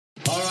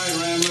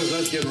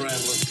get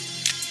rambling.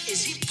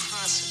 Is it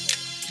possible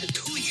the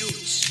two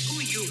youths,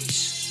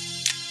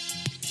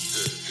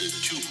 The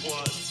two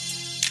what?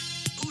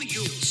 two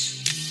youths,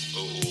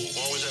 Oh,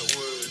 what was that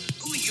word?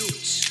 two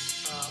youths,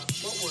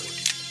 what word?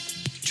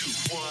 Two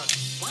what?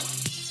 What?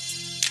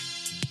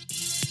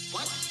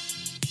 What?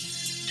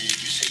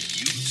 Did you say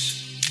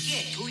utes?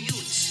 Yeah, two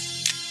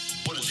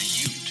youths. What is a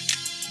ute?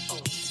 Oh,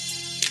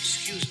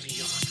 excuse me,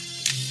 Your Honor.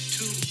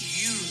 Two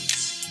youths.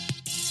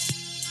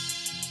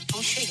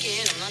 Don't shake your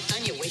head, I'm not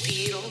done yet. Wait till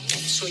you eat all that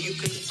so you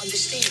can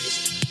understand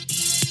this.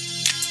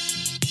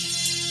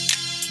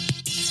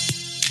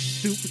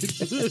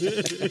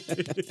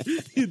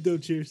 No,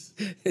 cheers.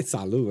 It's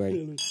salud,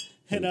 right?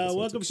 And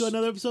welcome to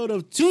another episode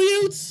of Two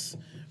Youths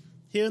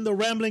here in the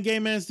Rambling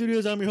Game Man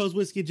Studios. I'm your host,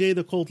 Whiskey J,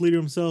 the cult leader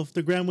himself,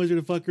 the Grand Wizard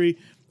of Fuckery,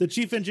 the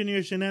Chief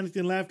Engineer, Shenanigans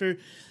and Laughter,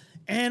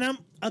 and I'm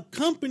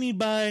accompanied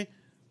by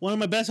one of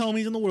my best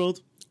homies in the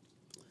world.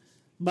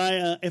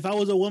 By if I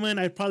was a woman,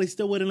 I probably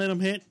still wouldn't let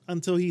him hit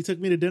until he took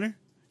me to dinner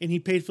and he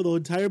paid for the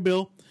entire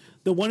bill.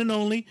 The one and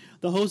only,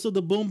 the host of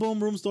the Boom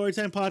Boom Room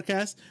Storytime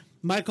podcast,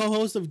 my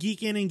co-host of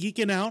Geek In and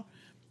Geeking Out,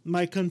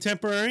 my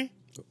contemporary,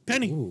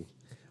 Penny. Ooh,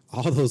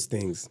 all those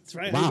things. That's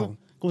right. Wow.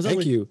 ¿Cómo estás,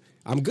 Thank güey? you.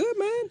 I'm good,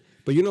 man.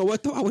 But you know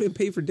what, though? I wouldn't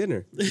pay for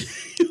dinner.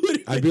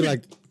 I'd be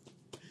like,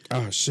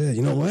 oh, shit.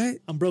 You know what?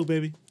 I'm broke,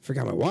 baby.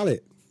 Forgot my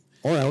wallet.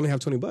 Or I only have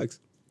 $20.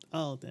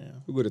 Oh,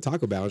 damn. We go to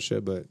Taco Bell and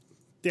shit, but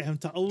Damn.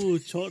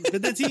 Chorro.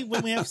 But then see,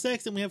 when we have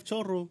sex and we have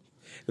chorro.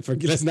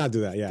 let's not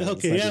do that. Yeah. let's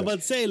Okay, not yeah, do that.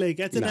 but say, like,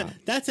 that's Nah.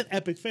 an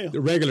epic fail. The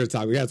regular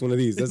taco. Yeah, it's one of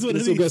these. Let's one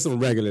of go these. get some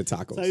regular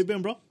tacos. How you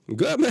been, bro? I'm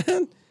good,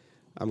 man.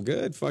 I'm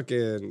good.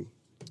 Fucking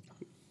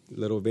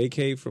little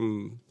vacate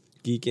from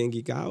Geek In,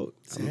 Geek Out.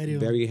 Serio? I'm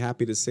very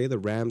happy to say the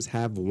Rams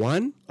have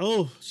won.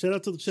 Oh, shout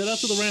out to the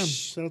Rams.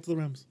 Shout out to the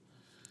Rams.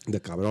 The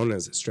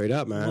Cabrones, straight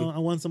up, man. I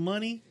won some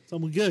money, so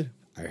I'm good.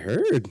 I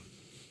heard.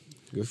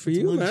 Good for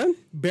you, man.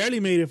 Barely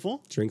made it,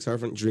 full. Drinks on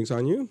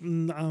you.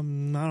 I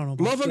don't know.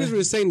 Motherfuckers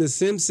were saying The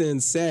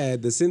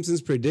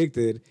Simpsons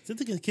predicted.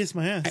 Since gonna kiss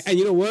my ass. And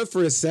you know what?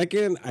 For a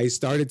second, I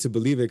started to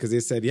believe it because they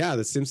said, yeah,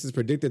 The Simpsons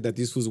predicted that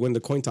these fools win the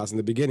coin toss in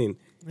the beginning.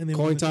 And they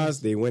coin win the toss,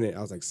 they win it.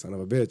 I was like, son of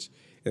a bitch.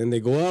 And then they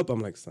go up.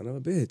 I'm like, son of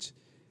a bitch.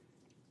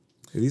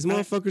 If these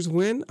motherfuckers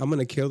win, I'm going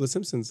to kill The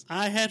Simpsons.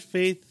 I had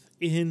faith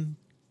in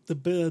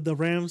the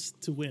Rams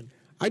to win.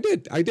 I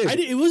did.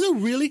 It was a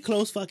really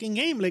close fucking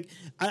game. Like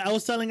I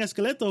was telling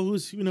Esqueleto,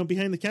 who's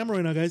behind the camera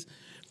right now, guys.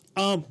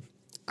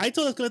 I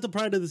told Esqueleto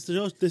prior to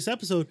this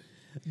episode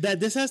that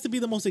this has to be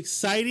the most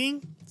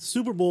exciting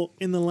Super Bowl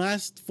in the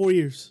last 4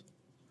 years.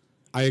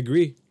 I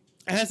agree.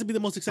 It has to be the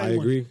most exciting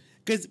one. I agree.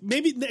 Because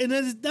maybe, and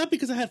it's not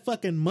because I had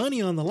fucking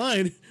money on the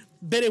line,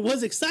 but it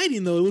was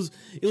exciting though. It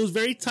was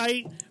very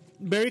tight,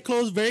 very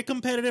close, very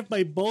competitive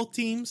by both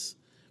teams.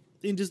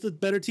 And just the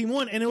better team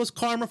won, and it was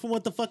karma from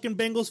what the fucking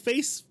Bengals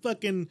face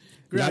fucking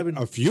grabbing.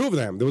 A few of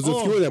them. There was a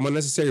few of them.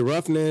 Unnecessary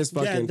roughness.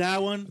 Fucking, yeah,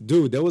 that one.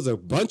 Dude, there was a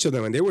bunch of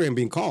them, and they weren't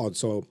being called.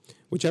 So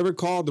whichever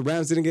call the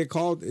Rams didn't get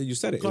called, you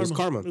said it. It was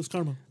karma. It was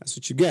karma. That's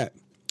what you get.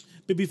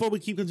 But before we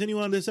keep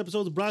continuing on, this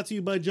episode is brought to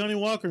you by Johnny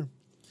Walker.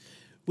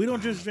 We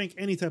don't just drink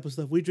any type of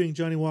stuff. We drink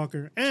Johnny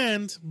Walker.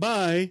 And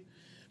by,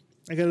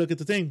 I gotta look at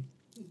the thing,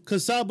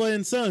 Casaba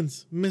and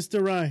Sons,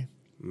 Mr. Rye.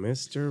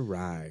 Mr.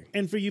 Rye.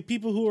 And for you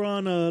people who are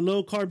on a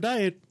low-carb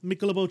diet,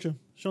 Michelob Ultra.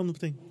 Show them the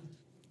thing.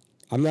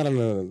 I'm not on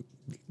a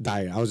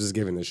diet. I was just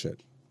giving this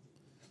shit.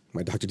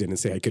 My doctor didn't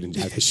say I couldn't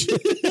have this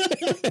shit.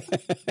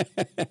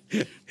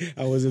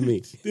 That wasn't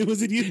me. It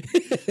wasn't you.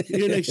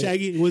 You're like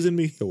Shaggy. It wasn't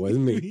me. It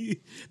wasn't me.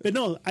 But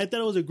no, I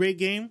thought it was a great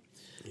game.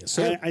 Yes,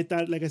 sir. I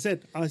thought, like I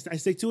said, I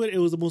stick to it. It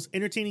was the most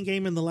entertaining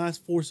game in the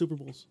last 4 Super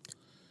Bowls.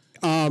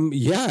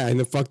 Yeah, and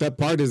the fucked up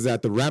part is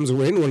that the Rams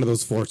were in one of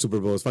those 4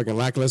 Super Bowls. Fucking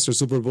lackluster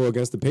Super Bowl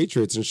against the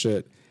Patriots and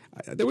shit.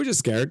 They were just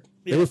scared.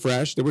 Yeah. They were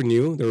fresh. They were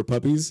new. They were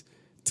puppies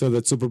to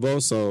the Super Bowl.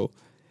 So,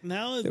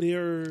 Now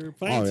they're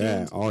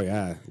fighting. Oh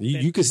yeah.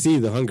 You could see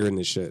the hunger in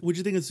this shit. What'd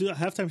you think of the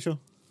halftime show?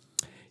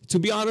 To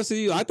be honest with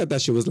you, I thought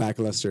that shit was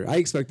lackluster. I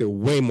expected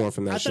way more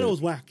from that shit. I thought it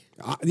was whack.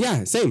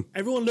 Yeah, same.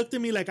 Everyone looked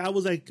at me like I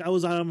was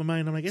out of my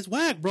mind. I'm like, it's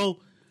whack, bro.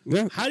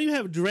 Yeah. How do you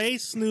have Dre,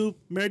 Snoop,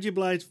 Mary J.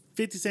 Blige,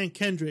 50 Cent,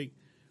 Kendrick,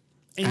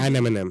 And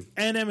Eminem.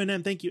 And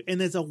Eminem, thank you. And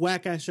it's a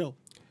whack ass show.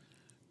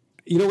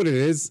 You know what it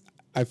is?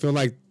 I feel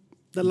like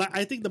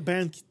I think the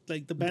band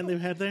they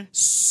had there.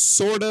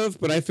 sort of,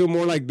 but I feel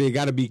more like they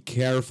got to be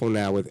careful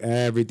now with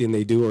everything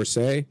they do or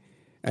say.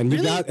 And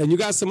you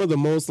got some of the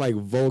most like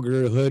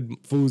vulgar hood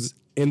fools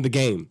in the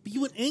game. But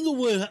you in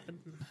Inglewood.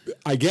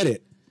 I get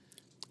it.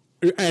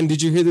 And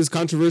did you hear this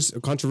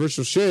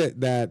controversial shit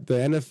that the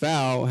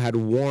NFL had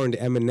warned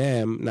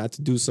Eminem not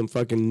to do some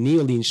fucking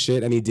kneeling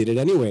shit, and he did it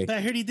anyway?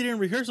 I heard he did it in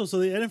rehearsal, so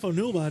the NFL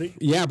knew about it.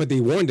 Yeah, but they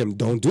warned him,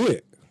 don't do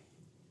it.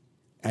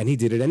 And he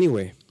did it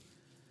anyway.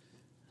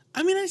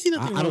 I mean, I see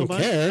nothing I wrong don't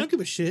about care. it. I don't give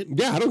a shit.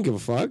 Yeah, I don't give a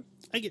fuck.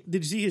 Did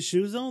you see his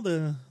shoes though?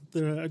 The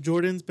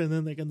Jordans, but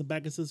then like on the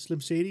back it says Slim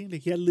Shady.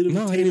 Like he had literally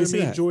No, I didn't see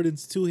tailor-made that.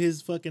 Jordans to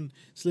his fucking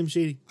Slim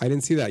Shady. I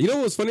didn't see that. You know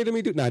what was funny to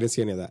me, dude? No, I didn't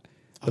see any of that.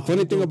 The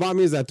funny thing about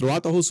me is that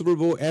throughout the whole Super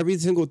Bowl, every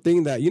single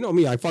thing that, you know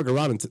me, I fuck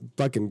around and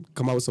fucking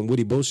come out with some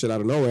witty bullshit out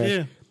of nowhere.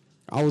 Yeah.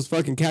 I was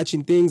fucking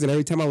catching things, and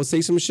every time I would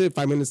say some shit,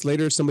 5 minutes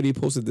later, somebody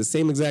posted the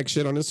same exact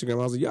shit on Instagram.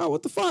 I was like, yo,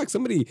 what the fuck?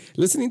 Somebody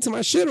listening to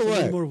my shit or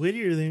what? More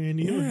wittier than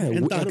you. Yeah,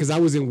 because I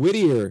was in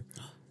Whittier.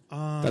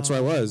 That's where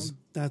I was.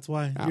 That's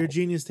why. Ow. Your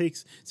genius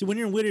takes... See, when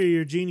you're in Whittier,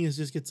 your genius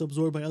just gets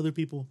absorbed by other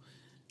people.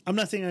 I'm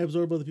not saying I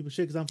absorb other people's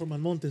shit because I'm from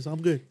Almonte, so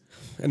I'm good.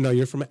 And no,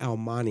 you're from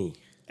Almani.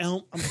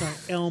 I'm sorry,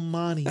 El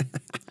Monte.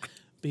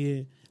 But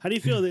yeah. How do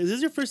you feel? Is this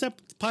your first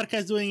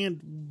podcast doing a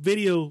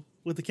video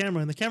with the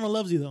camera? And the camera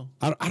loves you, though.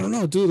 I don't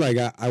know, dude. Like,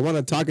 I want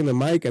to talk in the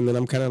mic, and then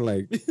I'm kind of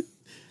like...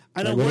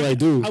 I don't what do I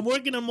do? I'm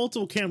working on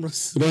multiple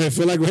cameras. You know what I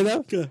feel like right now?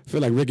 Good. I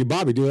feel like Ricky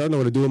Bobby, dude. I don't know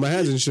what to do with my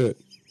hands and shit.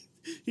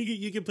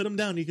 You can put them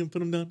down. You can put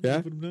them down. Yeah?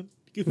 You can put them down.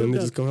 You can put And them they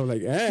down. just come up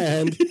like,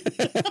 and...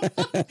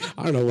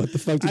 I don't know what the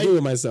fuck to do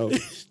with myself.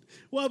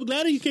 Well, I'm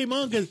glad that you came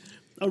on because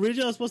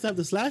originally I was supposed to have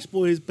the Slash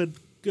Boys, but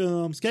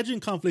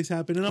scheduling conflicts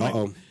happened, and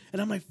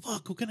I'm like,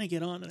 fuck, who can I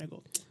get on? And I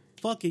go,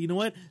 fuck it, you know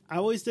what? I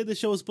always said the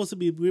show was supposed to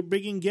be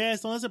bringing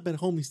guests, all that stuff, but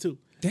homies too.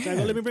 So I go,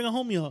 Damn. let me bring a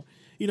homie on.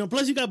 You know,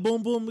 plus you got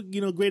Boom Boom, you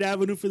know, great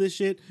avenue for this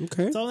shit.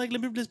 Okay. So I'm like, let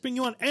me just bring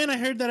you on. And I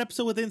heard that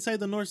episode with Inside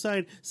the North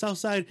Side, South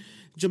Side,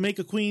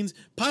 Jamaica, Queens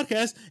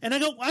podcast, and I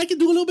go, I can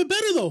do a little bit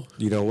better though.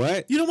 You know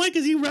what? You know why?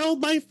 Because he riled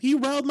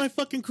my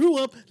fucking crew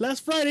up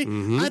last Friday.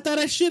 I thought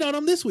I shit on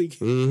him this week.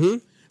 Mm-hmm.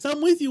 So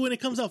I'm with you when it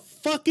comes out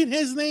fucking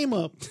his name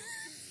up.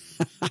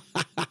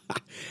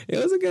 It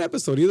was a good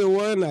episode. Either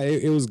one,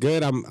 it was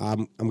good.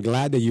 I'm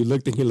glad that you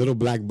looked in your little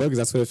black book. 'Cause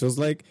that's what it feels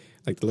like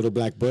the little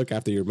black book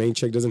after your main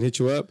chick doesn't hit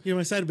you up. You're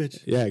my side bitch.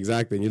 Yeah,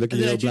 exactly. And you look in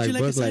Did your I little treat black you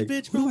like a book side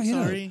like, bitch, who do bro? I hit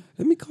up? Sorry.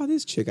 Let me call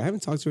this chick. I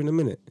haven't talked to her in a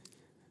minute.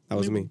 That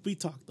was me. We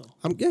talked though.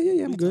 I'm good.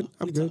 talk. I'm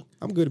We good. talk.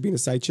 I'm good at being a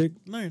side chick,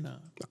 No, you're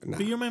not. Nah.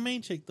 But you're my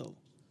main chick though.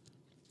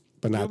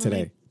 but not You're my today.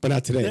 main- But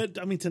not today.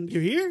 I mean,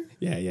 you're here,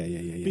 Yeah.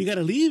 but you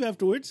gotta leave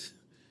afterwards.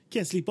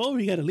 Can't sleep over.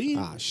 You gotta leave.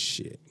 Ah,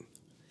 shit.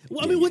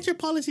 Well, I mean, what's your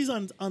policies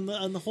on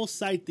the whole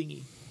side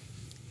thingy?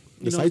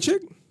 The side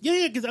chick?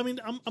 Yeah. Because I mean,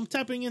 I'm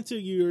tapping into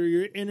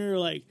your inner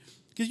like,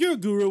 because you're a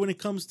guru when it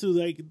comes to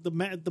like the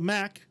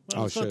Mac.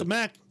 Oh, Let's call it shit. the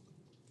Mac.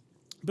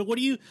 But what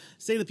do you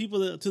say to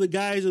people to the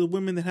guys or the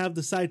women that have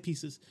the side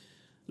pieces?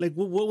 Like,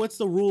 what's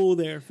the rule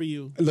there for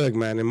you? Look,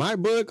 man, in my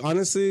book,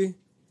 honestly,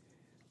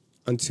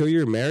 until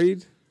you're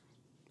married,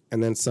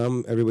 and then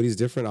everybody's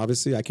different.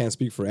 Obviously, I can't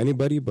speak for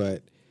anybody,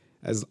 but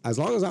as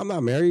long as I'm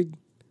not married,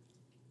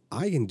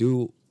 I can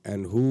do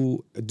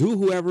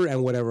whoever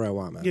and whatever I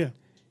want, man. Yeah.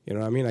 You know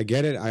what I mean? I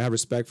get it. I have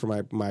respect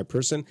for my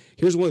person.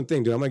 Here's one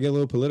thing, dude. I'm gonna get a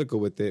little political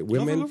with it.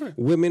 Go for it.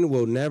 Women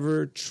will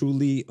never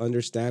truly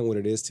understand what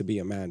it is to be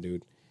a man,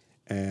 dude.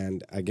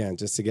 And again,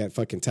 just to get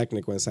fucking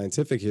technical and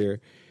scientific here,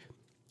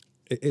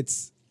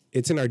 it's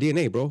in our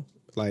DNA, bro.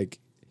 Like,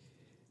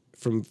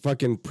 from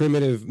fucking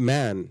primitive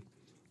man,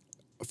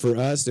 for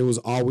us, it was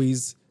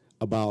always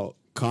about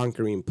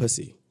conquering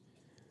pussy.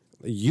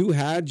 You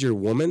had your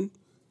woman,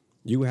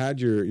 you had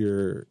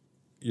your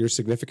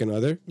significant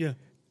other. Yeah.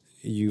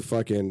 You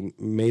fucking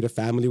made a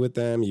family with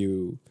them.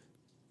 You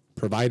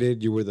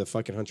provided. You were the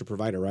fucking hunter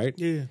provider, right?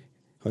 Yeah.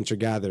 Hunter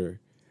gatherer,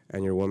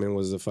 and your woman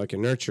was the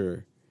fucking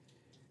nurturer.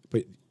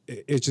 But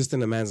it's just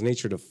in a man's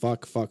nature to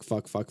fuck.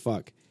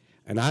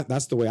 And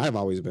that's the way I've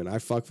always been. I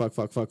fuck.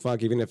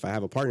 Even if I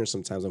have a partner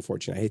sometimes,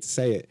 unfortunately. I hate to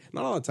say it.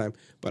 Not all the time.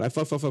 But I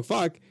fuck.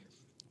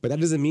 But that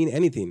doesn't mean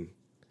anything.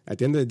 At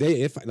the end of the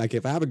day, if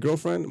I have a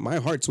girlfriend, my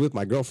heart's with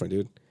my girlfriend,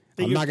 dude.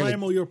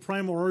 Your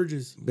primal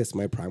urges. It's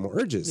my primal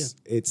urges.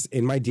 Yeah. It's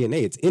in my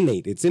DNA. It's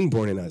innate. It's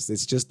inborn in us.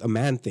 It's just a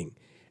man thing.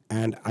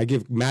 And I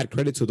give mad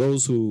credit to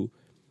those who...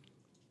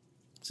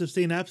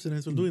 sustain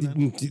abstinence from doing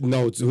that.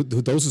 No, to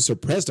those who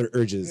suppress their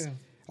urges. Yeah.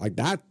 Like,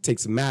 that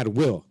takes mad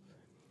will.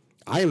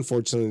 I,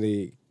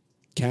 unfortunately,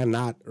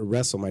 cannot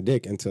wrestle my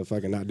dick into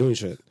fucking not doing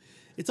shit.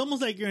 It's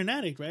almost like you're an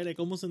addict, right? Like,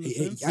 almost in the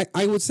sense.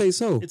 I would say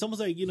so. It's almost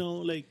like,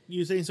 like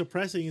you're saying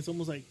suppressing. It's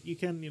almost like you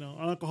can, an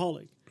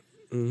alcoholic.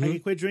 Mm-hmm. I can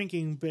quit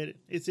drinking, but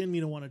it's in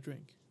me to want to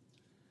drink.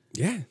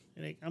 Yeah.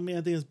 Like, I mean,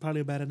 I think it's probably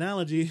a bad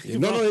analogy.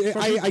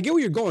 I get where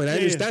you're going. I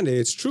understand it.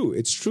 It's true.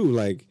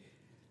 Like,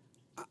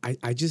 I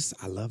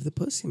love the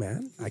pussy,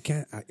 man. I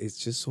can't. It's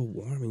just so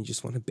warm, and you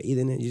just want to bathe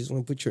in it. You just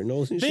want to put your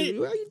nose in shit.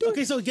 What are you doing?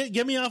 Okay, so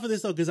get me off of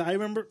this though, because I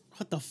remember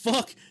what the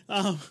fuck.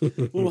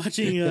 We're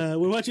watching.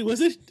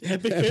 Was it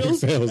Epic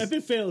Fails?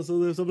 Epic Fails. So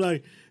I'm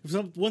like,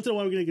 once in a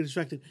while we're gonna get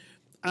distracted.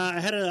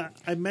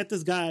 I met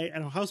this guy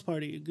at a house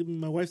party,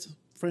 my wife's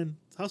friend's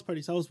house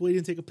party. So I was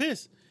waiting to take a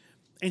piss,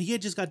 and he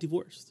had just got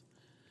divorced.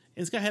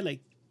 And this guy had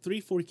like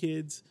 3-4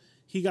 kids.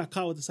 He got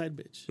caught with the side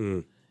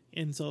bitch.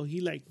 And so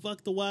he like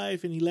fucked the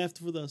wife and he left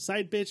for the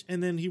side bitch.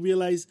 And then he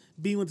realized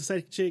being with the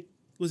side chick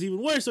was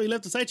even worse. So he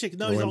left the side chick.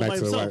 Now he's all by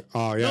himself.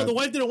 Oh, yeah. No, the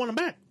wife didn't want him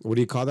back. What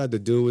do you call that? The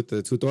dude with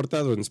the two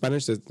tortas, or in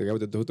Spanish, the guy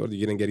with the two tortas,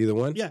 you didn't get either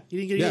one? Yeah,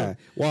 he didn't get either one.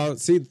 Well,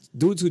 see,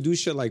 dudes who do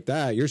shit like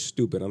that, you're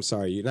stupid. I'm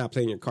sorry. You're not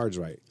playing your cards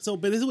right. So,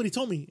 but this is what he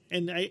told me.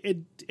 And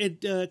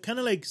it kind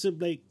of like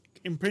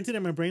imprinted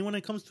in my brain when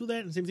it comes to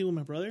that. And same thing with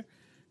my brother.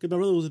 Because my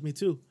brother was with me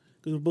too.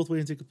 because we're both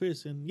waiting to take a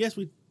piss. And yes,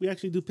 we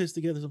actually do piss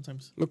together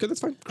sometimes. Okay,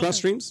 that's fine. Cross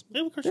streams.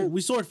 Yeah, we cross streams.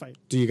 We sword fight.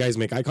 Do you guys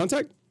make eye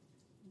contact?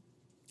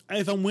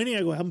 If I'm winning,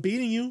 I go, I'm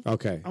beating you.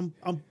 Okay. I'm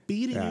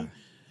beating Yeah. you.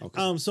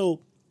 Okay. So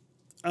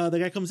the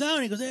guy comes out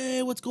and he goes,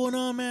 hey, what's going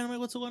on, man? I'm like,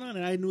 what's going on?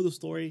 And I knew the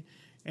story.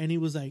 And he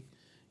was like,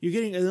 you're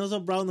getting, and it was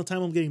around the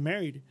time I'm getting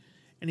married.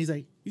 And he's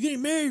like, you're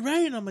getting married,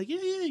 right? And I'm like, yeah.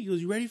 He goes,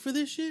 you ready for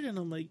this shit? And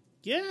I'm like,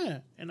 yeah.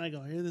 And I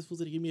go, hey, this was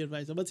to give me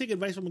advice. I'm going to take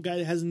advice from a guy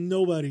that has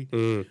nobody.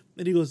 And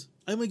he goes,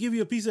 I'm going to give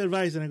you a piece of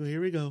advice. And I go,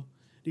 here we go.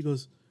 He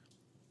goes,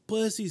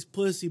 pussy's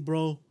pussy,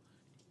 bro.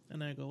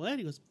 And I go, what?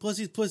 He goes,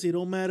 pussy's pussy. It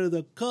don't matter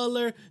the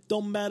color,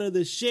 don't matter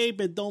the shape,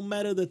 it don't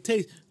matter the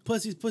taste.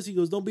 Pussy's pussy. He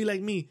goes, don't be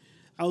like me.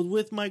 I was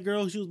with my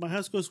girl. She was my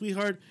high school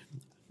sweetheart.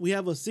 We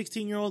have a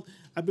 16-year-old.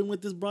 I've been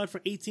with this broad for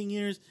 18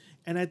 years.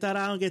 And I thought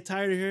I don't get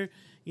tired of her.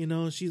 You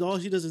know, all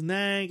she does is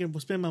nag and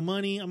will spend my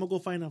money. I'm going to go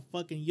find a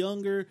fucking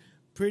younger,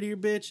 prettier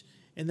bitch.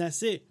 And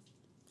that's it.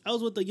 I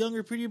was with a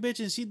younger, prettier bitch.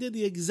 And she did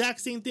the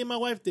exact same thing my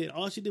wife did.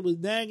 All she did was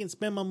nag and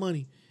spend my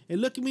money. And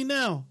look at me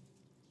now.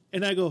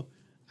 And I go,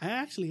 I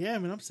actually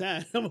am, and I'm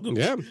sad.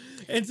 Yeah.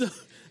 And so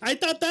I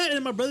thought that,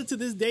 and my brother to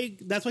this day,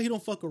 that's why he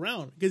don't fuck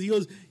around. Because he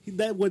goes,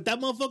 what that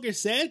motherfucker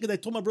said, because I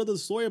told my brother the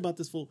story about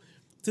this fool.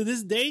 To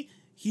this day,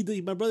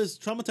 my brother's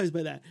traumatized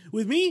by that.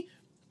 With me,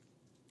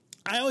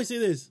 I always say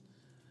this,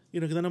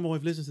 because I know my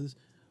wife listens to this.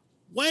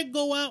 Why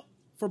go out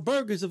for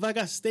burgers if I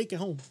got steak at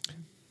home?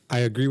 I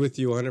agree with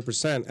you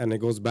 100%, and it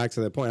goes back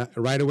to that point.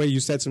 Right away, you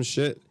said some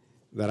shit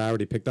that I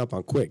already picked up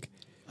on quick.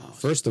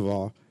 First of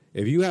all,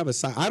 if you have a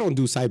side, I don't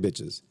do side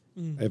bitches.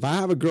 If I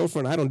have a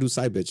girlfriend, I don't do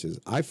side bitches.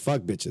 I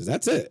fuck bitches.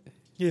 That's it.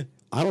 Yeah.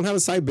 I don't have a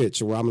side bitch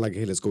where I'm like,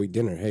 hey, let's go eat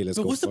dinner. Hey, let's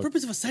go. But what's the fuck.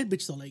 purpose of a side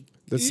bitch though? Like,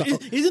 The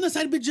isn't a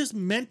side bitch just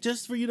meant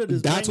just for you to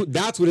design?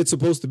 That's what it's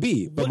supposed to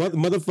be. But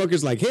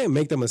motherfuckers like him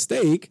make the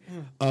mistake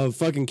of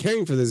fucking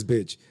caring for this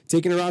bitch,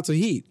 taking her out to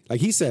eat.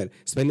 Like he said,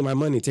 spending my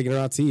money, taking her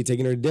out to eat,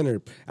 taking her to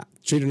dinner,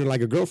 treating her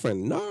like a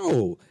girlfriend.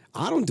 No,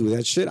 I don't do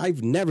that shit.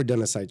 I've never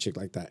done a side chick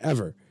like that,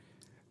 ever.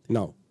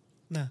 No.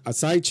 Nah. A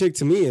side chick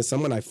to me is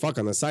someone I fuck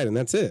on the side, and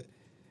that's it.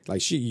 Like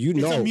It's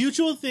a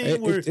mutual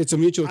thing where it's a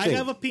mutual thing. I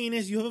have a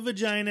penis, you have a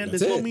vagina. That's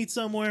Let's go it. meet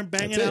somewhere and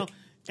bang That's it it. out,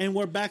 and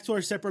we're back to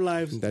our separate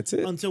lives. That's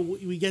it. Until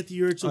we get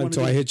the urge to want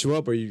Until to I hit you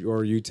up or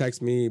you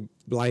text me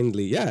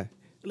blindly. Yeah.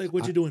 like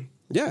what you doing.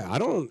 Yeah, I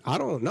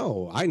don't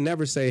know. I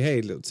never say, "Hey,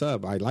 what's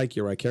up? I like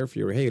you, or I care for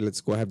you," or "Hey, let's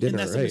go have dinner."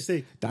 that's or, the hey,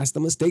 mistake. That's the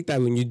mistake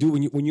that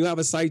when you have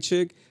a side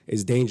chick,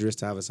 it's dangerous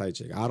to have a side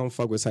chick. I don't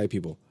fuck with side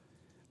people.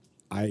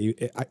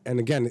 And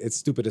again, it's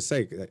stupid to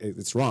say.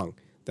 It's wrong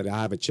that I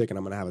have a chick and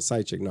I'm gonna have a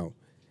side chick. No,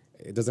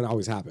 it doesn't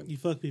always happen. You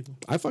fuck people.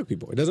 I fuck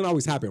people. It doesn't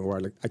always happen where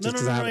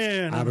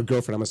I have a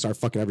girlfriend, I'm gonna start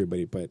fucking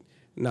everybody. But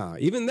nah,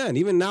 even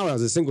now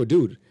as a single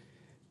dude,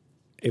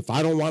 if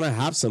I don't want to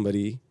have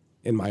somebody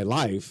in my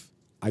life,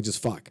 I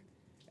just fuck,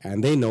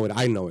 and they know it.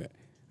 I know it.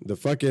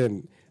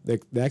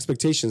 The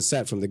expectation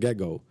set from the get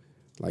go.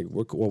 Like,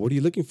 what are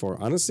you looking for?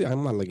 Honestly,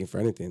 I'm not looking for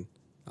anything.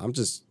 I'm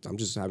just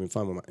having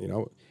fun with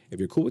if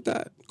you're cool with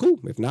that, cool.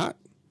 If not,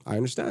 I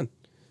understand.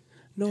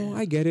 No,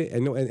 I get it.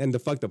 And the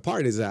fucked up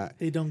part is that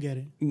They don't get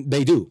it.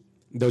 they do.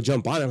 They'll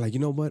jump on it like, you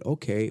know what?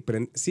 Okay, but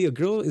see, a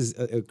girl's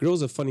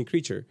a funny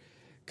creature,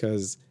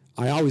 because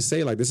I always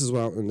say like, this is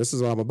what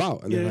I'm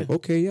about, and they're like,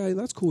 okay, yeah,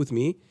 that's cool with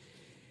me.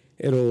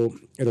 It'll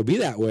be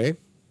that way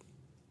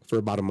for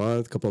about a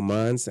month, couple of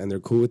months, and they're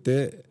cool with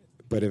it.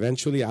 But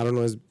eventually, I don't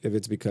know if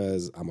it's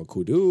because I'm a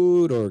cool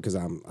dude, or because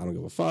I don't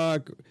give a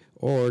fuck,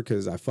 or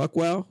because I fuck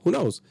well. Who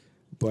knows?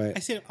 But I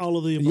say all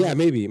of the above. yeah,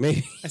 maybe.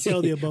 I say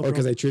all the above, or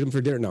because bro. I treat them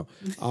for dinner. No.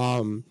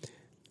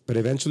 But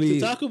eventually,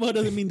 Taco Bell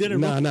doesn't mean dinner.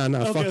 No,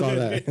 bro. fuck all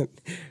Okay. that.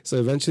 So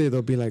eventually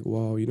they'll be like,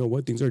 well, you know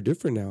what? Things are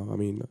different now. I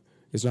mean,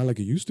 it's not like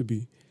it used to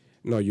be.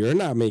 No, you're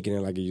not making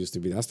it like it used to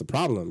be. That's the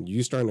problem.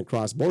 You're starting to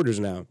cross borders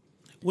now.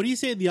 What do you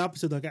say the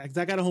opposite though? 'Cause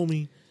I got a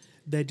homie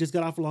that just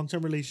got off a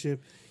long-term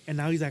relationship, and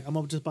now he's like,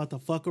 I'm just about to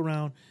fuck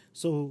around.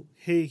 So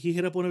he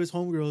hit up one of his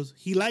homegirls.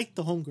 He liked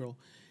the homegirl,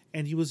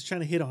 and he was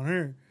trying to hit on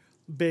her,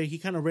 but he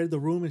kind of read the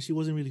room, and she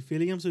wasn't really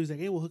feeling him. So he's like,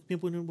 hey, well, hook me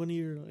up with one of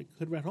your like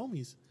hood rat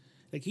homies.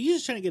 Like he's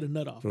just trying to get a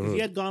nut off. 'Cause he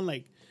had gone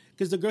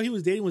because the girl he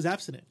was dating was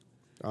abstinent.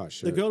 Oh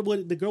shit.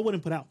 The girl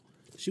wouldn't put out.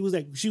 She was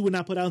like, she would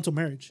not put out until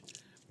marriage,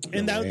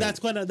 and that's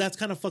kind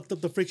of fucked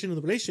up the friction in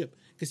the relationship,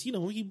 because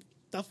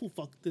that fool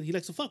fucked. He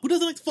likes to fuck. Who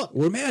doesn't like to fuck?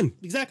 We're men.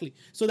 Exactly.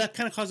 So that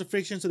kind of caused a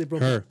friction. So they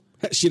broke up.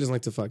 Her. She doesn't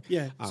like to fuck.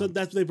 Yeah. So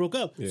that's they broke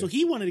up. Yeah. So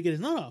he wanted to get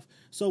his nut off.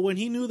 So when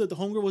he knew that the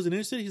homegirl wasn't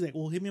interested, he's like,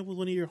 well, hit me up with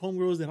one of your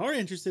homegirls that are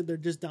interested. They're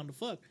just down to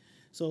fuck.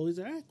 So he's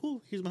like, all right,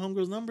 cool. Here's my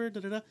homegirl's number. Da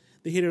da da.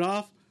 They hit it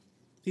off.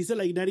 He said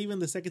like not even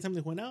the second time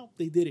they went out,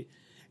 they did it,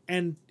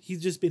 and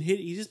he's just been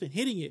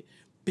hitting it.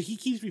 But he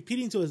keeps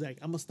repeating to us like,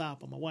 I'm gonna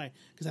stop. I'm gonna why?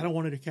 Because I don't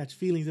want her to catch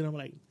feelings. And I'm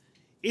like,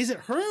 is it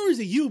her or is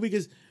it you?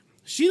 Because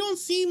she don't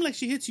seem like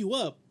she hits you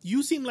up.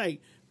 You seem like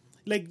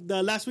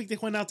the last week they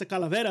went out to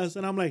Calaveras,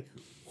 and I'm like,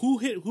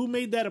 who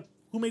made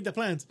the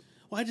plans?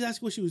 Well, I just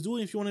asked what she was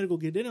doing, if she wanted to go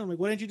get dinner. I'm like,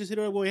 why didn't you just hit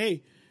her up and go,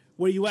 hey,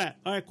 where you at?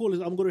 All right, cool. I'm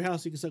gonna go to her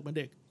house so you can suck my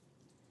dick.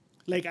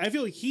 Like, I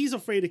feel he's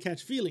afraid to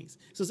catch feelings.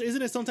 So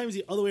isn't it sometimes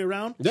the other way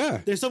around?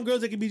 Yeah. There's some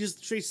girls that can be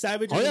just straight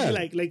savage. Oh, and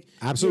yeah. be like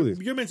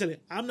Absolutely. Your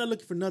mentality. I'm not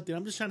looking for nothing.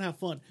 I'm just trying to have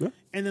fun. Yeah.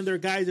 And then there are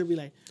guys that be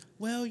like,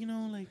 well, you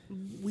know, like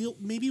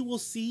we'll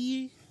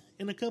see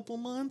in a couple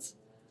months.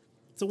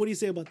 So what do you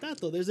say about that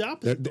though? There's the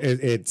opposite.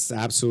 It's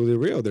absolutely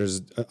real.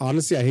 There's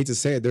honestly, I hate to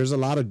say it, there's a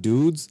lot of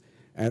dudes,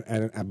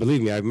 and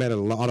believe me, I've met a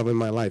lot of them in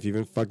my life,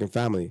 even fucking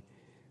family.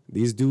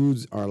 These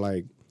dudes are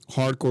like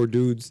hardcore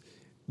dudes.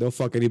 They'll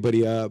fuck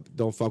anybody up.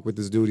 Don't fuck with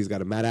this dude. He's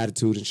got a mad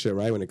attitude and shit,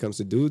 right? When it comes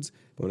to dudes,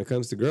 but when it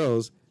comes to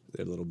girls,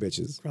 they're little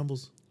bitches.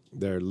 Crumbles.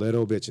 They're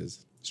little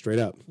bitches, straight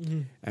up.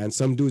 And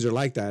some dudes are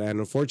like that. And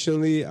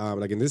unfortunately,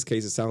 like in this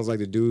case, it sounds like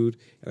the dude,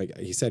 like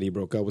he said, he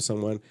broke up with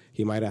someone.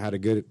 He might have had a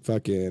good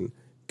fucking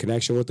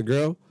connection with the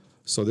girl.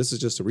 So this is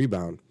just a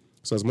rebound.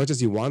 So as much as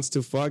he wants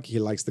to fuck, he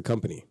likes the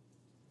company.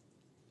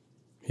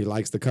 He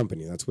likes the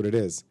company. That's what it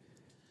is.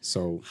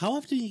 So How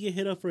often do you get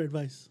hit up for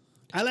advice?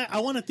 I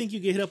want to think you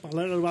get hit up a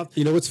lot about.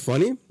 you know what's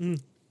funny?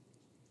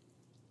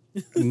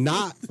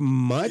 Not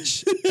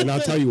much, and I'll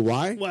tell you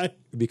why. Why?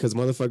 Because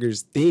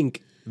motherfuckers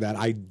think that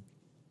I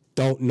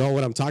don't know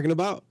what I'm talking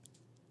about.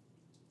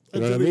 You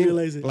know Until what I they mean?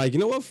 realize it. Like, you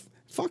know what?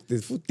 Fuck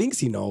this. Who thinks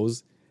he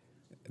knows,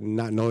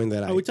 not knowing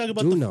that Are we talking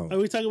about know. Are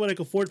we talking about like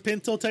a Ford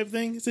Pinto type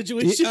thing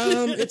situation?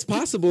 It's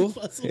possible.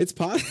 Possible.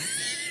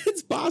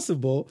 It's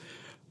possible.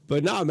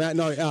 But no, man,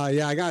 no,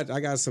 yeah, I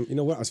got some. You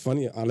know what? It's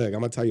funny. Look, I'm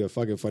gonna tell you a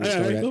fucking funny All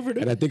right, story, go for it.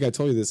 and I think I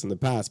told you this in the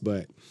past,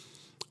 but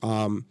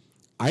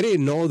I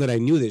didn't know that I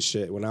knew this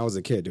shit when I was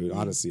a kid, dude.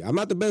 Honestly, I'm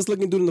not the best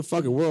looking dude in the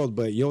fucking world,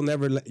 but you'll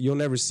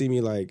never see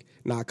me like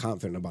not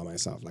confident about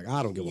myself. Like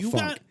I don't give a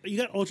fuck. You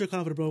got ultra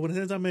confident, bro. When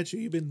since I met you,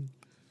 you've been.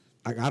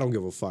 I don't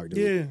give a fuck, dude.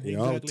 Yeah, you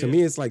know, exactly, to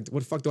me, it's like, what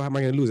the fuck am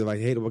I gonna lose if I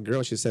hate a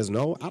girl? She says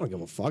no. I don't give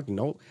a fuck.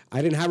 No,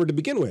 I didn't have her to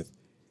begin with,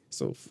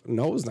 so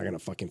no, it's not gonna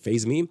fucking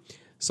phase me.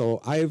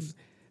 So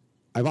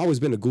I've always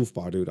been a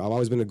goofball, dude. I've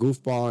always been a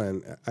goofball,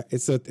 and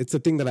it's a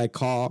thing that I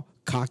call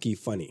cocky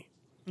funny.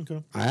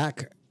 Okay. I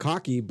act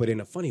cocky, but in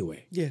a funny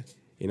way. Yeah.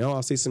 You know,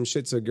 I'll say some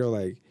shit to a girl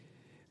like,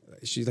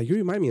 she's like, you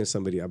remind me of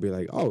somebody. I'll be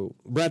like, oh,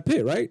 Brad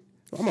Pitt, right?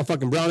 I'm a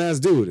fucking brown ass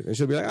dude. And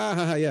she'll be like,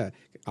 yeah.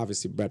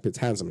 Obviously, Brad Pitt's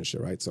handsome and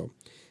shit, right? So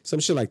some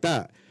shit like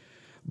that.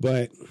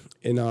 But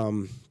in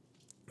the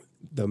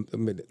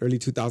early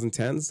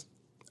 2010s,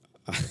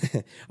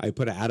 I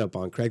put an ad up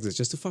on Craigslist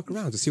just to fuck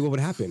around, to see what would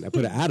happen. I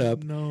put an ad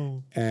up,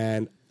 No.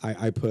 and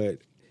I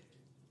put,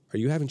 are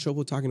you having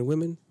trouble talking to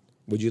women?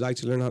 Would you like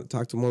to learn how to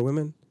talk to more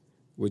women?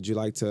 Would you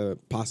like to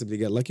possibly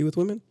get lucky with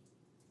women?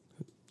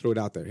 Throw it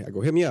out there. I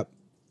go, hit me up.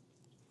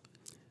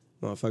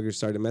 Motherfuckers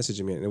started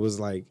messaging me, and it was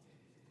like,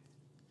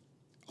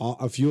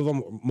 a few of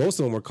them, most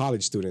of them were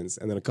college students,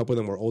 and then a couple of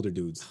them were older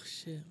dudes. Oh,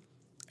 shit.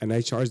 And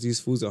I charged these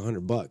fools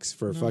 $100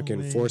 for fucking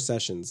way. 4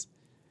 sessions.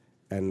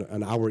 And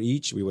an hour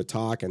each, we would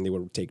talk, and they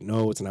would take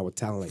notes, and I would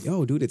tell them, like,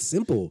 yo, dude, it's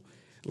simple.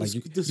 Like,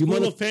 The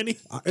school of Penny.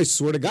 I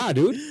swear to God,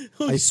 dude.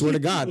 I swear to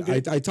God.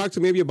 Okay. I talked to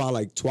maybe about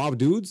like 12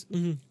 dudes,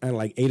 and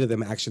like 8 of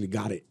them actually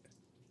got it.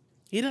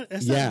 You know,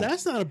 that's Yeah.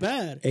 that's not a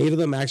bad. 8 of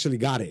them actually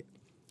got it.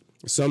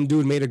 Some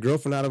dude made a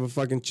girlfriend out of a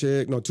fucking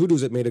chick. No, 2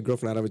 dudes that made a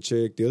girlfriend out of a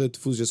chick. The other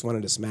fools just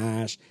wanted to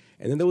smash.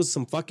 And then there was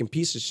some fucking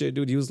piece of shit,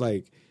 dude. He was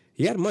like,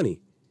 he had money.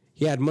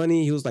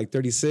 He was like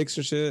 36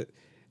 and shit.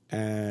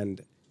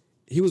 And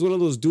he was one of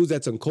those dudes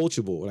that's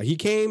uncoachable. Like, he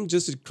came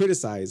just to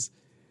criticize.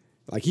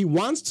 Like, he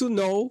wants to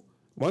know,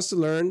 wants to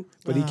learn,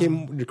 but he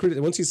came to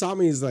criticize. Once he saw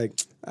me, he's like,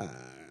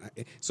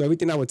 so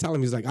everything I would tell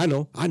him, he's like, I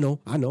know.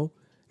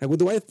 Like, well,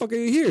 why the fuck are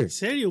you here?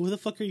 Serio, who the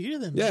fuck are you here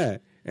then? Yeah.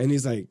 And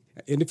he's like,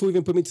 and if we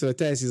even put me to the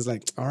test, he's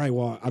like, all right,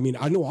 well, I mean,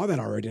 I know all that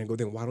already. And I go,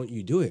 then why don't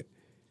you do it?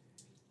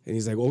 And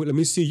he's like, well, let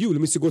me see you. Let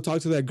me see, go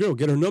talk to that girl,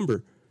 get her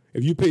number.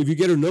 If you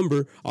get her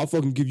number, I'll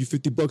fucking give you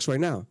 $50 right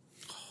now.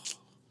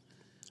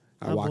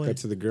 I walk up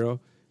to the girl,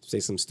 say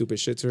some stupid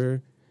shit to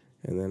her,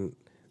 and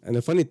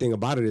the funny thing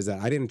about it is that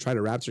I didn't try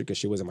to rapture her because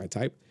she wasn't my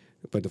type.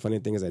 But the funny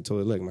thing is I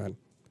told her, look, man,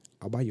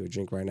 I'll buy you a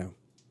drink right now.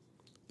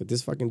 But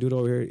this fucking dude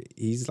over here,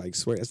 he's like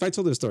swears. If I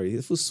told her the story,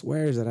 this fool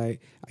swears that I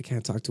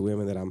can't talk to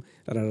women, that I'm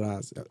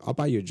I'll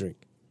buy you a drink.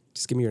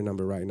 Just give me your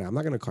number right now. I'm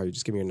not gonna call you.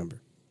 Just give me your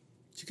number.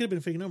 She could have been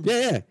a fake number.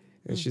 Yeah.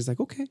 And she's like,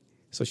 okay.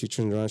 So she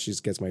turns around, she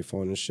just gets my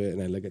phone and shit,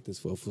 and I look at this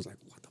fool. Fool's like,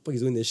 what the fuck? He's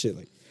doing this shit.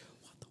 Like,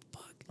 what the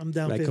fuck? I'm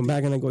down. And I 50. come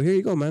back and I go, here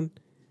you go, man.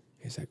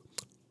 He's like,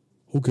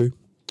 okay.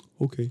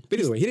 But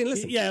anyway, he didn't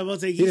listen. Yeah, I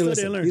was like, He he didn't still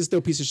listen. didn't learn. He's still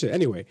a piece of shit.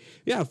 Anyway,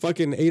 yeah,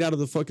 fucking 8 out of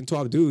the fucking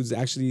 12 dudes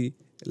actually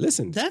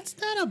listened. That's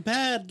not a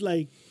bad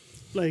like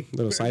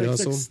Little side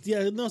hustle?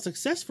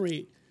 Success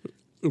rate.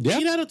 Yeah.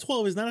 8 out of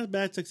 12 is not a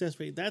bad success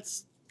rate.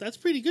 That's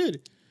pretty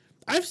good.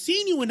 I've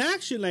seen you in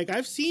action. Like,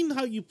 I've seen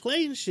how you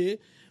play and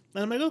shit.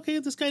 And I'm like, okay,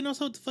 this guy knows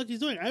what the fuck he's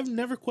doing. I've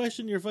never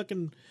questioned your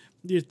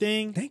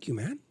thing. Thank you,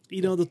 man.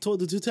 You know, the 2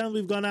 times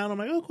we've gone out, I'm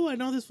like, oh, cool. I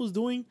know what this was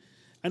doing.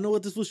 I know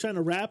what this was trying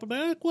to rap. I'm like,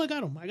 oh, cool. I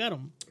got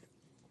him.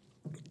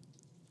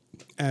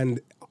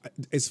 And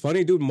it's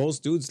funny, dude.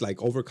 Most dudes like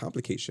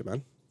overcomplicate shit,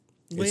 man.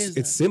 Why is It's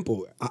that?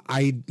 simple.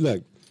 I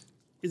look.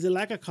 Is it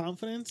lack of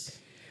confidence?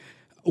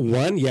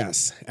 1,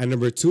 yes, and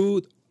number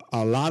 2,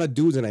 a lot of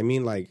dudes, and I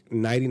mean like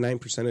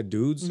 99% of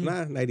dudes,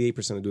 not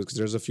 98% of dudes, because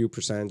there's a few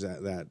percentage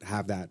that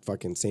have that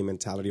fucking same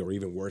mentality or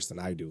even worse than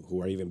I do,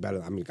 who are even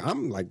better. I mean,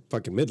 I'm like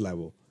fucking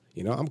mid-level,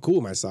 you know? I'm cool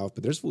with myself,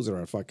 but there's fools that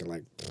are fucking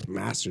like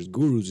masters,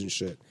 gurus and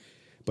shit.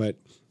 But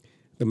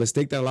the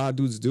mistake that a lot of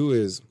dudes do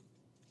is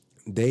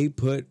they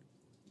put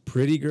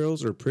pretty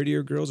girls or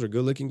prettier girls or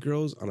good-looking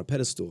girls on a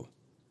pedestal,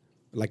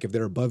 like if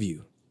they're above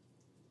you.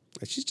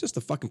 Like, she's just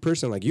a fucking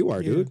person like you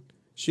are, dude.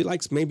 She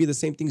likes maybe the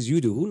same things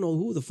you do.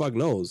 Who the fuck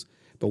knows?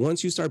 But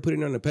once you start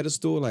putting her on a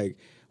pedestal, like,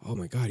 oh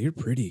my God, you're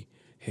pretty.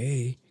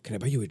 Hey, can I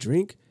buy you a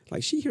drink?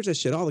 Like, she hears that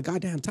shit all the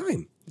goddamn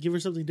time. Give her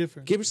something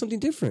different. Give her something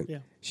different. Yeah.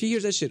 She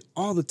hears that shit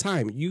all the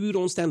time. You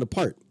don't stand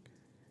apart.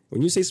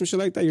 When you say some shit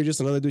like that, you're just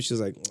another dude.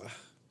 She's like,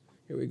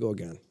 here we go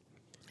again.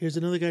 Here's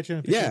another guy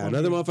trying to pick up on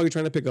another me. motherfucker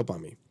trying to pick up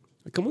on me.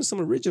 Like, come with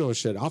some original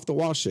shit, off the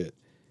wall shit.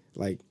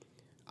 Like,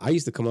 I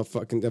used to come up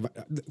fucking.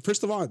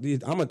 First of all,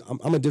 dude, I'm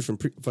a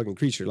different fucking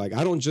creature. Like,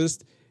 I don't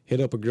just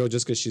hit up a girl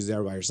just because she's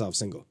there by herself,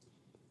 single.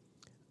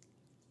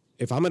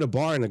 If I'm at a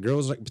bar and a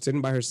girl's like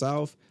sitting by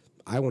herself,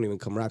 I won't even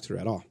come rap to her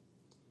at all.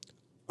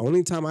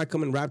 Only time I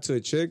come and rap to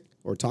a chick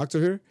or talk to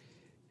her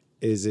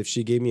is if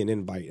she gave me an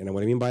invite. And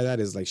what I mean by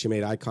that is like she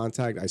made eye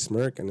contact, I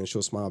smirk, and then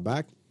she'll smile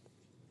back.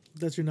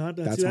 That's your nod.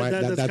 That's my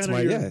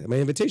my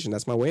invitation.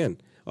 That's my way in.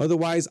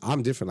 Otherwise,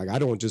 I'm different. Like, I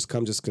don't just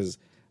come just because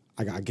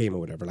I got a game or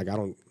whatever. Like,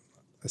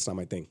 that's not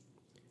my thing.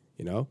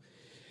 You know?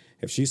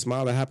 If she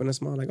smiled, I happen to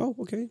smile. Like, oh,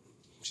 okay.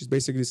 She's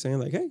basically saying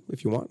like, hey,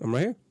 if you want, I'm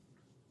right here.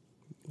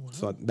 Wow.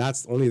 So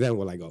that's only then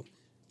will I go.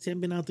 See, I've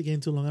been out the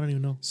game too long. I don't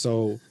even know.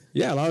 So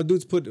yeah, a lot of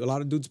dudes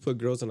put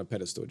girls on a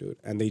pedestal, dude,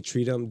 and they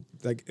treat them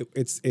like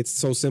it's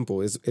so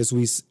simple. As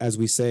we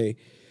say,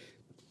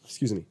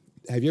 excuse me.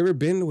 Have you ever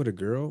been with a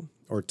girl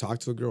or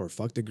talked to a girl or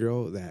fucked a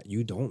girl that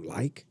you don't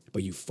like,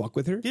 but you fuck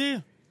with her?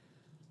 Yeah.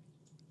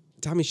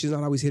 Tell me she's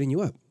not always hitting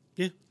you up.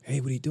 Yeah.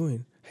 Hey, what are you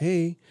doing?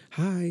 Hey,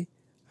 hi.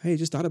 Hey,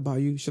 just thought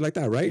about you. Shit like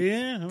that, right?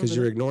 Yeah. Because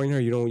you're ignoring her.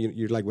 You don't.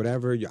 You're like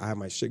whatever. I have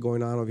my shit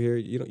going on over here.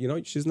 You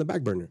know. She's in the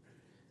back burner.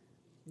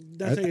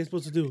 That's how you're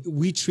supposed to do.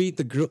 We treat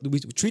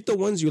the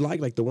ones you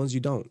like the ones you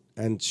don't,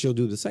 and she'll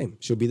do the same.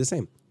 She'll be the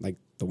same, like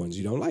the ones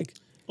you don't like.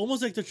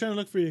 Almost like they're trying to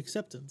look for your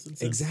acceptance.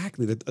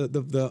 Exactly.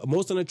 The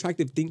most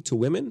unattractive thing to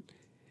women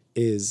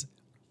is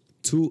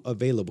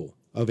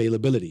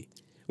availability.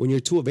 When you're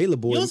too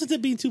available, You also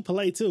did being too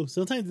polite too.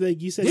 Sometimes,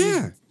 like you said,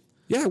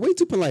 yeah, way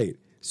too polite.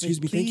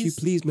 Excuse me, thank you,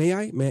 please. May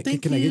I?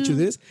 Can I get you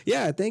this?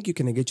 Yeah, thank you.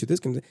 Can I get you this?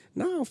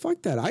 No,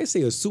 fuck that. I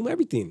say assume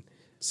everything,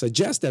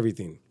 suggest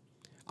everything.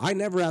 I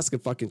never ask a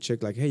fucking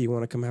chick like, hey, you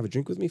want to come have a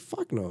drink with me?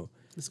 Fuck no.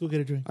 Let's go get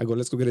a drink. I go,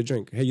 let's go get a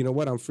drink. Hey, you know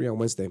what? I'm free on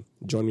Wednesday.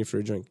 Join me for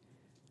a drink.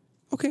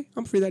 Okay,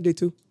 I'm free that day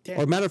too. Damn.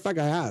 Or matter of fact,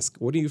 I ask,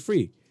 what are you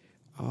free?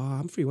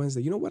 I'm free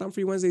Wednesday. You know what? I'm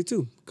free Wednesday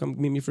too. Come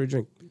meet me for a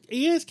drink. Are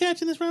you guys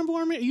catching this, Rambo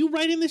Army? Are you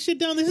writing this shit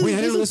down? Wait, I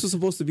didn't know this was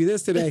supposed to be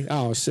this today.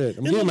 Oh shit!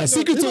 I'm giving my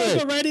secret to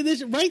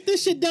it. Write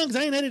this shit down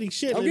because I ain't editing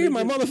shit. I'm giving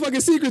my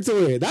motherfucking secret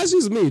to it. That's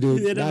just me,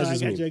 dude. Yeah, That's I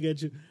just me. I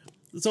get you.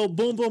 So,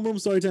 boom,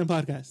 Storytime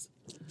Podcast.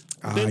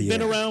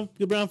 Been around.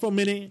 You've been around for a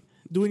minute,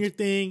 doing your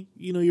thing.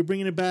 You know, you're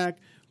bringing it back.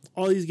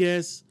 All these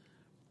guests.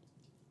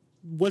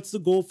 What's the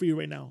goal for you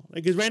right now?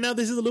 Like, because right now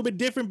this is a little bit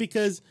different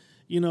because,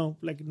 you know,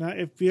 like, not,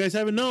 if you guys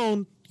haven't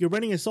known, you're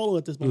running a solo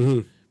at this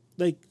moment.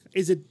 Mm-hmm. Like,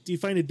 do you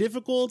find it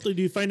difficult, or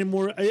do you find it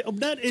more?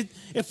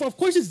 Of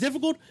course it's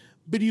difficult,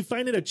 but do you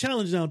find it a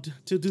challenge now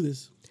to do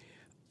this?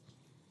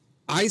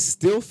 I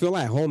still feel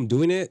at home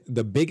doing it.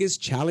 The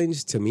biggest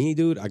challenge to me,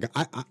 dude,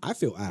 I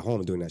feel at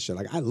home doing that shit.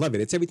 Like, I love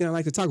it. It's everything I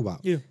like to talk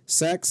about. Yeah.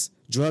 Sex,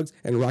 drugs,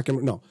 and rock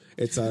and no.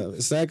 It's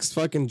sex,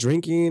 fucking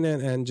drinking,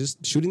 and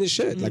just shooting the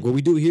shit. Like what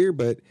we do here,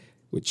 but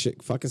with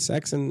fucking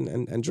sex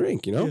and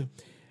drink, you know? Yeah.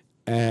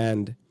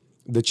 And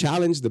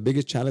the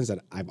biggest challenge that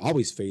I've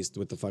always faced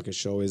with the fucking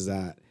show is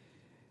that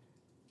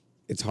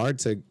it's hard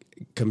to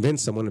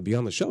convince someone to be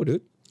on the show,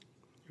 dude.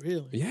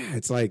 Really? Yeah,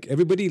 it's like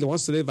everybody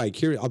wants to live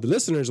vicariously. All the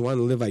listeners want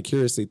to live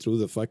vicariously through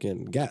the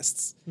fucking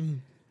guests. Mm-hmm.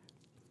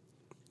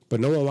 But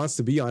no one wants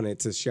to be on it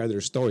to share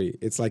their story.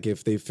 It's like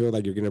if they feel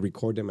like you're going to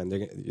record them and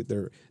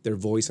their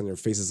voice and their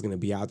face is going to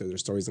be out there, their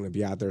story's going to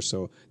be out there,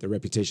 so their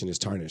reputation is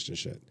tarnished and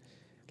shit.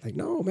 Like,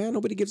 no, man,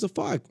 nobody gives a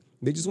fuck.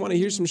 They just want to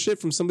hear some shit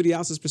from somebody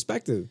else's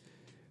perspective.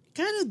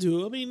 Kind of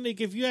do. I mean,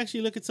 like, if you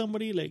actually look at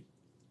somebody like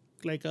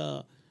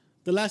the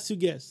last two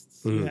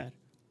guests you had,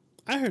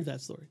 I heard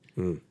that story.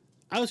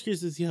 I was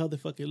curious to see how they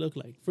fucking look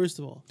like, first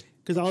of all,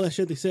 because all that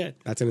shit they said.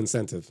 That's an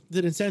incentive. It's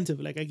an incentive.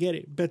 Like, I get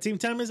it. But at the same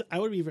time, I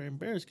would be very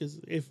embarrassed because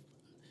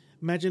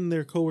imagine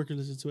their coworker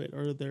listens to it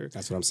or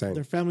that's what I'm saying.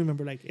 Their family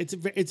member. Like, it's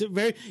a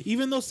very,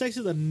 even though sex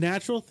is a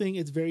natural thing,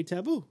 it's very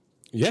taboo.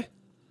 Yeah.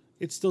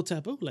 It's still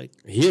taboo. Like,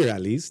 here,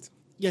 at least.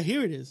 Yeah,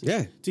 here it is.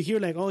 Yeah. To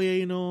hear like, oh yeah,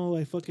 you know,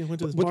 I fucking went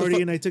to this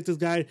party and I took this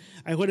guy.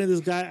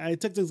 I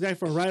took this guy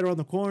for a ride around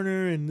the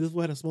corner, and this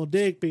one had a small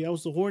dick, but I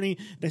was so horny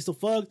and I still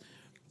fucked.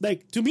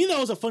 Like, to me, that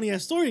was a funny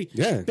ass story.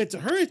 Yeah. But to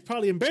her, it's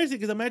probably embarrassing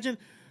because imagine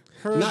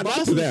her not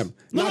to them.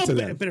 Not to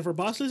them. But if her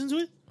boss listens to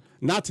it,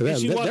 not to them.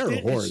 They were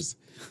whores.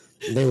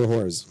 They were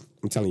whores.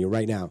 I'm telling you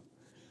right now.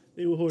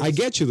 I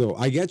get you though.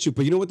 I get you.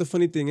 But you know what the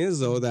funny thing is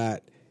though,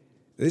 that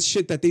this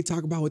shit that they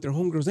talk about with their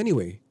homegirls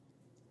anyway.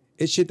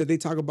 It's shit that they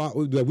talk about,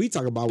 that we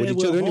talk about with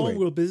each other anyway.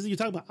 Homegirl business, you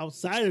talk about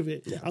outside of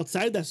it,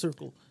 outside that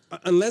circle.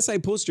 Unless I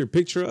post your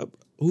picture up,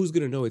 who's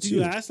gonna know it's Do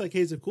you? you ask like, "Hey,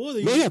 is it cool?" No,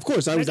 yeah, of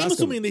course. I was I'm asking.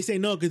 assuming they say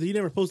no because you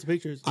never post the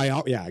pictures.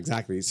 Yeah,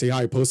 exactly. See how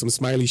I post some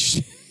smiley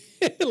shit,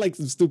 like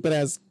some stupid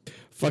ass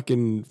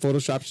fucking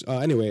Photoshop.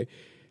 Anyway,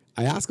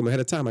 I ask them ahead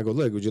of time. I go,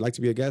 look, would you like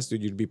to be a guest,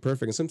 dude? You'd be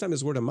perfect. And sometimes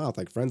it's word of mouth.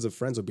 Like friends of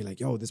friends will be like,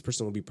 yo, this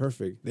person will be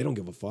perfect. They don't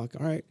give a fuck.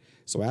 All right.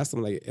 So I asked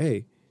them like,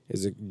 hey,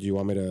 do you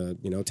want me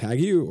to, tag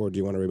you, or do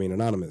you want to remain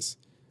anonymous?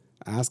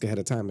 I ask ahead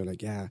of time. They're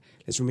like, yeah,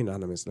 let's remain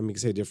anonymous. Let me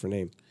say a different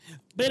name.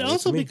 But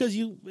also because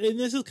and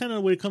this is kind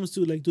of when it comes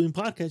to like doing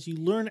podcasts, you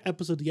learn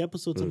episode to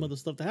episode some of the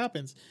stuff that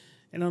happens.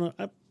 And I don't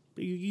know,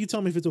 you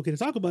tell me if it's okay to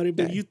talk about it,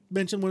 but you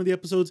mentioned one of the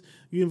episodes,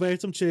 you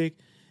invited some chick,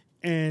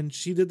 and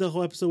she did the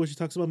whole episode where she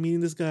talks about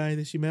meeting this guy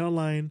that she met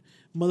online.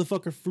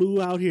 Motherfucker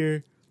flew out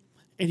here,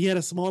 and he had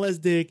a small ass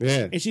dick.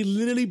 Yeah. And she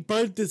literally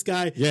burnt this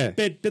guy. Yeah.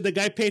 But the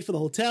guy paid for the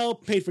hotel,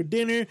 paid for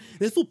dinner.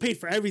 This fool paid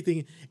for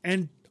everything.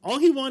 And all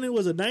he wanted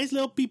was a nice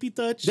little pee-pee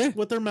touch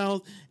with her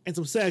mouth and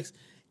some sex.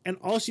 And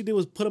all she did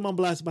was put him on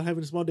blast about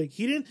having a small dick.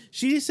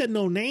 She said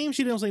no name.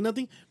 She didn't say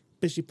nothing.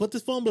 But she put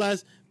this phone on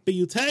blast. But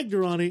you tagged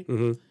her on it.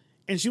 Mm-hmm.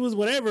 And she was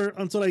whatever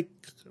until like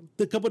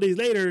a couple days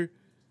later,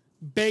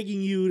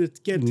 begging you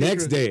to get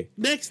Next day.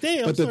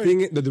 But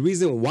the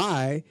reason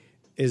why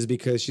is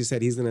because she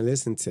said he's gonna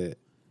listen to it.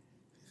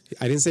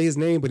 I didn't say his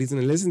name, but he's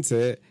gonna listen to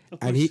it.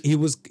 And he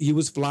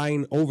was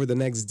flying over the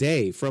next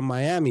day from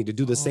Miami to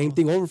do the same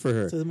thing over for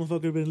her. So the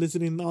motherfucker had been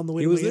listening on the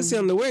way. He was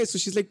listening on the way, so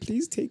she's like,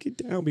 please take it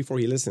down before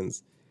he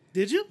listens.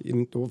 Did you?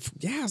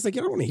 Yeah, I was like,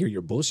 I don't want to hear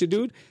your bullshit,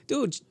 dude.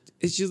 And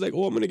she's like,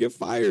 oh, I'm gonna get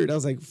fired. I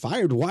was like,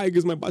 fired? Why?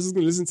 Because my boss is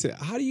gonna listen to it.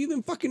 How do you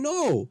even fucking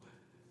know?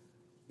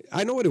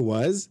 I know what it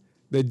was.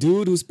 The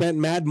dude who spent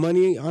mad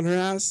money on her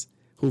ass,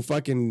 who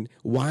fucking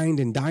wined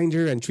and dined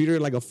her and treated her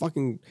like a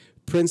fucking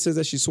princess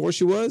that she swore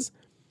she was.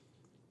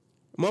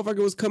 Motherfucker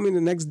was coming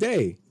the next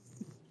day.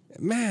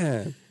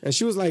 Man. And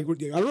she was like, I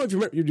don't know if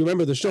you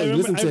remember the show. You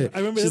listened to it. I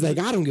remember She's like,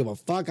 I don't give a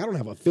fuck. I don't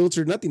have a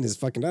filter. Nothing is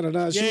fucking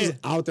da-da-da. She was Yeah.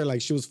 out there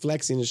like she was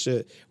flexing and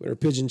shit with her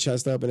pigeon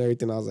chest up and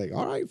everything. I was like,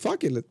 all right,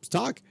 fuck it. Let's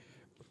talk.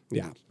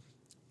 Yeah.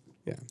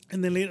 Yeah.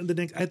 And then later,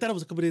 I thought it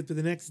was a couple days, but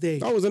the next day.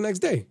 That was the next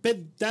day.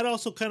 But that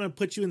also kind of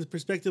puts you in the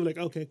perspective like,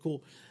 okay,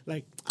 cool.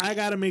 Like, I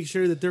got to make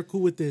sure that they're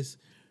cool with this.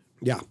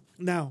 Yeah.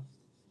 Now,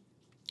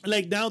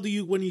 like now, do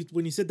you when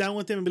you sit down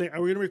with them and be like, are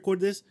we going to record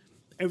this?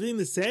 Everything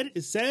that's said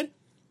is said.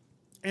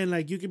 And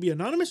like you can be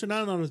anonymous or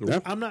not anonymous.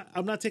 But Yeah.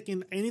 I'm not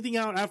taking anything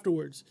out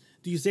afterwards.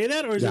 Do you say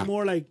that, or is Yeah. it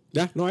more like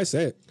Yeah, no, I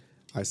say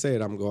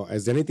it. I'm going,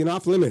 is anything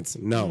off limits?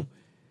 No.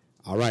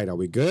 All right, are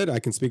we good? I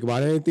can speak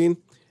about anything.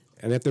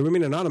 And if they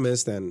remain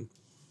anonymous, then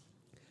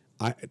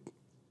I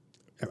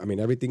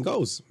mean, everything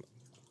goes.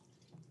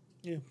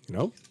 yeah, You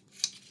know?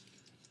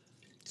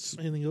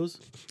 anything goes?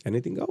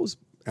 Anything goes.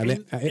 And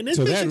it's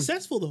till been then,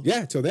 successful though.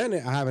 Yeah, till then, I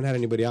haven't had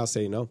anybody else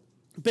say no.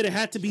 But it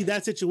had to be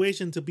that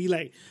situation to be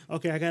like,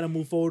 okay, I got to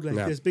move forward like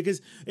Yeah. this.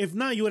 Because if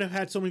not, you would have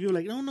had so many people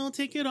like, no,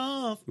 take it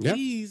off, Yeah.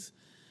 please.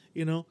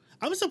 You know,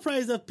 I'm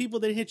surprised that people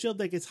didn't hit you up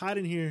like it's hot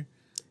in here.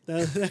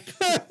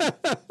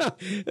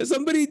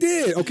 Somebody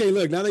did. Okay,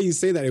 look, now that you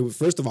say that,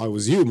 first of all, it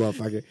was you,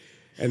 motherfucker.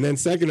 And then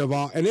second of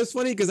all, and it's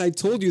funny because I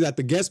told you that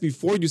the guest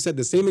before you said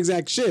the same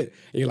exact shit.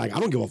 And you're like,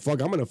 I don't give a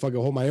fuck. I'm going to fucking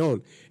hold my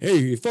own. Hey,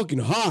 you're fucking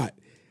hot.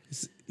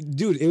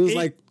 Dude, it was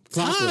like It's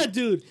hot,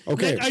 dude.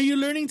 Okay. Like, are you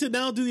learning to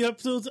now do the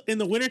episodes in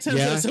the wintertime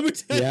and the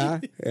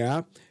summertime?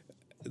 Yeah.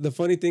 The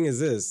funny thing is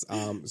this: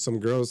 some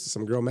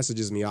girl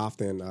messages me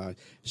often.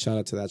 Shout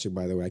out to that chick,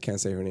 by the way. I can't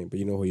say her name, but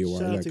you know who you are.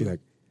 Shout out to you. Like,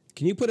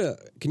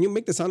 can you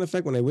make the sound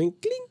effect when I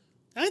wink? Cling.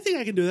 I think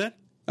I can do that.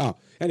 Oh,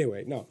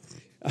 anyway, no.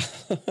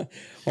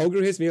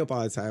 Homegirl hits me up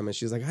all the time, and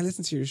she's like, "I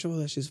listened to your show.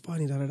 That shit's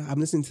funny. Da, da, da. I'm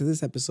listening to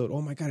this episode.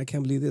 Oh my god, I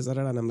can't believe this." Da,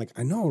 da, da. And I'm like,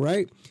 "I know,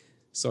 right?"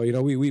 So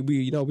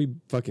we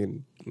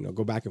fucking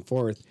go back and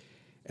forth.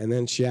 And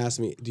then she asked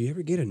me, "Do you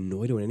ever get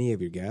annoyed with any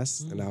of your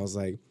guests?" And I was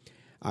like,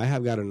 "I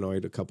have got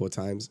annoyed a couple of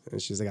times."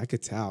 And she's like, "I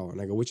could tell."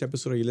 And I go, "Which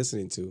episode are you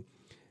listening to?"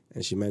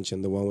 And she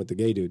mentioned the one with the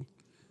gay dude.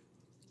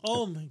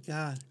 Oh my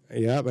god.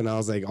 Yep. And I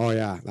was like, "Oh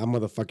yeah, that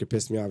motherfucker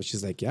pissed me off."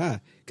 She's like, "Yeah,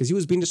 because he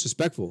was being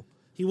disrespectful."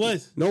 He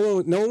was. No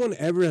one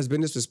ever has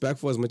been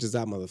disrespectful as much as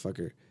that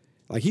motherfucker.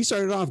 Like, he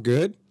started off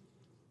good.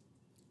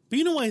 But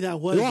you know why that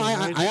was? No, though,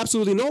 right? I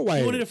absolutely know why.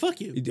 He wanted to fuck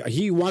you.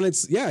 He wanted,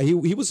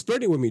 he was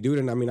flirting with me, dude.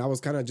 And I mean, I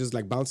was kind of just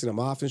like bouncing him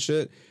off and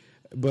shit.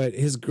 But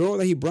his girl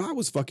that he brought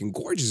was fucking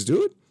gorgeous,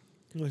 dude.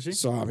 Was she?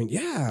 So, I mean,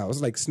 yeah, I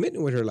was like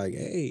smitten with her, like,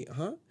 hey,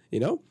 huh? You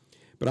know?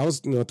 But I was,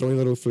 throwing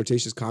little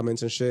flirtatious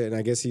comments and shit. And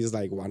I guess he's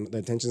like, well, the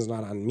attention's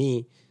not on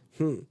me.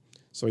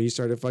 So he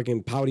started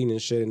fucking pouting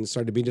and shit and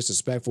started being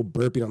disrespectful,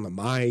 burping on the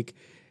mic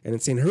and then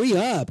saying, hurry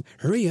up,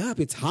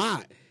 it's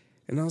hot.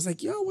 And I was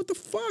like, yo, what the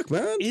fuck,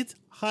 man? It's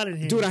hot in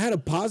here. Dude, I had to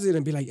pause it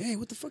and be like, hey,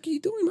 what the fuck are you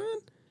doing, man?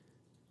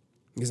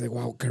 He's like,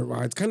 well,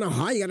 it's kind of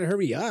hot. You got to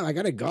hurry up. I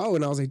got to go.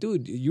 And I was like,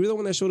 dude, you're the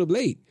one that showed up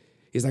late.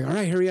 He's like, all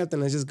right, hurry up, then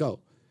let's just go.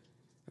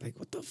 Like,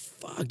 what the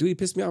fuck? Dude, he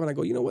pissed me off. And I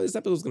go, you know what? This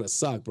episode's going to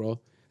suck, bro.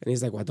 And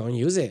he's like, well, don't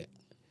use it.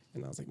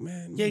 And I was like,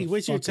 man. Yeah, you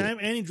waste your motherfucker. time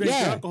and you drink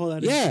alcohol out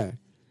of it. Yeah,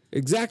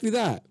 exactly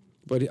that.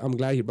 But I'm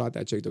glad he brought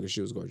that chick, though, because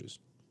she was gorgeous.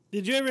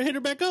 Did you ever hit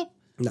her back up?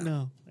 No.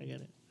 No, I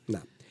get it. Nah.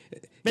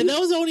 But that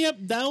was the only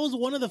that was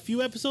one of the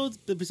few episodes,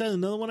 besides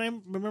another one I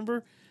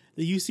remember,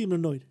 that you seemed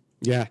annoyed.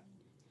 Yeah.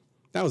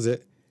 That was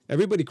it.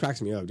 Everybody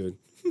cracks me up, dude.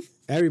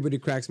 Everybody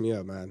cracks me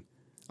up, man.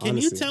 Can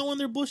you Honestly. tell when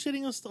they're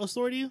bullshitting a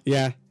story to you?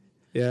 Yeah.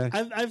 Yeah.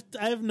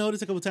 I've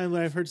noticed a couple times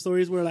where I've heard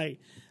stories where like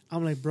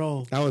I'm like,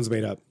 bro, That one's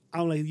made up.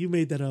 I'm like, you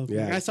made that up.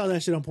 Yeah. Like, I saw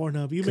that shit on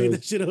Pornhub. You made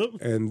that shit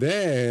up. And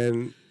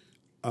then,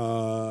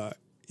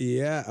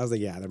 yeah, I was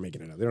like, yeah, they're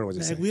making it up. They don't know what to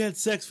Like, say. we had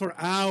sex for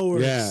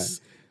hours. Yeah.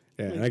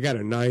 Yeah, and I got a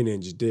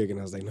 9-inch dick, and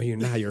I was like, no, you're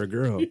not. You're a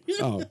girl.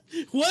 Oh.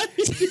 What?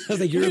 I was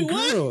like, you're Wait, a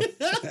what?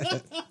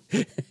 girl.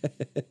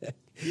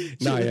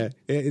 No, yeah,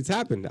 it's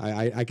happened.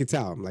 I could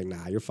tell. I'm like,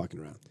 nah, you're fucking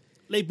around.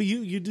 Like, but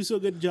you do so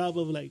good job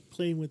of like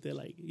playing with it.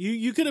 Like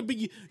you could have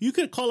been you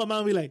could call them out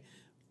and be like,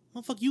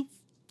 "Motherfucker,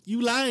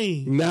 you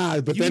lying." Nah,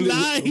 but You then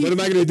lied. what am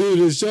I gonna do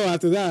to the show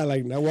after that?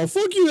 Like, nah, well,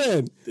 fuck you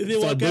then. Did they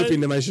Start walk out?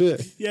 burping to my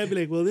shit. Yeah, I'd be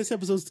like, well, this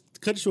episode's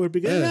cut short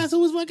because Yeah. that asshole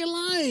was fucking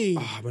lying.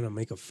 Oh, I'm gonna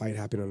make a fight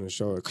happen on the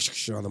show. On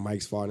the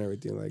mics fall and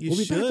everything. Like, You we'll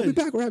be back. We'll be should.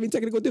 back. We're having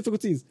technical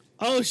difficulties.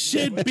 Oh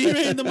shit, be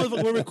ready, the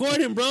motherfucker. We're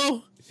recording,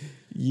 bro.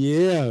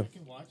 Yeah.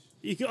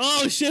 You can,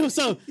 oh shit, what's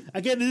up?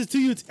 Again, this is to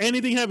you.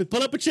 Anything happens.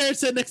 Pull up a chair,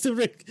 sit next to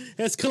Rick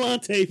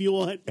Escalante if you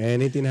want.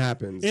 Anything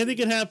happens. Anything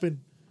can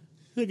happen.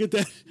 Look at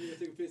that.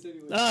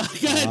 God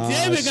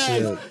damn it,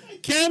 guys.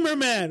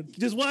 Cameraman,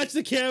 just watch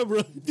the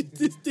camera.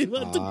 This thing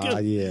about to go.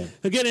 Yeah.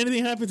 Again,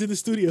 anything happens in the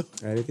studio.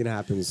 Anything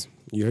happens.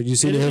 You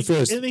see it here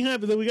first. Anything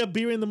happens. Then we got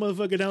beer in the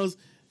motherfucker. That was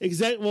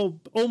well,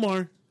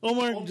 Omar,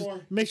 just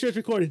make sure it's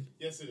recording.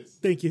 Yes, it is.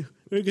 Thank you.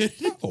 We're good.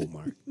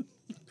 Omar.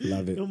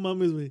 Love it. No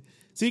mama's way.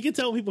 So you can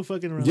tell people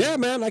fucking around. Yeah,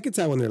 man, I can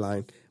tell when they're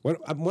lying. One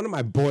of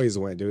my boys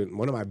went, dude.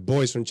 One of my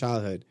boys from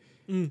childhood.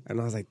 And I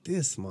was like,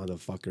 this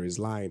motherfucker is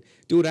lying.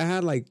 Dude, I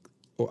had like,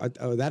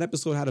 that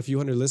episode had a few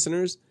hundred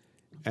listeners.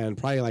 And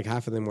probably like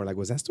half of them were like,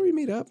 was that story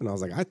made up? And I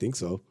was like, I think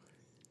so.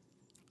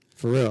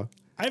 For real.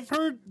 I've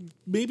heard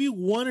maybe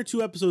one or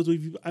two episodes where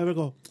I would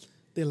go,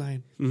 they're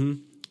lying.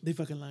 Mm-hmm. They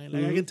fucking lying.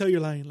 Like, I can tell you're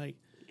lying. Like,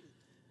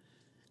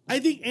 I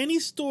think any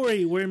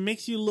story where it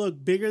makes you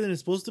look bigger than it's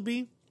supposed to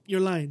be, you're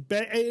lying.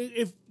 But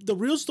if the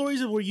real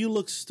stories are where you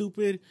look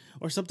stupid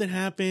or something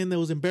happened that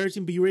was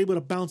embarrassing, but you were able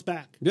to bounce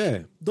back,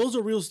 Yeah. those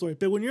are real stories.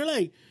 But when you're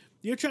like,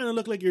 you're trying to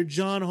look like you're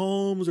John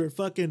Holmes or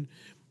fucking,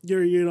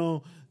 you're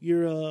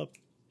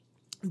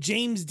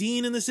James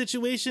Dean in the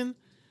situation,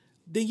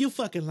 then you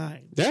fucking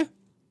lying. Yeah.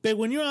 But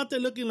when you're out there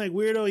looking like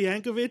Weirdo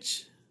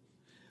Yankovic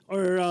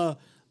or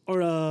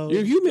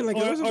You're human like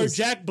the or, rest of or us.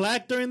 Jack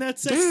Black during that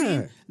sex Yeah.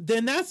 scene,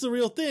 then that's the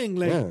real thing.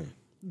 Like, Yeah.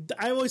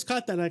 I always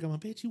caught that. Like, I'm like,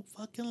 bitch, you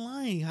fucking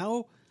lying.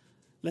 How,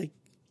 like,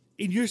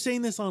 and you're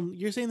saying this on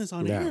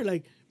Yeah. air.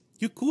 Like,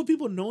 you cool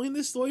people knowing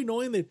this story,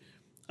 knowing that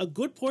a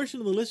good portion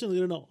of the listeners are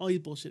gonna know, oh, he's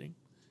bullshitting.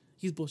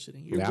 He's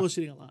bullshitting. You're Yeah.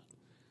 bullshitting a lot.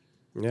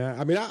 Yeah.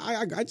 I mean,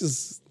 I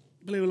just,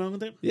 Play along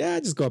with it. yeah, I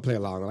just go play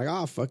along. Like,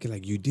 oh, fuck it.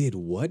 Like, you did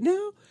what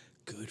now?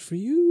 Good for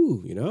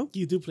you, you know?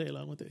 You do play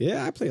along with it.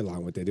 Yeah, I play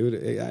along with it, dude.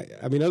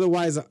 I mean,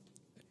 otherwise,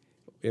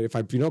 if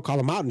I, call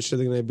them out and shit,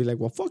 they're going to be like,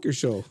 well, fuck your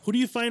show. Who do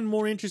you find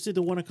more interested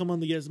to want to come on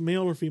the guest,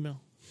 male or female?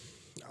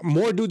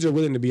 More dudes are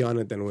willing to be on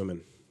it than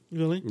women.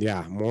 Really?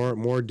 Yeah,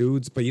 more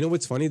dudes. But you know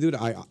what's funny, dude?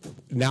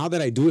 Now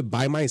that I do it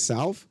by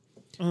myself,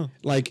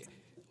 like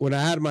when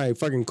I had my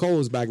fucking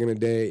Coles back in the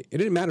day, it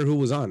didn't matter who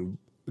was on,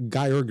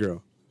 guy or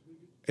girl.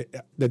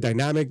 The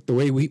dynamic, the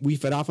way we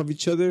fed off of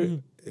each other,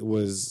 it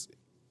was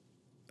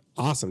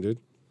awesome, dude.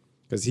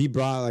 Because he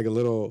brought like a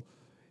little.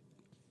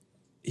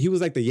 He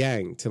was like the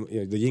yang to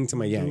the yin to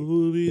my yang.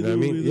 You know what I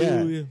mean?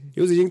 Yeah,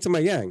 he was a yin to my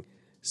yang.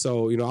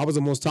 So I was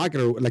the most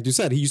talkative. Like you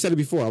said it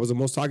before. I was the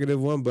most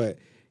talkative one, but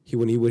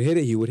when he would hit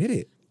it, he would hit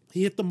it.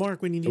 He hit the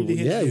mark when he needed to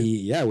hit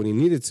it. When he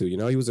needed to.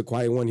 He was a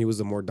quiet one. He was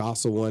the more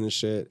docile one and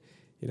shit.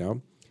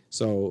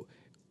 So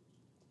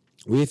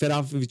we fed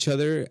off of each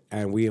other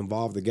and we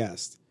involved the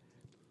guest.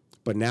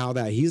 But now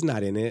that he's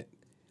not in it,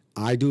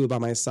 I do it by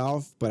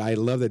myself. But I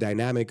love the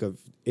dynamic of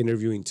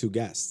interviewing two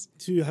guests.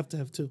 So you have to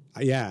have two.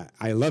 Yeah,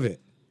 I love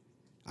it.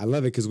 I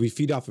love it because we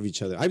feed off of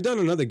each other. I've done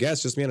another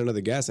guest, just me and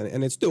another guest,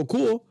 and it's still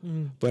cool.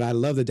 But I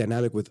love the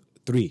dynamic with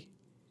three.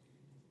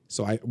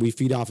 So we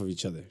feed off of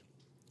each other.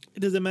 It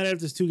doesn't matter if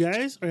there's two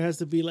guys or it has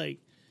to be like.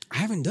 I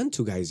haven't done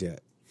two guys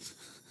yet.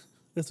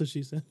 That's what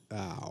she said.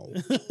 Ow.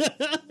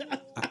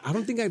 I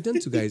don't think I've done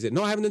two guys yet.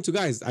 No, I haven't done two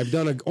guys. I've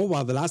done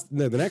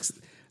the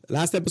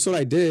last episode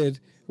I did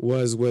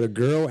was with a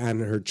girl and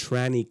her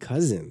tranny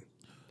cousin.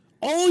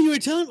 Oh, you were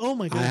telling? Oh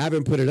my god! I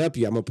haven't put it up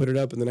yet. I'm gonna put it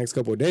up in the next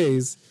couple of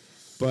days.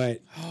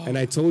 And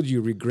I told you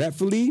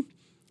regretfully,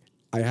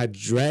 I had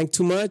drank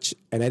too much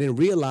and I didn't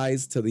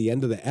realize till the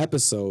end of the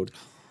episode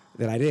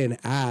that I didn't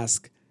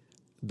ask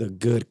the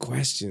good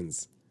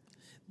questions.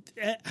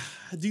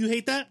 Do you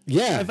hate that?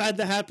 Yeah. I've had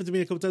that happen to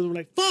me a couple times. I'm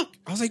like, fuck.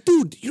 I was like,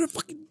 dude, you're a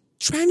fucking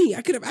tranny.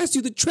 I could have asked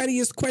you the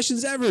tranniest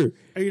questions ever.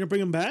 Are you gonna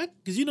bring him back?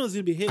 Because you know it's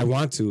gonna be a hit. I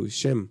want to.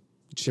 Shim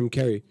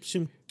Carrey.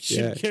 Shim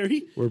Yeah.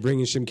 Carrey. We're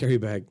bringing Shim Carrey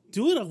back.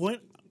 Do it. I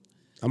want.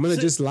 I'm gonna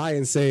So- just lie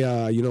and say,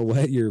 you know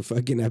what, your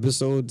fucking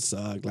episode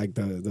sucked. Like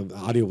the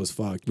audio was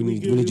fucked. We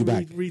need you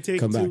back. Retake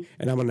Come back. two.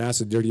 And I'm gonna ask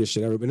the dirtiest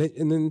shit ever.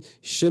 And then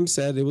Shim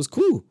said it was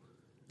cool.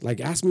 Like,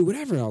 ask me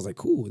whatever. I was like,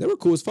 cool. They were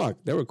cool as fuck.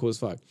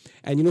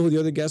 And you know who the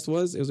other guest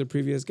was? It was a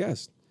previous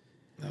guest.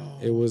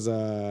 It was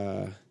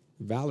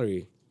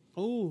Valerie.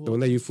 Oh, The one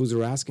that you fools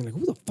were asking, like,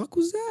 who the fuck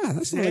was that?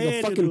 That's like a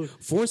Yeah, fucking dude.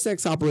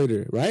 four-sex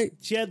operator, right?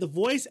 she had the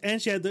voice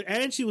and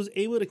she was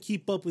able to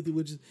keep up with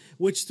you,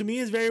 which to me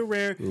is very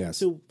rare.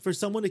 Yes. For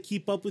someone to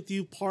keep up with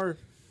you, toe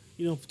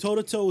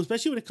to toe,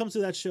 especially when it comes to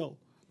that show.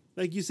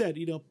 Like you said,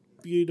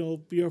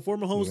 your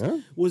former host Yeah.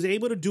 was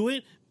able to do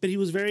it, but he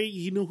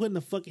knew when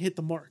to fucking hit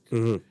the mark,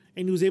 and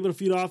he was able to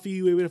feed off of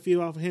you, able to feed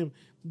off of him.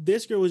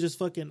 This girl was just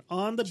fucking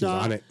on the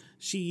dot. on it.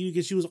 She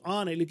was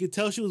on it. You could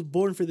tell she was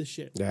born for this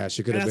shit. Yeah,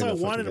 she could And have that's been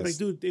why I a wanted. fucking I'm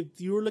like, guest. dude,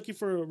 if you were looking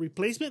for a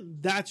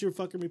replacement, that's your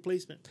fucking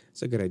replacement.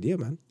 It's a good idea,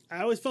 man.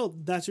 I always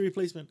felt that's your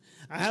replacement.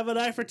 I have an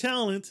eye for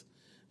talent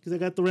because I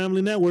got the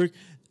Rambling Network,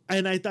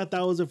 and I thought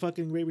that was a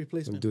fucking great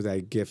replacement. Do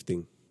that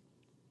gifting.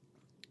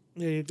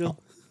 There you go.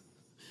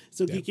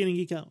 So geek in and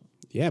geek out.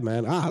 Yeah,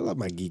 man. I love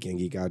my geek and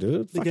geek out,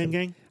 dude. The gang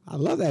gang. I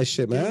love that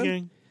shit, man. Gang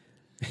gang.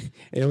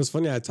 And it was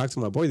funny. I talked to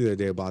my boy the other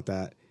day about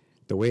that.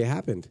 The way it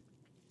happened.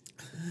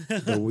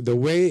 the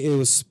way it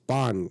was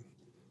spawned.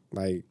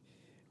 Like,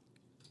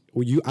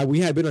 we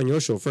had been on your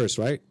show first,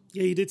 right?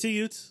 Yeah, you did 2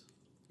 Utes,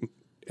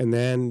 And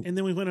then and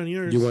then we went on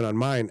yours. you went on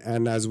mine.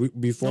 And as we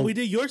before, No, we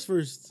did yours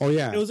first. Oh,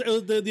 yeah. It was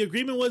the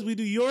agreement was we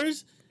do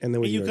yours, And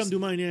then we do you yours. come do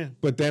mine. Yeah,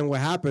 But then what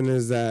happened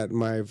is that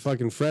my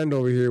fucking friend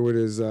over here with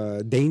his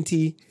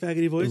dainty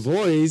faggoty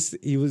voice.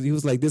 he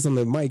was like this on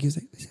the mic. He was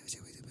like,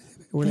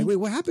 we're like, wait,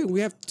 what happened? We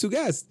have 2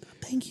 guests.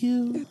 Thank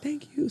you. Yeah,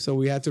 thank you. So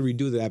we had to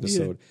redo the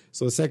episode.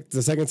 So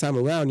the second time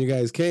around, you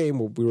guys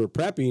came. We were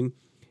prepping.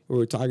 We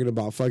were talking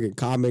about fucking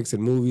comics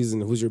and movies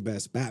and who's your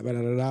best Batman.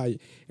 And then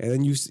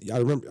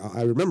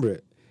I remember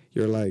it.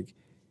 You're like,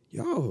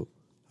 yo,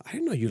 I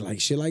didn't know you like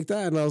shit like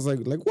that. And I was like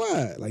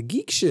what? Like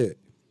geek shit.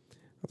 I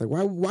was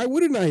like, why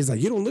wouldn't I? He's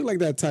like, you don't look like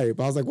that type.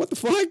 I was like, what the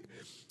fuck?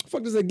 The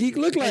fuck does a geek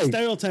look like?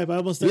 Stereotype. I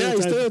almost Yeah,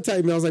 stereotyped. he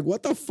stereotyped me. I was like,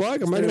 what the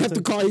fuck? Am I gonna have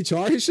to call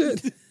HR and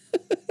shit?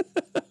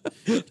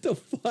 What the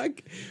fuck?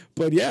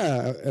 But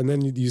yeah, and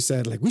then you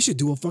said like we should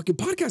do a fucking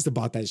podcast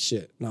about that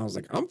shit, and I was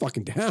like, I'm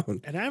fucking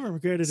down. And I haven't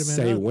regretted it, man.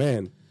 Say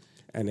when,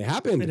 and it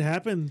happened. It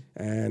happened.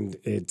 And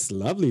it's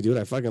lovely, dude.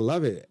 I fucking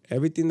love it.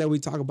 Everything that we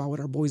talk about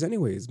with our boys,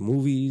 anyways,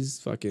 movies,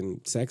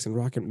 fucking sex and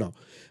rock and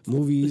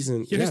movies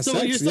and You're still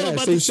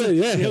about same this shit.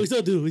 Yeah, we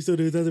still do. It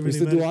doesn't really we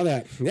still matter. do all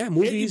that. Yeah,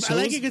 movies. I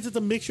like it shows. because it's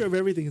a mixture of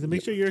everything. It's a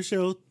mixture of your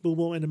show, Boom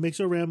Boom, and a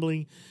mixture of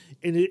Rambling,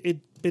 and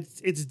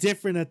it's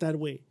different at that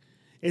way.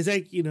 It's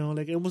like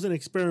like almost an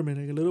experiment,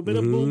 like a little bit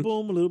of Boom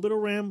Boom, a little bit of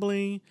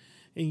Rambling,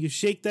 and you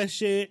shake that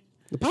shit.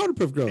 The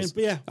Powerpuff Girls.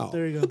 And, yeah,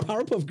 there you go. The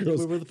Powerpuff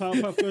Girls. We're the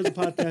Powerpuff Girls of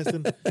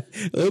podcasting.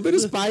 A little bit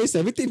of spice,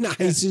 everything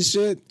nice and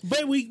shit.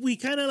 But we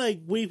kind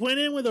of we went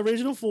in with the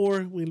original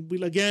 4.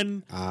 We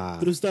again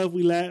through stuff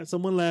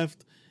someone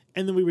left,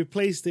 and then we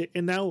replaced it,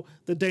 and now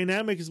the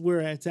dynamic is where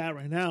it's at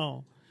right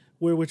now,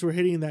 which we're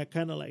hitting that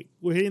kind of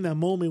we're hitting that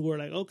moment where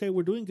okay,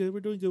 we're doing good,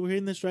 we're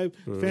hitting the stripe,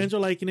 fans are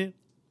liking it.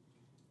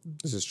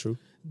 This is true.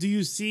 Do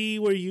you see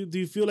do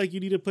you feel like you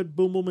need to put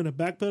Boom Boom in a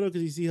back pedal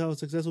because you see how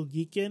successful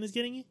Geekend is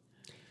getting it,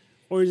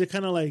 or is it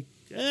kind of I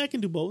can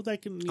do both? I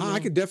can. I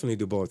could definitely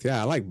do both. Yeah,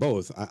 I like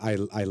both. I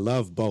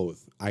love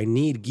both. I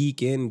need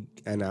Geek in,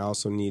 and I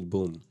also need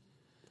Boom.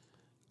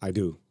 I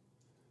do.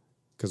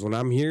 Because when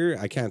I'm here,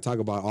 I can't talk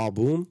about all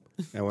Boom,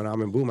 and when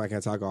I'm in Boom, I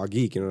can't talk all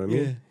Geek. You know what I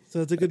mean? Yeah.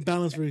 So it's a good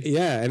balance for you.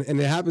 Yeah, and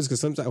it happens because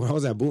sometimes when I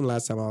was at Boom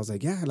last time, I was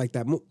like, yeah, I like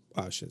that.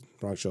 Oh shit,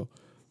 wrong show.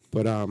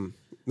 But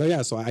no,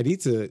 yeah. So I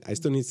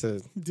still need to.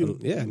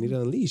 I need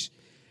to unleash,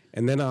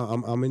 and then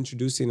I'm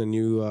introducing a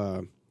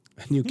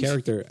new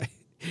character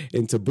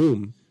into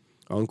Boom.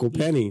 Uncle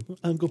Penny.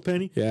 Uncle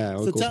Penny? Yeah,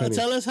 Uncle Penny.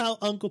 Tell us how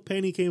Uncle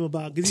Penny came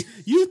about. Because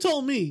you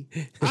told me.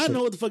 I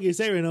know what the fuck you're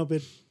saying right now,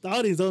 but the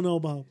audience don't know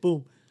about.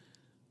 Boom.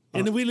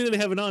 And then we literally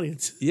have an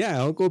audience.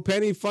 Yeah, Uncle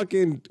Penny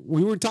fucking...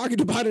 We were talking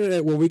about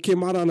it when we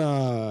came out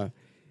on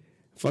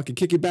fucking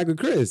Kick It Back with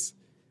Chris.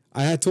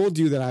 I had told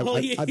you that I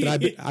told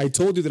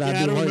you that I've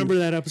been I don't wanting... remember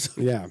that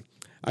episode. Yeah.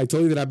 I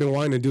told you that I've been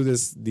wanting to do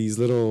these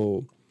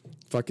little...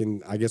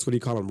 fucking, I guess, what do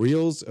you call them?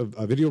 Reels?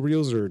 Video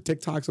reels or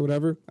TikToks or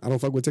whatever. I don't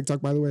fuck with TikTok,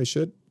 by the way. I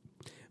should.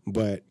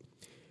 But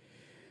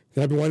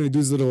then I've been wanting to do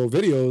these little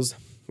videos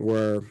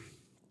where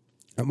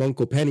I'm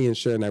Uncle Penny and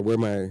shit, and I wear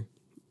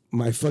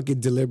my fucking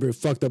deliberate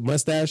fucked up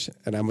mustache,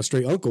 and I'm a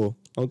straight Uncle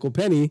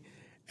Penny,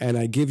 and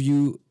I give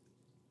you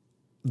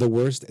the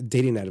worst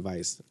dating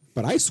advice.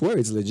 But I swear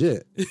it's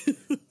legit.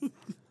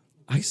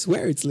 I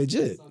swear it's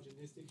legit.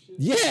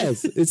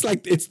 Yes,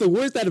 it's the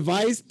worst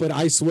advice, but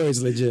I swear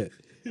it's legit.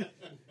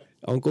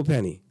 Uncle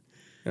Penny.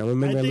 And I'm gonna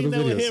make I my think little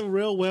that would videos. hit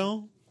real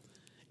well.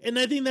 And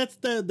I think that's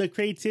the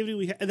creativity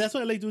we have. And that's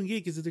why I like doing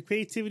Geek, is the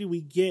creativity we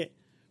get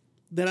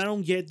that I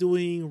don't get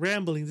doing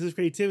rambling. This is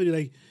creativity,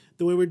 like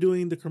the way we're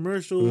doing the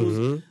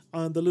commercials,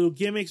 the little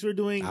gimmicks we're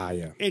doing.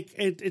 Yeah.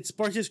 It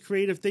sparks this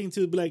creative thing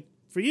to be like,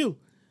 for you,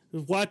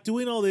 what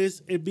doing all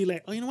this, it'd be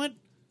like, oh, you know what,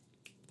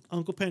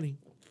 Uncle Penny,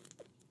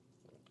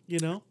 you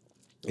know,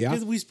 Yeah.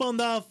 because we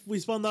spawned off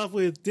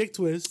with Dick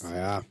Twist.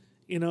 Yeah.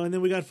 You know, and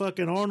then we got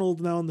fucking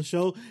Arnold now on the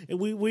show, and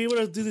we were able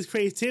to do this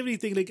creativity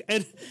thing. Like,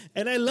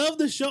 and I love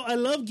the show. I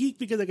love Geek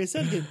because, like I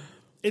said again,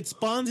 it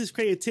spawns this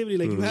creativity.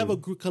 Like you have a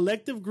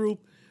collective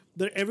group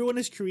that everyone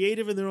is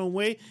creative in their own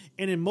way,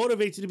 and it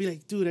motivates you to be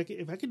like, dude,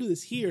 if I could do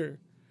this here,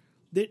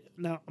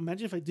 now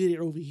imagine if I did it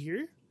over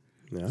here.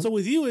 Yeah. So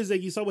with you is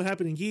like you saw what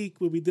happened in Geek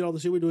where we did all the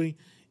shit we're doing,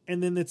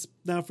 and then it's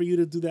now for you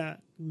to do that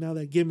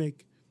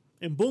gimmick,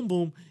 and boom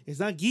boom,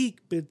 it's not Geek,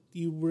 but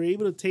you were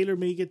able to tailor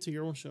make it to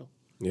your own show.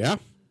 Yeah.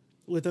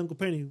 With Uncle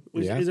Penny.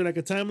 Is there like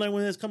a timeline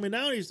when it's coming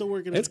out, or are you still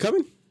working on it? It's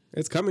coming.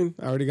 It's coming.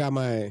 I already got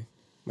my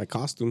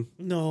costume.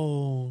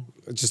 No.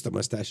 It's just a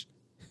mustache.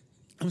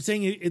 I'm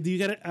saying you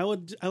got I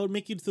would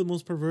make you the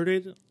most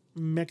perverted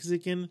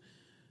Mexican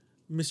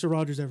Mr.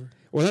 Rogers ever.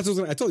 Well, that's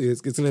what I told you.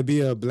 It's going to be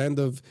a blend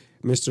of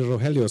Mr.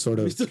 Rogelio, sort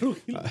of. Mr.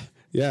 Rogelio.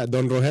 Yeah,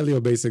 Don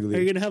Rogelio, basically. Are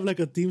you gonna have like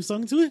a theme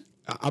song to it?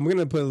 I'm going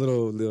to put a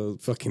little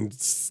fucking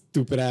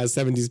stupid ass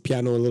 70s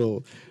piano, a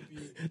little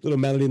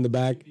melody in the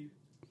back.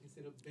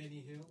 Instead of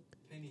Penny Hill,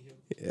 Penny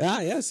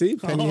Hill. Yeah, see?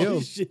 Penny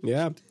Hill. Shit.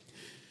 Yeah.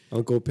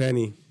 Uncle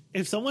Penny.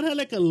 If someone had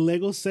like a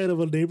Lego set of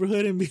a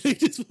neighborhood and be like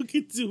just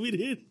fucking zooming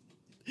in,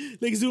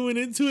 like zooming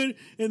into it,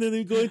 and then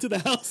they go into the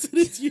house and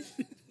it's you.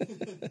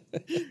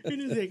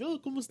 And it's like, oh,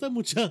 ¿cómo está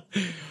mucha?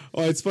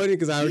 Oh, it's funny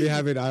because I already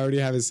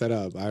have it set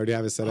up.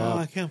 Oh,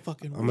 I can't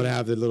fucking. I'm going to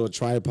have the little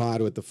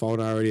tripod with the phone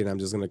already, and I'm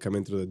just going to come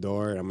in through the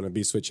door, and I'm going to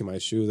be switching my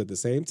shoes at the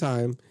same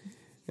time.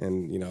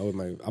 And, you know,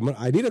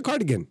 I need a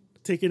cardigan.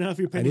 Taking off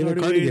your I penny need a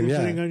hardaway cardigan, and yeah.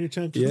 putting on your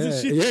chunkies Yeah, and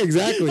shit. yeah,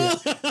 exactly.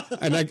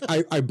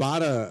 And I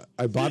bought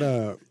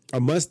a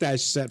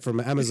mustache set from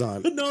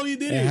Amazon. No, you It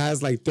didn't.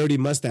 has like 30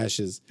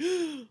 mustaches.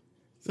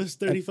 So it's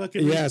 30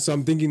 fucking. Yeah, so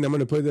I'm thinking I'm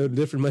gonna put a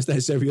different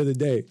mustache every other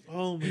day.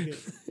 Oh my god.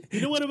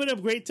 You know what would have been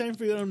a great time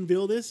for you to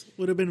unveil this?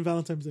 Would have been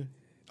Valentine's Day.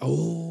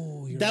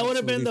 Oh, That would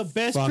have been the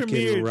best fucking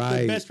premiere.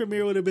 right. The best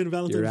premiere would have been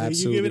Valentine's You're Day. You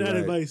absolutely giving that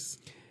right. advice.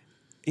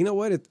 You know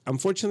what?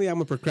 Unfortunately, I'm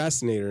a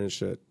procrastinator and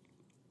shit.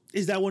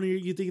 Is that one of your?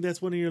 You think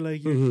that's one of your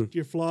like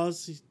your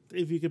flaws?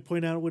 If you could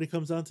point out when it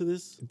comes down to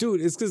this,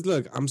 Dude, it's because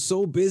look, I'm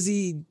so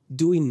busy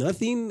doing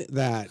nothing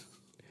that,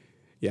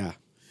 yeah,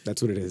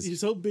 that's what it is. you're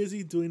so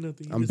busy doing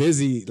nothing. I'm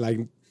busy, like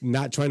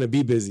not trying to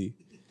be busy.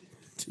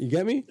 You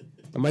get me?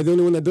 Am I the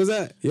only one that does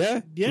that?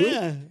 Yeah.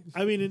 Yeah,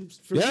 I mean,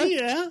 for Yeah? me,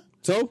 yeah.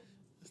 So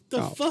The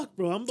Oh. fuck,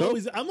 bro. I'm So?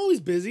 always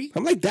busy.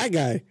 I'm like that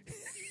guy.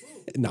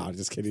 No, I'm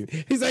just kidding.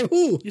 He's like,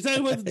 who? You're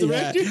talking about the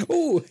director? Yeah.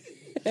 Ooh.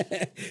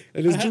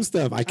 And just do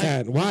stuff. I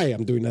can't. Why?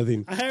 I'm doing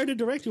nothing. I hired a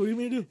director. What do you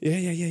mean to do?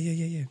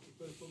 Yeah.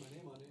 Better put my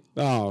name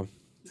on it.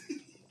 Oh.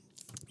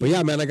 But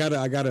yeah, man, I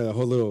got a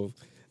whole little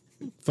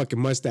fucking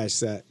mustache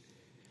set.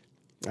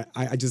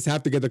 I just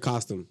have to get the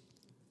costume.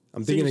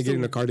 I'm thinking you're of getting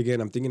still-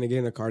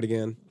 a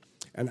cardigan.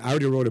 And I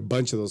already wrote a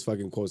bunch of those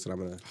fucking quotes that I'm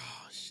gonna.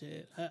 Oh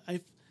shit.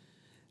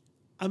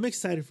 I'm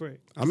excited for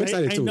it. I'm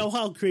excited, I too. know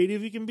how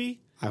creative you can be.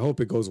 I hope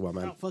it goes well,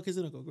 man. Oh, fuck, it's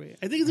gonna go great.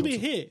 I think it's gonna be a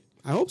hit.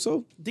 I hope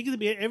so. I think it's gonna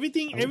be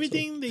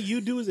everything that you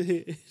do is a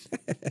hit.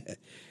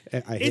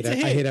 I It's a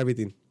hit. hate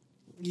everything.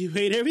 You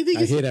hate everything.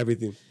 I hate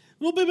everything.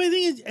 Well, but my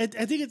thing is,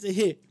 I think it's a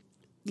hit.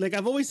 Like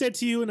I've always said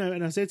to you,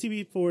 and I said to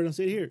you before, and I'll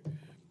say it here.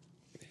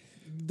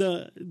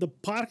 The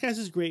podcast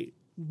is great.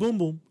 Boom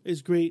Boom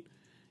is great.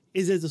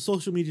 Is as a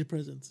social media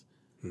presence.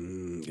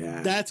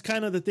 Yeah. That's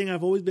kind of the thing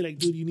I've always been like,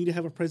 dude, you need to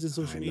have a presence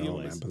social I media know,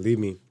 wise.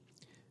 man.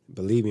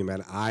 Believe me,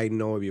 man. I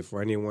know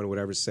before anyone would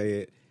ever say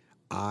it,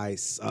 I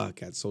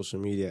suck at social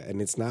media.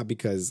 And it's not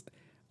because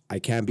I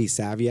can't be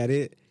savvy at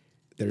it.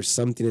 There's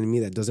something in me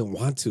that doesn't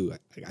want to.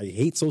 I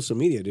hate social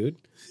media, dude.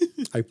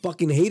 I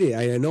fucking hate it.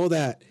 I know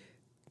that,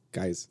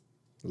 guys,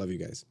 love you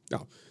guys.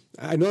 No,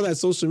 I know that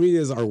social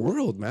media is our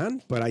world,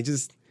 man. But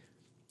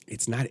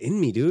it's not in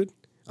me, dude.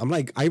 I'm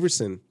like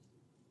Iverson.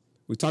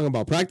 We talking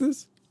about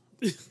practice?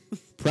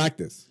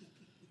 Practice.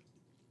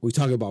 We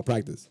talking about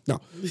practice. No.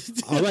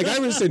 I'm like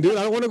Iverson, dude.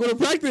 I don't want to go to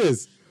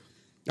practice.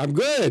 I'm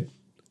good.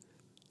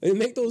 And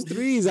make those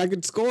threes. I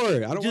could score. I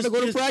don't want to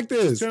go to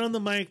practice. Just turn on the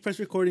mic, press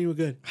recording, we're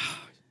good.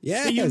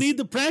 Yeah. But you need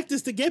the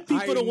practice to get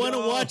people to want to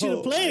watch you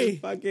to play.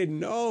 I fucking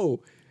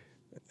know.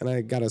 And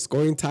I got a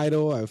scoring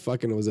title. It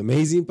was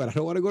amazing, but I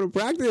don't want to go to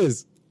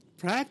practice.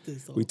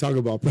 Practice. Though. We talk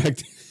about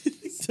practice.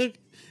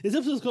 This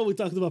episode's called We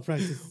Talked About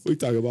Practice. We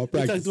talk about We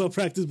practice. talked about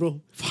practice,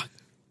 bro. Fuck.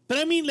 But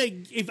I mean,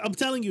 like, if I'm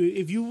telling you,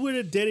 if you were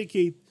to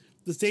dedicate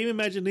the same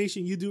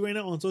imagination you do right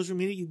now on social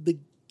media,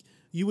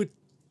 you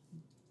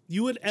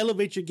would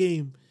elevate your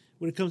game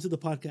when it comes to the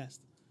podcast.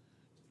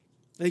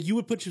 Like, you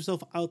would put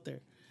yourself out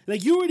there.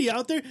 Like, you're already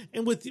out there,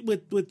 and with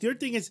your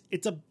thing is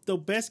it's the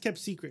best kept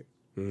secret.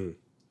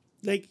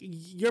 Like,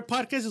 your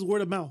podcast is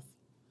word of mouth.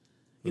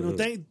 You know,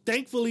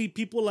 thankfully,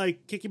 people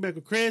like Kicking Back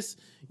with Chris,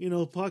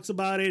 talks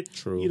about it.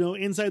 True.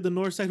 Inside the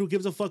North Side, Who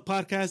Gives a Fuck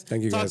podcast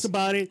Thank you, talks guys.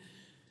 about it.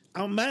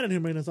 I'm mad at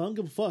him right now, so I don't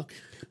give a fuck.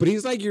 But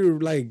he's like your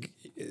like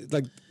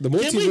the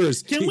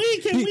multiverse. Can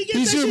we get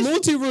He's that your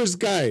shit? multiverse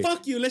guy.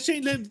 Fuck you. Let's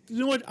change. You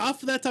know what?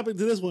 Off of that topic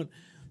to this one.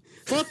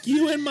 Fuck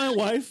you and my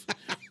wife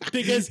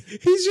because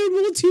He's your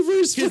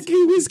multiverse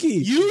fucking whiskey.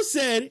 you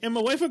said and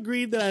my wife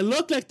agreed that I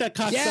look like that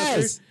cocksucker,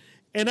 Yes.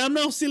 and I'm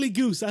no silly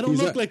goose. I don't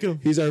look like him.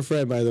 He's our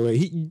friend, by the way.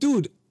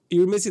 Dude,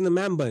 you're missing the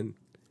man bun.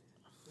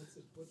 What's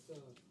the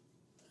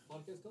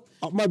podcast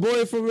called? My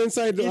boy from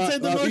inside the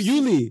North-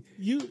 Yuli.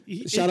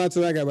 You Shout out to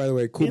that guy, by the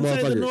way. Cool inside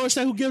the motherfucker. North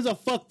Side Who Gives a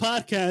Fuck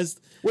podcast.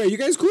 Wait, you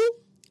guys cool?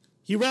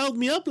 He riled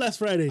me up last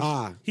Friday.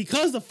 Ah. He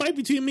caused a fight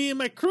between me and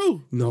my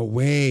crew. No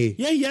way.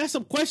 Yeah, he asked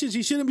some questions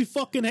he shouldn't be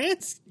fucking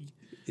asking.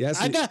 Yes.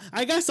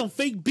 I got some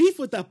fake beef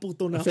with that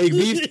puto now. Fake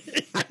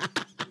beef?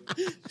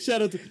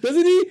 Shout out to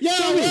Doesn't he? Yo,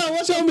 show me. yo,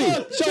 what Show the me.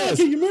 fuck? Show Yo, us.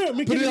 Can you mirror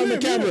me? Put Can it you on the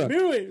mirror, camera.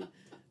 Mirror it.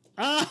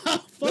 Ah,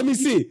 fuck Let me you.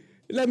 see.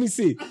 Let me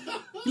see.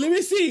 Let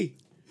me see.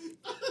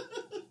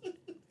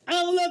 I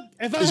don't look.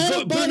 If I had a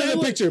Put bun, it I on the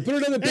would- picture. Put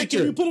it on the Hey, picture.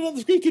 can you put it on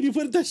the screen? Can you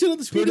put that shit on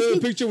the screen? Put it on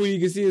the picture where you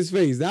can see his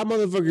face. That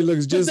motherfucker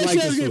looks Put just that like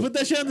shit on the this screen. one. Put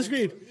that shit on the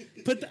screen.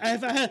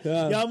 If I had,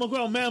 Yeah. yo, I'm a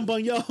grown man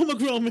bun. Yo, I'm a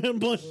grown man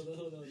bun.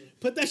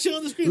 Put that shit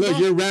on the screen. Look, bro.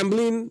 you're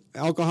rambling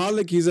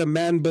alcoholic. He's a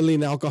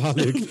man-billing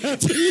alcoholic.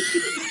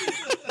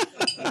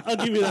 I'll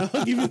give you that.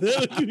 I'll give you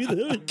that. I'll give you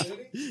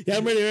that. Yeah,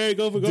 I'm ready. Ready.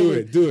 Go for it. Go Do for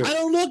it, do it. I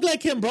don't look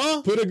like him,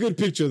 bro. Put a good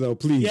picture, though,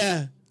 please.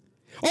 Yeah.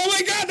 Oh,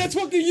 my God, that's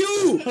fucking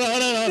you. Hold on.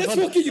 That's Hold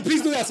on. fucking you.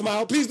 Please do that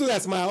smile. Please do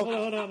that smile.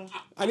 Hold on.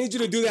 I need you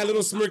to do that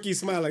little smirky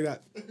smile like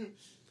that.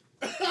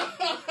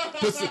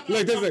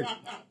 Like this. Like.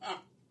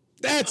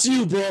 That's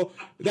you, bro.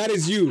 That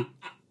is you.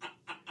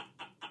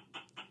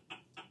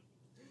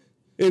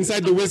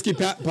 Inside the Whiskey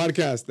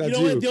Podcast. That's You know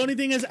you. what? The only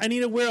thing is, I need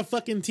to wear a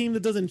fucking team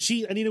that doesn't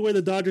cheat. I need to wear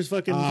the Dodgers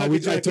fucking. I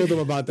jacket. told him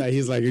about that.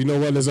 He's like, you know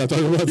what? Let's not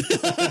talk about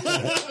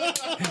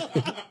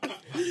that.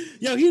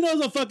 Yo, he knows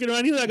I'm fucking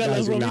around. He knows I got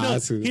love for him.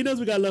 That's He knows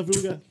we got love for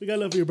him. We got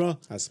love for you, bro.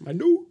 That's my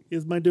dude.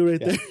 He's my dude right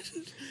there.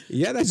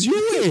 Yeah, that's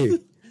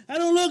you. I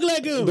don't look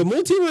like him. The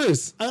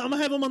multiverse. I'm gonna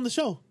have him on the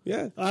show.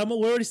 Yeah. We're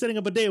already setting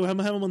up a day. I'm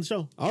gonna have him on the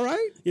show. All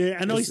right. Yeah,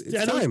 I know It's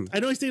I know. time. I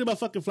know he's thinking about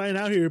fucking flying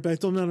out here, but I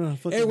told him no.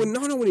 Fuck Hey, him.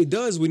 when he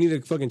does, we need to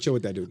fucking chill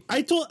with that dude.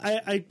 I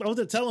was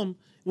to tell him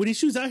when he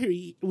shoots out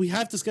here, we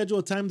have to schedule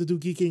a time to do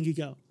Geek In Geek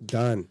Out.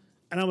 Done.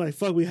 And I'm like,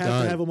 fuck, we have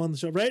Done. to have him on the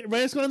show, right?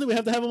 Right, Escalante? We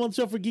have to have him on the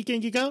show for Geek In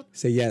Geek Out.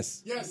 Say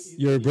yes. Yes.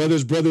 Your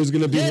brother's brother is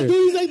gonna be Yeah, here. dude,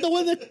 he's like the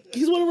one that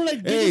he's one of our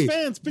like biggest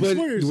fans, big but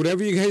supporters.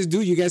 whatever you guys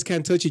do, you guys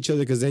can't touch each other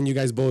because then you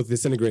guys both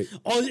disintegrate.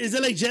 Oh, is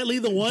it like Jet Li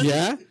the one?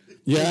 Yeah,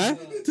 yeah.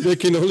 There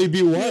can only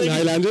be one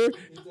Highlander.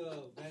 It's a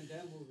Van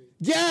Damme movie.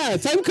 Yeah,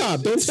 Time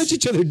Cop. Don't touch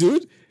each other,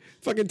 dude.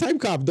 Fucking Time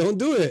Cop. Don't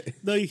do it.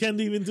 No, you can't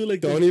even do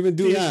like. Don't even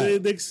do that. No. You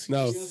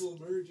guys will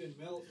merge and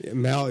melt.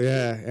 Mel,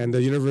 yeah, and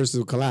the universe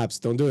will collapse.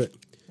 Don't do it.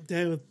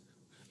 Damn it.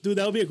 Dude,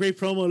 that would be a great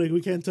promo. Like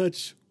we can't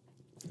touch.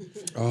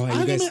 Oh, and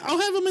you guys. I'll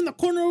have him in the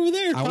corner over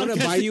there. I want to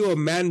podcasting. buy you a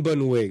man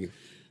bun wig.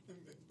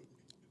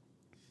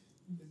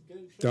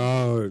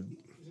 Dog.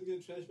 Just get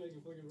a trash bag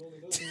and fucking roll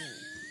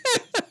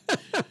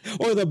it up.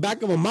 Or the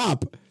back of a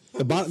mop.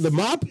 The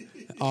mop?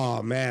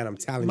 Oh, man, I'm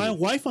telling My you.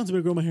 wife wants me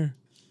to grow my hair.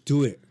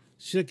 Do it.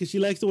 She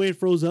likes the way it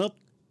froze up,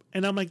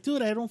 and I'm like,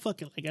 dude, I don't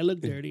fucking like. I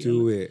look dirty.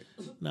 Do it.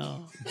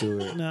 No, Do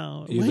it.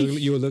 no.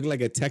 You look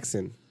like a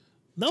Texan.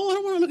 No, I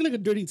don't want to look like a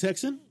dirty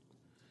Texan.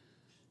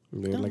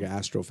 You look like an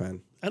Astro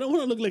fan. I don't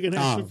want to look like an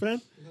Astro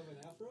fan. You have an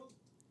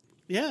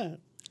afro?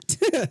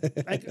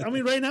 Yeah. I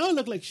mean, right now I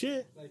look like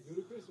shit. Like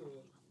Ludacris or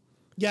what?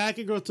 Yeah, I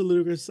could grow to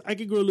Ludacris. I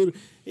could grow Ludacris.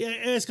 Yeah,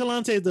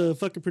 Escalante, the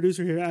fucking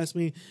producer here, asked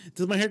me,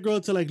 "Does my hair grow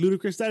to like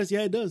Ludacris status?"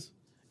 Yeah, it does.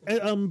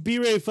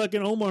 B-Ray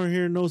fucking Omar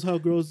here knows how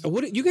it grows.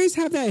 What you guys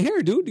have that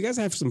hair, dude? You guys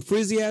have some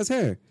frizzy ass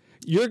hair.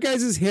 Your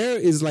guys' hair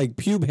is like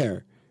pube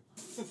hair.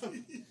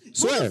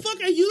 Swear. What the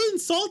fuck? Are you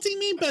insulting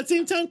me but at the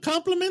same time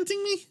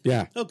complimenting me?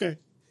 Yeah. Okay,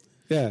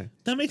 Yeah.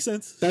 that makes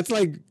sense. That's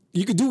like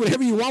you can do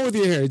whatever you want with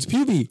your hair. It's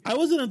puby. I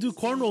was gonna do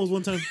cornrows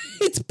one time.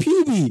 It's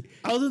puby.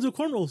 I was gonna do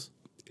cornrows.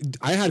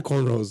 I had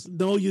cornrows.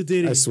 No, you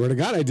didn't. I swear to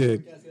God, I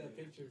did. You guys get that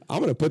picture. I'm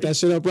gonna put that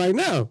shit up right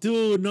now.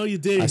 Dude, no, you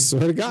didn't. I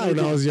swear to God,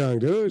 when I was young,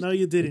 dude. No,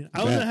 you didn't.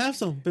 I was Bet. gonna have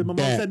some, but my mom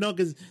Bet. said no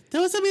because te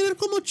vas a mirar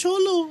como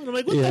cholo. And I'm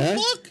like, what Yeah. the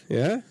fuck?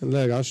 Yeah.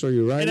 Look, I'll show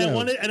you right And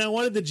now. I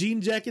wanted the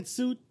jean jacket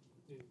suit.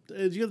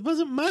 She goes, "Vas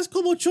más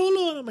como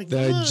cholo?" And I'm like,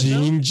 The "Come on,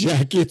 jean no."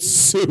 jacket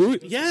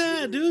suit.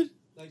 Yeah, dude.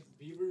 Like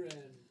Bieber and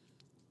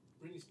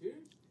Britney Spears?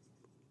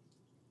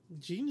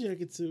 Jean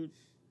jacket suit.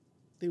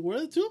 They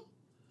wear it too?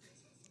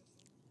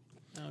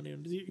 I don't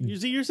even. You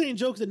see, you're saying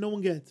jokes that no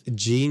one gets.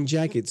 Jean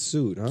jacket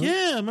suit, huh?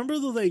 Yeah, remember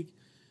the like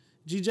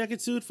jean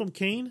jacket suit from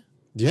Kane?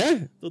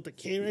 Yeah. With the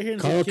K right here.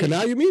 and Carl Kane.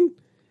 Canal, you mean?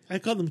 I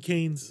call them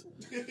Canes.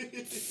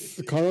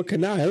 Carl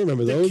Canal, I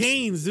remember The those.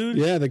 Canes, dude.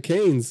 Yeah, the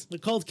Canes. They're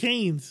called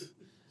Canes.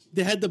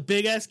 They had the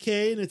big ass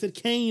K and it said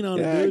Kane on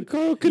Yeah, it, dude.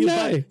 Carl You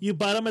Canal. you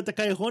bought them at the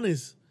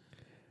Callejones.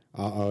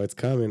 Uh-oh, it's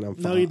coming.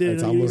 No, you didn't.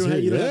 It's No, you almost don't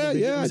have- here. you don't have Yeah, to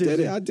yeah, I make it. did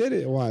it. I did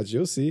it. Watch,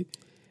 you'll see.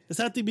 This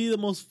had to be the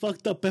most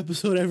fucked up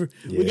episode ever.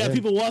 We got Yeah.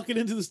 people walking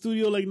into the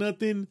studio like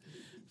nothing.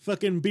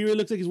 Fucking Beery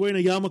looks like he's wearing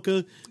a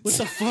yarmulke. What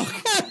the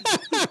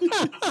fuck?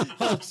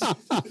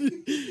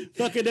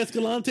 Fucking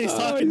Escalante's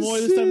talking Oh, more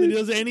this time than he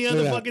shit. does any other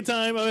Look at that. fucking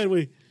time. Oh,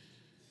 wait.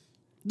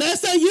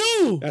 That's not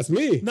you. That's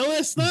me. No,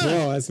 that's not.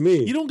 Bro, that's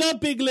me. You don't got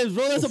big lips,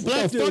 bro. That's a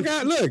black the dude. fuck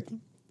out. Look,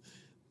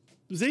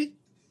 See?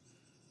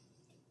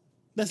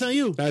 That's not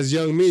you. that's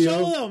young me, Show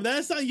yo. them.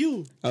 That's not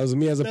you. That was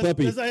me as a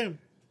puppy. That's not him.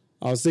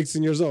 I was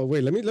 16 years old.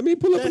 Wait, let me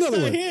pull up That's another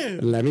not one. him.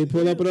 Let me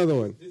pull up another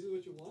one. This is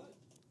what you want?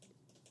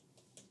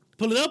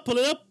 Pull it up. Pull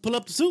it up. Pull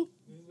up the suit.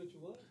 This is what you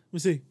want? Let me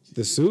see.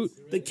 The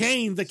suit. The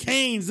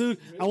canes, dude.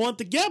 I want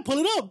the pull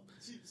it up.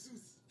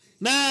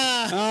 Nah.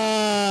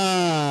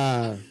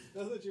 Ah.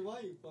 That's what you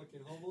want, you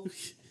fucking homo.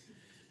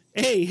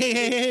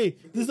 Hey.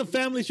 This is a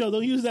family show.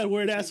 Don't use that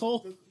word,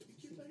 asshole.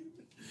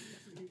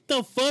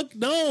 The fuck?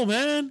 No,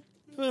 man.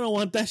 I don't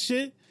want that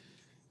shit.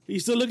 Are you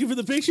still looking for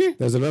the picture?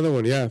 There's another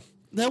one. Yeah,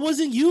 That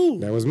wasn't you.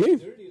 that was me.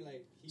 Dirty,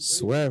 like, he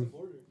Swear. breaks the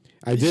border.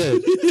 I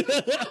did.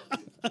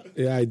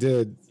 Yeah, I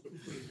did.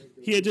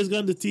 He had just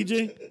gone to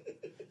TJ.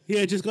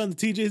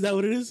 Is that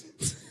what it is?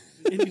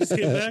 And he just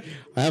came back.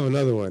 I have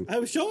another one. I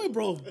was showing,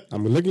 bro.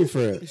 I'm looking for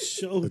it.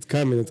 Show. It's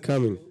coming. It's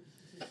coming.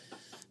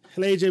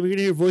 Hello, AJ. We're gonna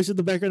hear your voice in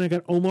the background. I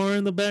got Omar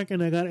in the back,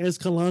 and I got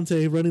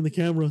Escalante running the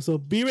camera. So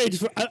B-Ray,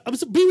 I'm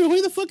so B-Ray. Why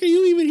the fuck are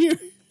you even here?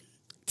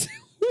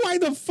 Why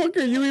the fuck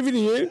are you even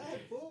here? Hey,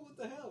 fool, what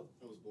the hell?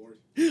 I was bored.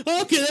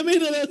 Okay, that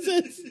made a lot of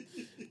sense.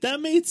 That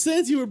made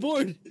sense. You were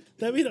bored.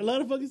 That made a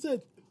lot of fucking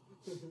sense.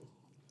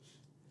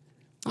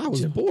 I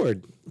was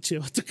bored. Chill.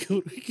 What's the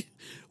code?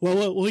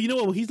 Well, you know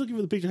what? Well, he's looking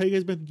for the picture. How you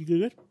guys been? You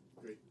good?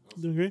 Great.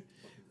 Doing great.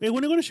 Hey,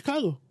 when are you going to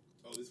Chicago?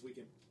 Oh, this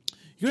weekend.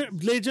 You're,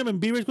 ladies and gentlemen,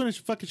 B-Ray's going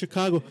to fucking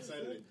Chicago.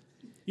 Saturday.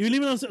 You're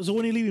leaving on. So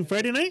when are you leaving?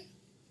 Friday night?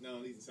 No,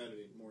 I'm leaving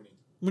Saturday morning.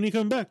 When are you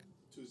coming back?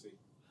 Tuesday.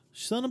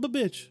 Son of a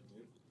bitch.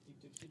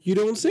 You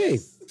don't say.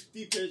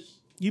 Deep fish.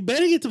 You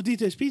better get to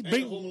details. Please And the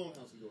bring. Home Alone house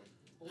I'm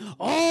going.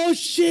 Oh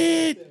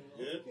shit!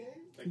 Yeah.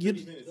 Like You,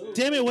 30 minutes.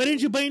 damn it! Why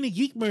didn't you buy any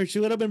geek merch? It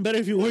would have been better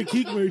if you wore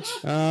geek merch.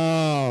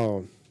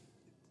 Oh.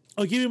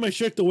 I'll give you my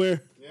shirt to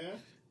wear. Yeah?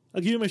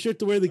 I'll give you my shirt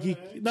to wear the geek.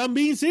 No, I'm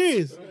being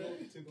serious. To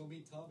go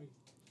meet Tommy.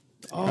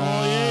 Oh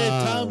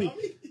yeah, Tommy.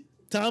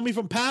 Tommy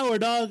from Power,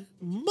 dog.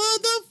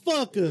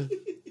 Motherfucker.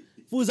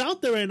 Who's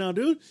out there right now,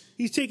 dude?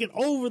 He's taking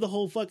over the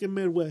whole fucking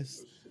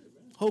Midwest.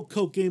 Whole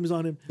Coke game is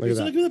on him. Look at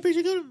So that. look at the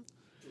picture. Go.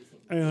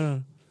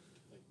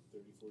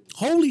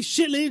 Holy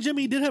shit, ladies and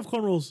gentlemen, he did have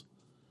cornrows.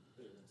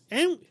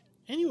 And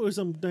you wore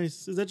some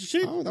nice. Is that your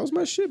shit? Oh, that was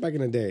my shit back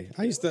in the day.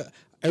 I used to.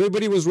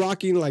 Everybody was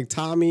rocking like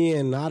Tommy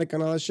and Nautic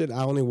and all that shit.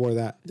 I only wore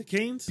that. The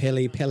Canes?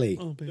 Pele.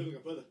 Oh, baby.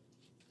 Brother.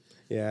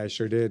 Yeah, I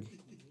sure did.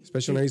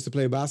 Especially when I used to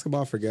play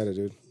basketball. Forget it,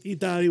 dude. He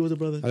thought he was a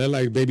brother. I look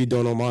like baby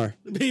Don Omar.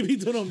 Baby,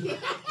 don't know.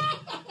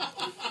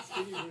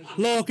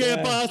 Lo que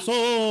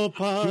pasó.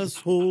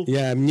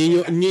 Yeah,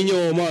 Nino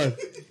Omar.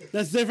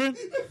 That's different.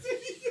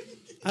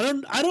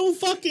 I don't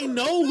fucking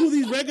know who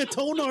these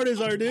reggaeton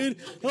artists are, dude.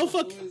 Don't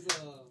fuck. It was,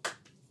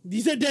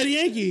 You said Daddy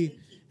Yankee.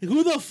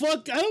 Who the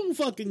fuck? I don't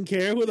fucking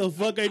care who the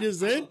fuck I just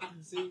said.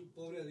 sí,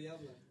 pobre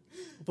diabla.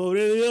 Pobre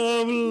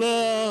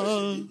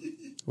diabla.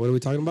 What are we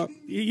talking about?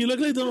 You look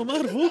like Don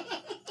Omar, fool.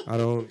 I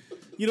don't.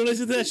 You don't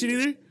listen to that shit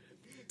either?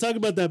 Talk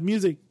about that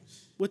music.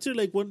 What's your,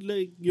 like, what,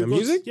 like, your The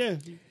music? Yeah.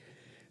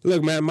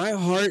 Look, man, my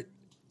heart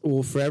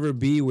will forever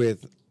be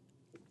with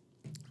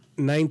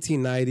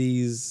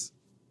 1990s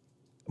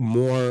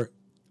more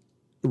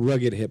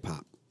rugged hip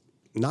hop.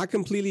 Not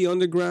completely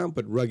underground,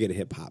 but rugged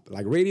hip hop.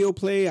 Like radio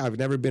play, I've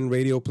never been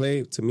radio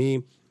play. To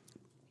me,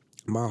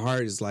 my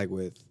heart is like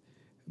with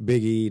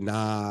Biggie,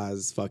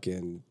 Nas,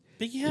 fucking.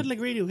 Biggie had, like,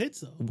 radio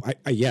hits, though.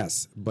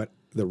 Yes, but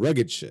the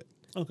rugged shit.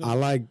 Okay. I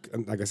like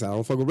I said, I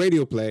don't fuck with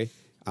radio play.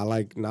 I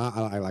like Nas,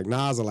 I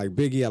like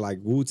Biggie, I like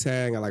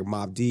Wu-Tang, I like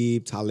Mobb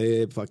Deep,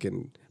 Talib,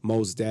 fucking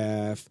Mos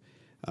Def,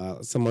 a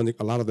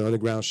lot of the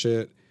underground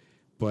shit.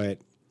 But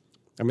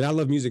I mean, I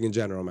love music in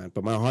general, man.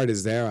 But my heart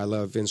is there. I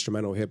love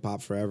instrumental hip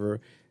hop forever.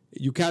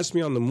 You catch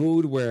me on the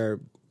mood where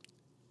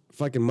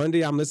fucking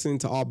Monday I'm listening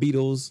to all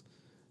Beatles,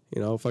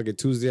 fucking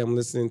Tuesday I'm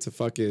listening to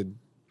fucking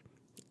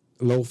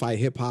lo-fi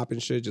hip hop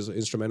and shit, just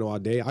instrumental all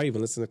day. I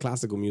even listen to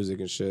classical music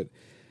and shit.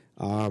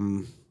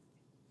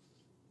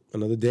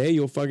 Another day,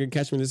 you'll fucking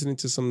catch me listening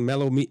to some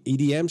mellow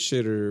EDM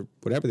shit or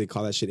whatever they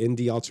call that shit,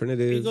 indie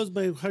alternative. It goes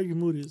by how your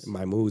mood is.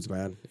 My moods,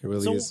 man. It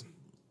really So, is.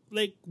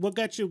 like, what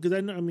got you? Because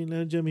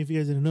Jimmy, if you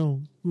guys didn't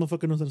know,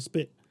 motherfucker knows how to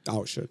spit.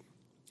 Oh, shit.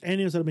 And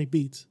he knows how to make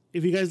beats.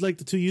 If you guys like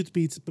the 2 Youth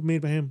beats, but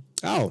made by him.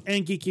 Oh.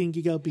 And Geek In,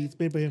 Geek Out beats,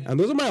 made by him. And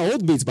those are my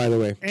old beats, by the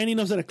way. And he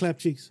knows how to clap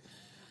cheeks.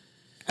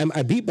 And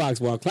I beatbox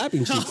while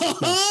clapping cheeks.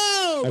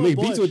 Oh, I my make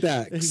boy. beats with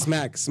that.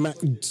 Smack.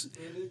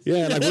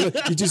 Yeah, like,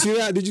 did you see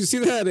that? Did you see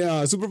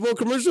that Super Bowl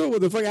commercial where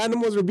the fucking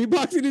animals were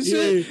beatboxing and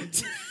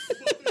shit?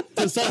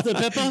 The salt and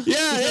pepper?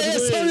 Yeah,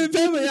 salt and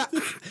pepper, yeah.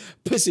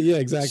 Pussy, yeah,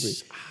 exactly.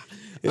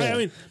 I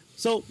mean,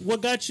 so what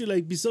got you,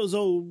 like,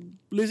 so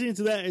listening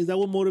to that, is that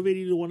what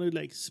motivated you to want to,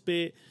 like,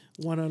 spit,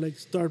 want to, like,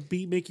 start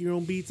making your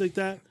own beats like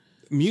that?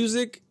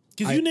 Music.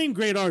 Because you name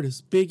great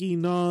artists. Biggie,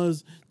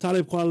 Nas,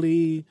 Talib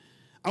Kweli.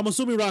 I'm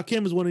assuming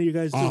Rakim is one of you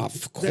guys. Too. Oh,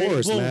 of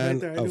course, Boom, man.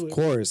 right there, I knew Of it.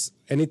 course.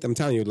 I'm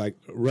telling you, like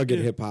rugged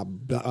Yeah. hip hop,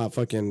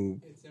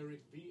 fucking It's Eric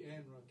B.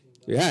 and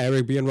Rakim. yeah,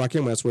 Eric B and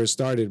Rakim. That's where it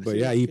started. But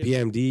yeah,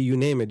 EPMD, you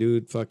name it,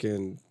 dude.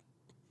 Fucking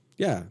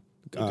yeah,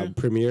 Okay.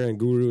 Premier and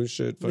Guru and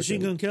shit.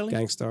 Machine fucking Gun Kelly?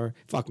 Gangstar.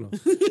 Fuck no.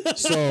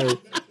 So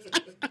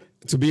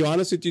to be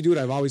honest with you, dude,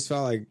 I've always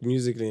felt like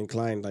musically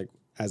inclined, like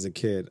as a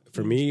kid.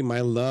 For me,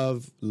 my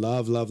love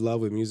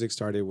with music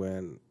started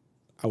when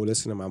I would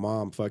listen to my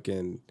mom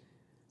fucking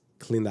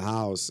clean the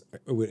house.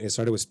 It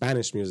started with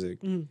Spanish music.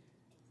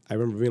 I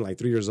remember being like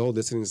 3 years old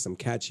listening to some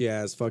catchy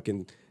ass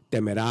fucking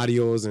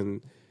Temerarios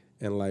and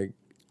like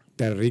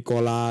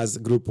Terricolas,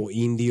 Grupo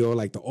Indio,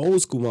 like the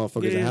old school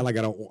motherfuckers that had like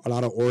a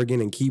lot of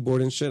organ and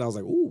keyboard and shit. I was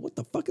like, ooh, what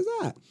the fuck is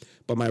that?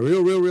 But my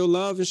real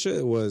love and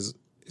shit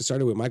it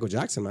started with Michael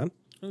Jackson, man.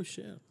 Oh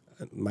shit.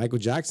 Michael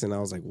Jackson. I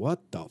was like,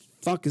 what the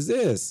fuck is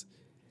this?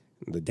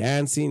 The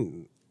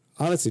dancing.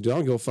 Honestly, dude, I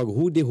don't give a fuck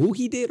who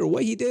he did or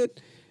what he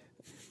did.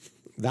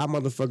 That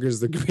motherfucker is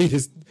the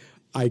greatest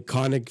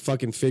iconic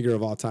fucking figure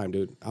of all time,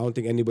 dude. I don't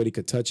think anybody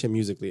could touch him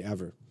musically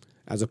ever.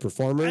 As a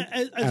performer,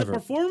 As ever. a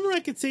performer, I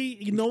could say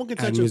no one can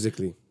touch And him.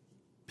 musically.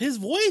 His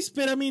voice,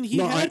 but I mean, he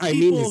No, had I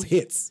people. mean his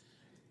hits.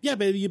 Yeah,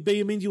 but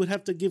you mean you would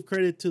have to give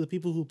credit to the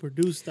people who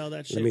produced all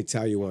that shit. Let me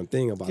tell you one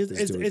thing about this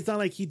dude. It's not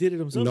like he did it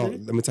himself. No,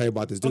 did he? let me tell you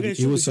about this dude. Okay,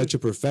 He shoot was it, such shoot a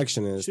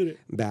perfectionist Shoot it.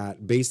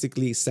 that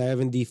basically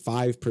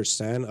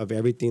 75% of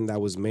everything that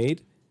was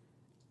made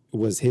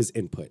was his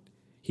input.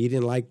 He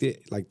didn't like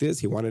it like this.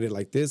 He wanted it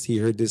like this. He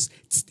heard this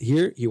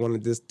here. He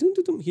wanted this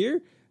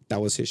here. That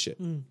was his shit.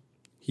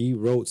 He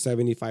wrote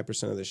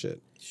 75% of the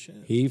shit. Shit.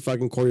 He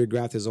fucking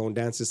choreographed his own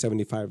dances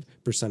 75%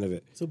 of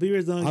it. So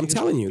Bieber's done. I'm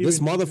telling you, this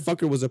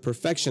motherfucker was a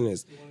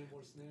perfectionist.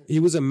 He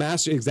was a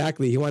master.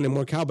 Exactly. He wanted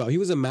more cowbell. He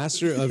was a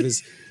master of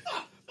his.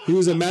 He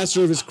was a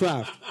master of his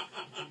craft.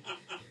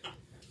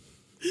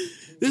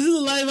 This is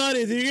a live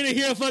audience. You're gonna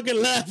hear a fucking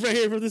laugh right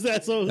here from this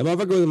asshole. The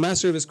motherfucker was a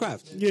master of his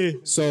craft. Yeah.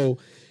 So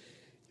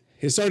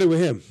it started with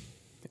him,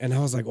 and I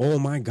was like, "Oh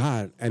my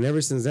god!" And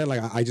ever since then,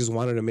 like, I just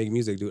wanted to make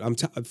music, dude.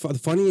 The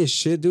funniest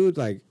shit, dude.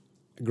 Like,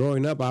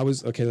 growing up, I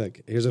was okay.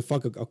 Like, here's a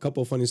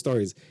couple of funny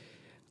stories.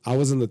 I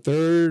was in the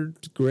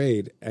 3rd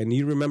grade, and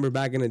you remember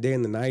back in the day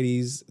in the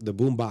 90s, the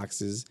boom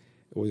boxes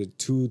was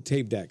 2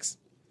 tape decks.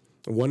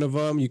 One of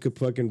them you could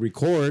fucking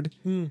record,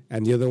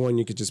 and the other one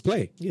you could just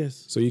play.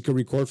 Yes. So you could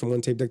record from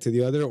one tape deck to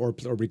the other, or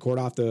record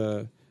off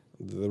the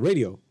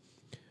radio.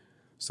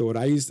 So what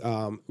I used,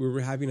 we were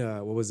having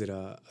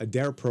a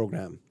DARE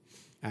program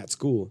at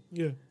school.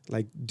 Yeah.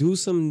 Like do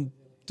some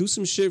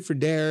shit for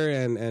DARE,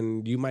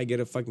 and you might get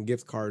a fucking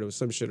gift card or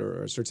some shit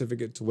or a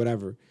certificate to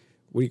whatever.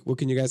 What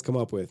can you guys come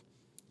up with?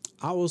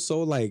 I was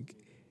so like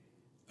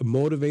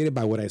motivated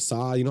by what I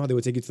saw. You know how they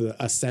would take you to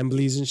the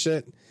assemblies and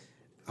shit?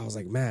 I was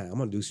like, man, I'm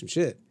gonna do some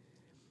shit.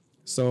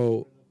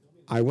 So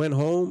I went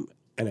home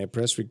and I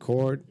pressed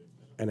record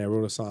and I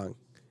wrote a song.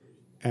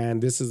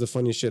 And this is the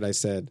funny shit I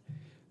said.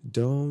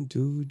 Don't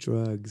do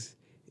drugs.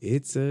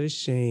 It's a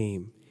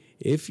shame.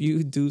 If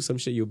you do some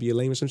shit, you'll be a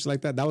lame or some shit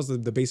like that. That was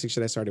the basic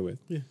shit I started with.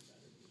 Yeah.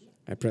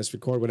 I pressed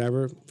record,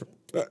 whatever.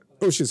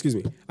 Oh shit, excuse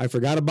me. I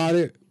forgot about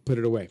it, put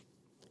it away.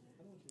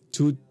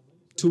 Two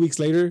weeks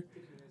later,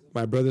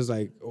 my brother's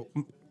like,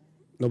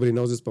 nobody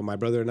knows this, but my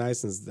brother and I,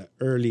 since the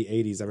early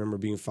 80s, I remember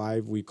being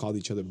 5, we called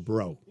each other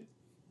bro.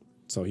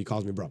 So he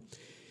calls me bro.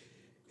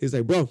 He's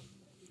like, bro,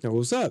 now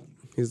what's up?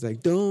 He's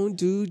like, don't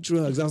do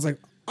drugs. I was like,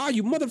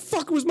 you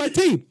motherfucker, was my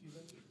tape.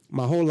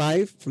 My whole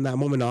life, from that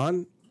moment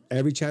on,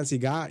 every chance he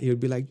got, he would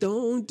be like,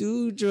 don't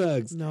do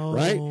drugs. No.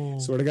 Right?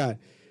 Swear to God.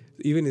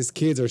 Even his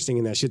kids are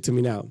singing that shit to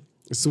me now.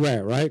 I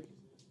swear, right?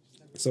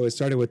 So it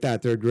started with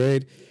that, 3rd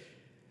grade.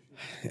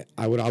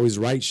 I would always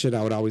write shit.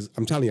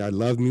 I'm telling you, I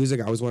love music.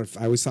 I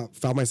always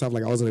felt myself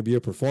like I was going to be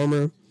a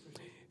performer.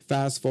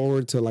 Fast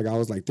forward to like I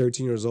was like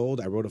 13 years old.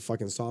 I wrote a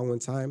fucking song one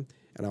time,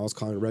 and I was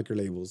calling record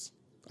labels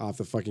off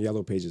the fucking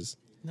Yellow Pages.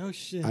 No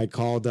shit. I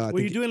called. Were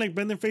you doing like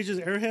Brendan Fraser's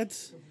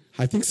Airheads?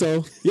 I think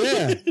so.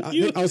 Yeah,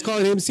 I was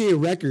calling MCA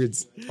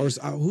Records, or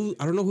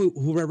I don't know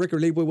who that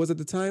record label was at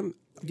the time.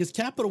 Because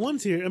Capital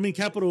One's here. I mean,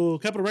 Capital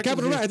Records.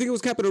 Capital, I think it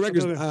was Capital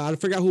Records. Okay. I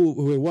forgot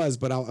who it was,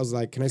 but I was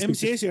like, "Can I speak?"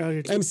 MCA's here out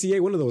here too.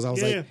 MCA, one of those. I was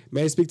Yeah, like, yeah.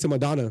 "May I speak to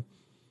Madonna?"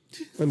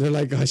 And they're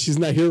like, "She's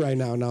not here right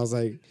now." And I was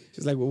like,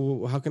 "She's like,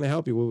 well, how can I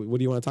help you? What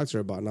do you want to talk to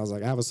her about?" And I was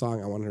like, "I have a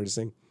song I want her to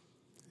sing."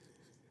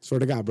 Swear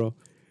to God, bro.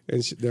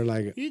 And they're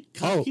like, You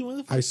 "Oh, cocky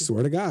motherfucker. I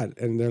swear to God."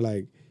 And they're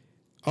like,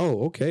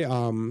 "Oh, okay.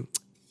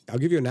 I'll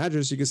give you an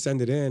address. You can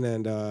send it in,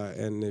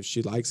 and if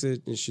she likes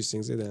it and she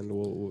sings it, then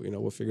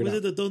we'll figure Was it it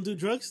out." the Don't Do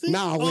Drugs thing?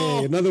 No, Oh,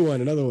 wait, another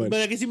one.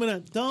 But I can see my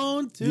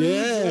Don't Do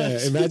Yeah,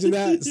 Drugs. imagine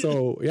that.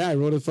 So yeah, I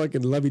wrote a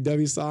fucking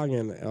lovey-dovey song,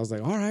 and I was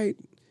like, all right,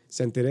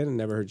 sent it in and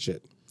never heard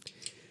shit.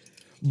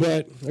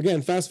 But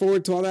again, fast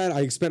forward to all that,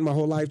 I spent my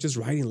whole life just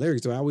writing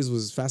lyrics. So I always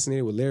was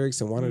fascinated with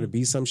lyrics and wanted to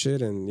be some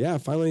shit. And yeah,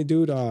 finally,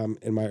 dude,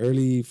 in my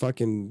early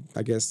fucking,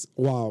 I guess,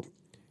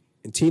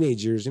 in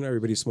teenage years,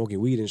 everybody's smoking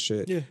weed and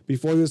shit. Yeah.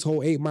 Before this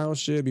whole 8 Mile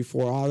shit,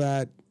 before all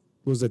that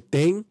was a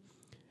thing,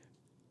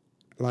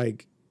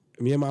 like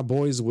me and my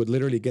boys would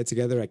literally get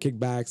together at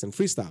kickbacks and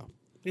freestyle.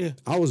 Yeah.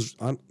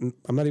 I'm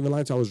not even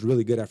lying to you, I was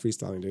really good at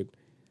freestyling, dude.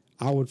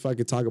 I would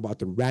fucking talk about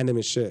the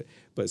randomest shit.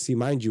 But see,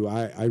 mind you,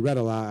 I read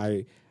a lot.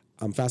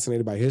 I'm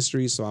fascinated by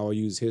history, so I will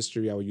use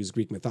history. I will use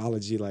Greek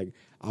mythology. Like,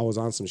 I was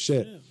on some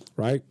shit,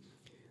 right?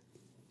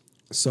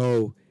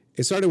 So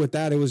it started with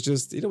that. It was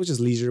just, it was just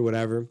leisure,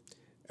 whatever.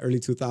 Early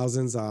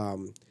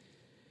 2000s.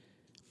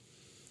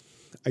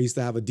 I used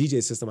to have a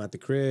DJ system at the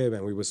crib,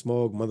 and we would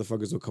smoke.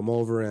 Motherfuckers would come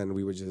over, and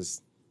we would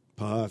just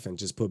puff and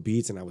just put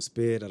beats, and I would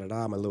spit.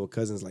 My little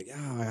cousin's like,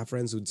 yeah, I have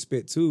friends who'd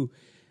spit too.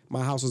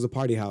 My house was a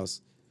party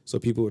house, so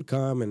people would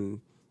come,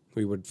 and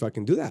we would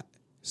fucking do that.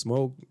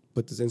 Smoke,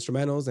 put these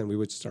instrumentals, and we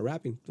would just start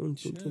rapping. Boom,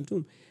 boom, boom,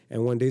 boom.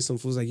 And one day, some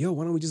fool's like, yo,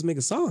 why don't we just make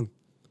a song?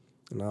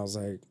 And I was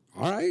like,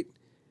 all right.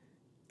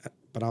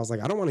 But I was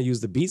like, I don't want to use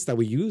the beats that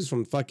we use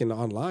from fucking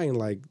online,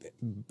 like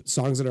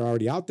songs that are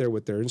already out there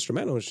with their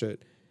instrumental and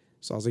shit.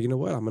 So I was like, you know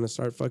what? I'm going to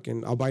start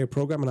I'll buy a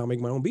program and I'll make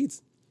my own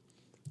beats.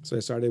 So I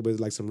started with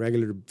like some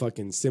regular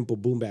fucking simple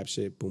boom bap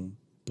shit. Boom,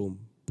 boom,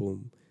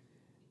 boom.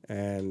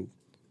 And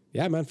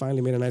yeah, man, finally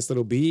made a nice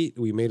little beat.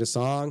 We made a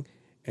song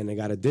and it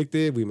got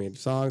addicted. We made a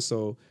song.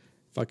 So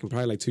fucking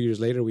probably like 2 years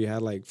later, we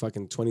had like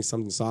fucking 20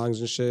 something songs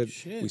and shit.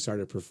 We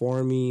started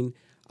performing.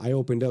 I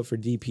opened up for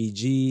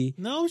DPG.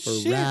 No for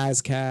shit.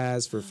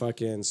 Razkaz, for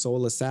fucking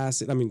Soul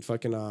Assassin. I mean,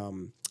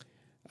 fucking,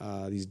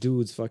 these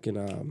dudes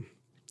fucking,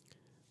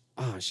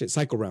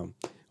 Psycho Realm.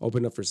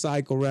 Opened up for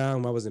Psycho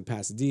Realm. I was in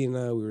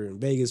Pasadena. We were in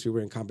Vegas. We were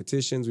in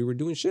competitions. We were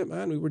doing shit,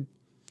 man.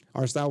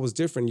 Our style was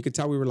different. You could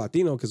tell we were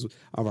Latino because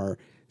of our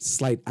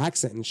slight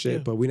accent and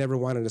shit, but we never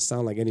wanted to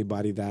sound like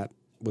anybody that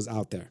was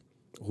out there.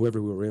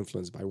 Whoever we were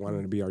influenced by,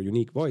 wanted to be our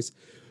unique voice.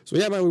 So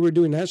yeah, man, we were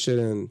doing that shit,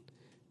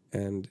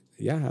 and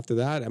yeah, after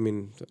that, I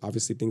mean,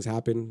 obviously things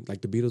happened.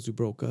 Like the Beatles, we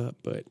broke up,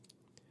 but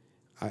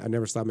I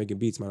never stopped making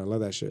beats, man. I love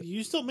that shit.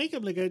 You still make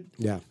them. Like I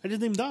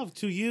just named off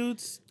 2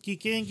 Youths,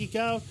 Geek In, Geek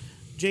Out,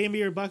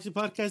 JMB or Boxing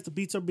Podcast. The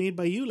beats are made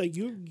by you. Like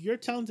you're a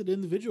talented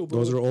individual, bro.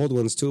 Those are old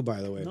ones too,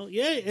 by the way. No,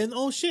 yeah, and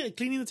oh shit,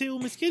 Cleaning the Table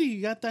with Miss Kitty.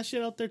 You got that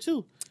shit out there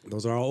too.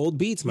 Those are all old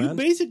beats, man. You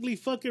basically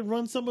fucking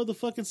run some of the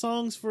fucking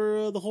songs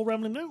for the whole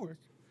Rambling Network.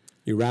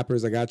 You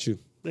rappers, I got you.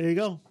 There you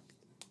go.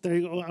 There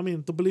you go. I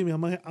mean, believe me,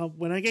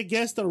 when I get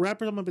guests or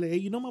rappers, I'm gonna be like, hey,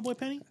 you know my boy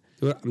Penny?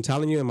 Dude, I'm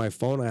telling you, in my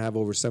phone, I have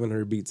over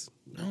 700 beats.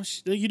 No,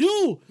 you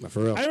do. Not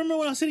for real. I remember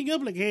when I was setting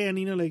up, like, hey, I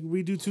need to like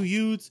redo 2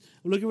 Youths.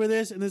 I'm looking for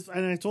this, and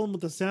I told him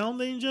with the sound,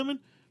 ladies and gentlemen,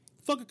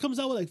 fucker comes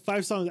out with like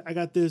 5 songs. I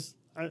got this.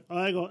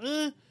 I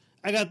go,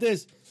 I got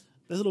this.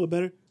 That's a little bit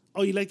better.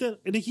 Oh, you like that?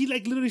 And then he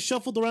like literally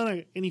shuffled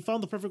around and he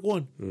found the perfect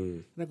one.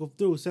 And I go,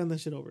 dude, send that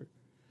shit over.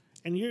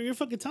 And you're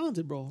fucking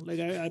talented, bro.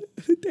 Like I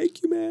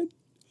Thank you, man.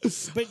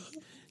 But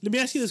let me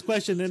ask you this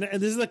question,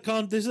 and this is a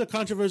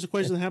controversial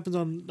question that happens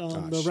on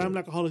the Rambling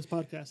Alcoholics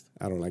podcast.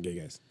 I don't like gay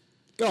guys.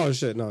 Oh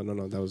shit! No,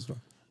 that was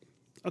wrong.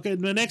 Okay,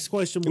 my next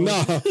question was,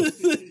 No.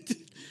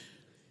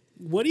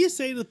 what do you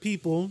say to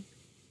people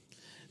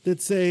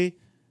that say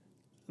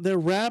their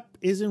rap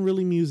isn't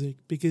really music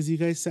because you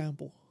guys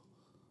sample?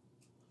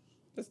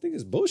 That thing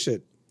is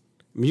bullshit.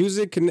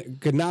 Music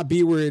could not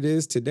be where it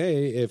is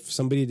today if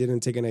somebody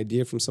didn't take an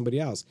idea from somebody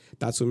else.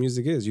 That's what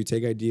music is. You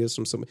take ideas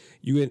from somebody.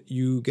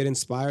 You get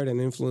inspired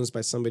and influenced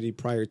by somebody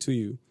prior to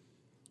you.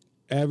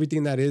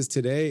 Everything that is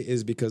today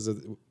is because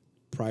of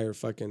prior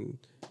fucking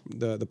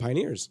the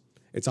pioneers.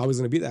 It's always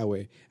going to be that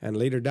way. And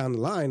later down the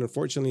line,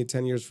 unfortunately,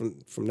 10 years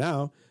from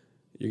now,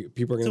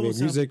 people are going to make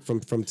music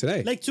from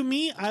today. Like to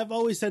me, I've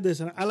always said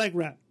this, and I like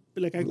rap.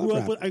 Like I grew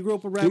up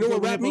with rap. Do you know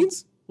what rap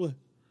means? What?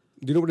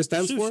 Do you know what it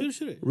stands for?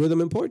 Shoot.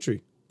 Rhythm and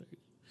poetry.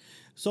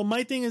 So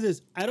my thing is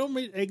this: I don't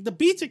like the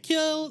beats are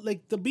kill,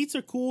 like the beats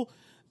are cool,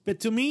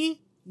 but to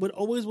me, what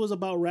always was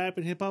about rap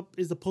and hip hop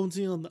is the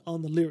potency on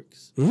the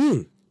lyrics.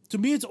 To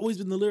me, it's always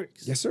been the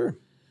lyrics. Yes, sir.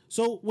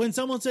 So when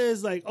someone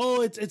says like,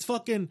 "Oh, it's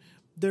fucking,"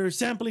 they're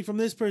sampling from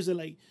this person,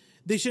 like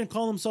they shouldn't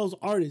call themselves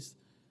artists.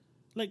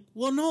 Like,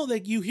 well, no,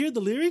 like you hear the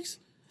lyrics.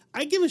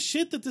 I give a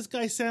shit that this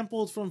guy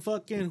sampled from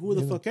fucking who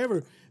the fuck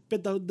ever,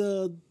 but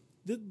the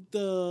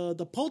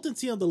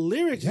potency on the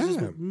lyrics is just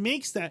what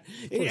makes that.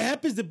 It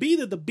happens to be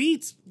that the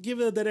beats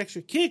give it that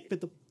extra kick,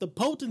 but the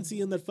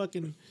potency in that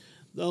fucking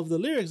of the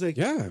lyrics, like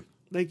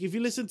like if you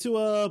listen to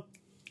I'm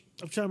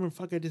trying to remember.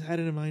 Fuck, I just had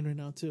it in mind right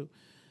now too.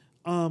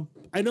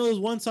 I know there's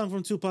one song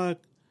from Tupac.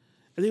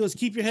 I think it was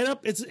 "Keep Your Head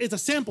Up." It's a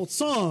sampled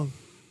song,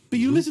 but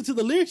you listen to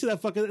the lyrics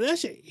of that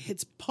shit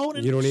hits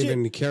potent. You don't shit.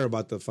 even care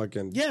about the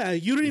fucking you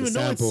don't even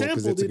know it's sampled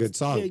because it's a good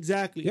song. Yeah,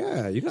 exactly.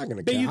 Yeah, you're not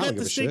gonna. But care. you got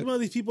the stigma of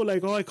these people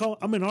like, oh,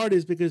 I'm an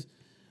artist because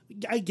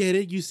I get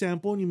it. You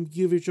sample and you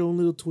give it your own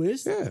little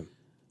twist. Yeah.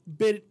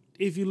 But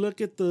if you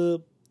look at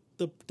the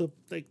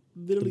like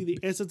literally the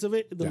essence of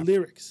it, the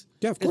lyrics.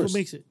 Yeah, of course. That's what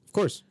makes it. Of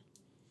course.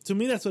 To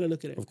me, that's what I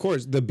look at it. Of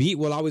course, the beat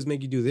will always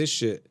make you do this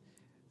shit.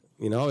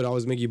 You know, it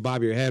always make you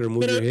bob your head or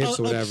move your hips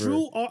or whatever.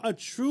 A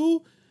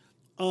true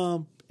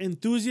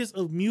enthusiast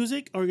of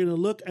music are gonna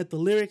look at the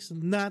lyrics,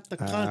 not the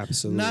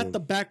not the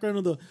background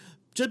of the.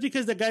 Just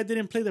because the guy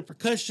didn't play the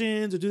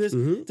percussions or do this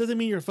doesn't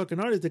mean you're a fucking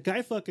artist. The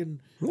guy fucking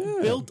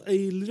built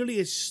literally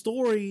a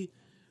story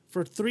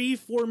for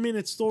 3-4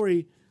 minute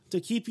story to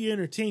keep you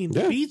entertained.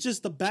 Yeah. The beat's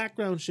just the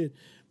background shit.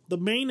 The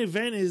main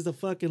event is the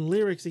fucking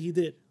lyrics that he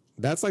did.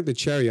 That's like the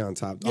cherry on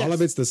top. All Yes.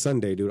 of it's the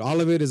Sunday, dude. All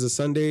of it is a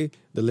Sunday.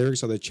 The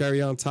lyrics are the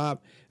cherry on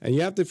top, and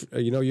you have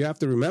to, you have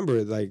to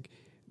remember, like,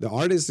 the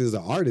artist is the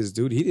artist,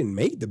 dude. He didn't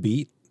make the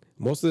beat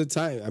most of the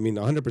time. I mean,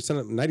 100%,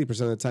 90%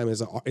 of the time,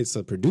 it's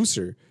a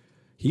producer.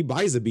 He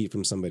buys a beat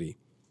from somebody.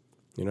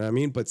 You know what I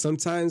mean? But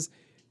sometimes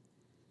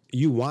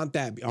you want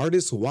that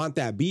artists want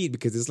that beat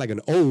because it's like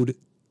an ode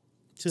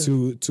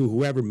to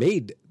whoever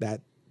made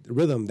that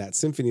rhythm, that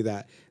symphony,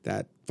 that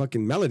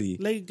fucking melody.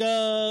 Like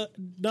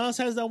Nas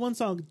has that one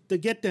song, the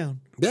Get Down.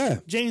 Yeah.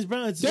 James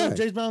Brown. It's Yeah.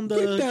 James Brown. The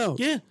Get down.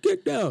 Yeah.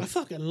 Get down. I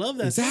fucking love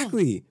that song.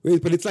 Exactly.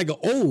 But it's like an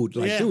ode.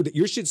 Like, Yeah. dude,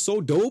 your shit's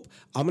so dope.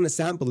 I'm going to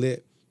sample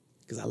it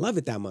because I love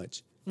it that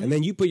much. Mm-hmm. And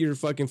then you put your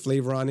fucking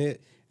flavor on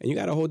it and you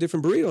got a whole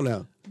different burrito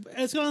now.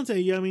 It's gonna say,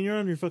 yeah, I mean, you're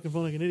on your fucking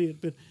phone like an idiot.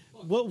 But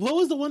what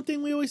was the one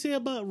thing we always say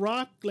about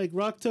rock? Like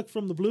rock took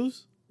from the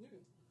blues. Yeah.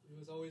 It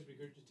was always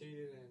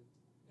regurgitated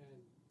and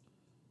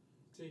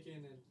taken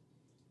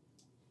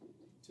and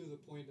to the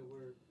point of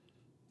where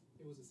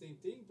it was the same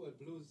thing, but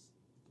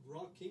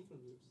rock came from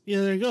blues.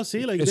 Yeah, there you go.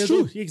 See, like It's there's true.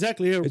 always-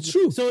 exactly. Yeah. It's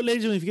true. So,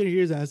 ladies and gentlemen, if you can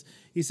hear his ass,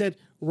 he said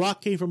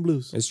rock came from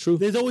blues. It's true.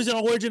 There's always an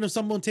origin of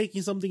someone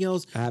taking something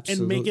else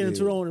and making it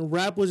into their own. And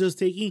rap was just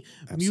taking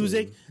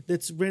music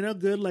that's ran out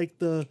good,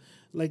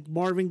 like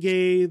Marvin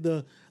Gaye,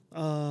 the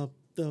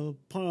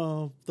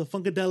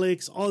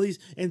Funkadelics, all these,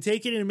 and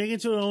take it and make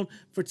it to their own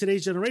for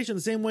today's generation.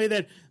 The same way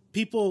that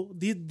people,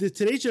 the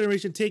today's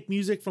generation, take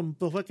music from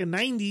the fucking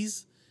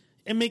 90s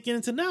and make it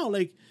into now.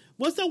 Like,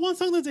 what's that one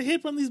song that's a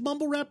hit from these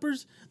mumble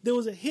rappers? There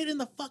was a hit in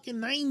the fucking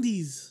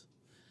 90s.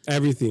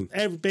 Everything.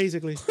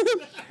 Basically.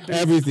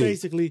 Everything.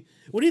 Basically.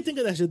 What do you think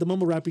of that shit, the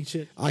mumble rapping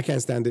shit? I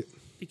can't stand it.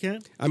 You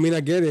can't? I mean,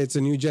 I get it. It's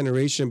a new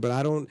generation, but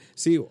I don't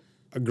see.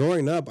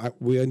 Growing up,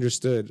 we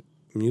understood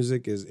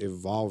music is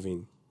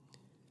evolving,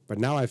 but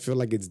now I feel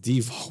like it's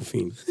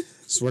devolving.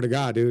 Swear to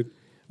God, dude.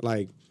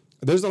 Like,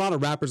 there's a lot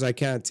of rappers I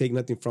can't take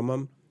nothing from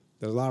them.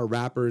 There's a lot of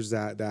rappers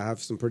that have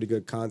some pretty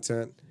good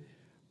content,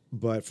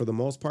 but for the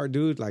most part,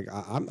 dude, like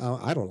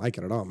I don't like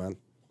it at all, man.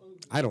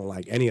 I don't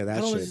like any of that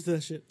I don't shit. listen to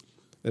that shit.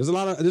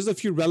 There's a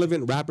few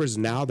relevant rappers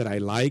now that I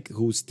like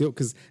who still,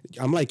 because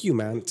I'm like you,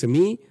 man. To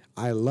me,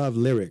 I love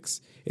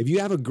lyrics. If you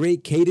have a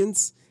great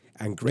cadence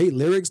and great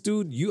lyrics,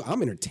 dude,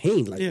 I'm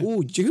entertained. Like, Yeah.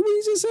 ooh, did you hear what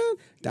he just said?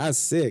 That's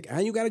sick.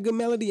 And you got a good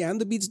melody and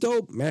the beat's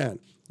dope, man.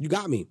 You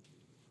got me,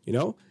 you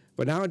know.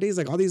 But nowadays,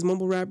 like all these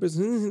mumble rappers,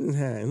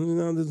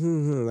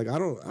 like I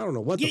don't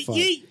know what the Yeet, fuck.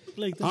 yeet.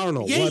 Like the, I don't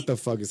know yeet. what the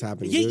fuck is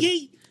happening, Yeet, dude.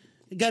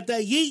 yeet. Got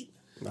that yeet.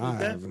 I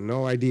that. have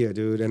no idea,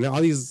 dude. And all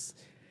these,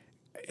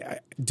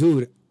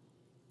 dude,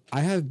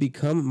 I have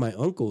become my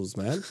uncles,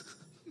 man.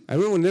 I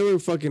remember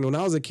when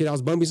I was a kid, I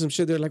was bumping some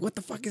shit. They're like, what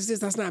the fuck is this?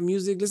 That's not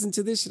music. Listen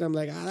to this shit. I'm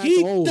like, that's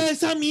old. Quita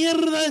esa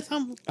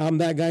mierda. I'm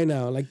that guy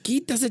now. Like,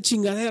 quita esa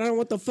chingadera.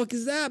 What the fuck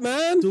is that,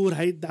 man? Dude,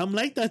 I'm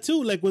like that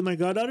too. Like with my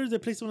goddaughters, they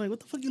play something like,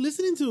 what the fuck you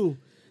listening to?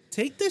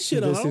 Take that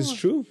shit off. This is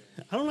true.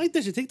 I don't like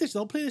that shit. Take that shit.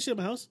 Don't play that shit in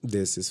my house.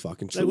 This is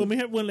fucking true.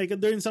 Like when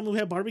during the summer we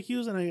have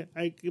barbecues and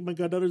I give my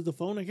goddaughters the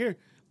phone, like, here,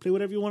 play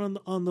whatever you want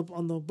on the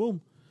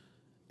boom.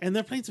 And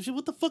they're playing some shit.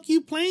 What the fuck are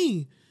you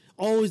playing?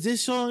 Oh, is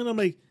this song? And I'm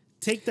like,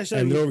 take that shit.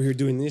 And out they're of over here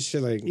doing this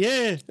shit like,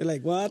 yeah. They're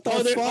like, what the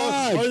Or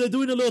fuck? they're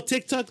doing a little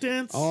TikTok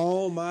dance.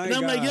 Oh my And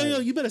I'm God. like, yo,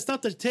 you better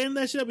stop tearing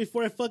that shit up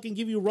before I fucking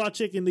give you raw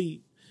chicken to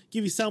eat.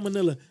 Give you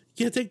salmonella.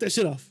 Can't take that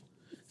shit off.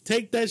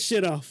 Take that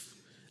shit off.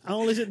 I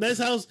don't listen. This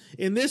house,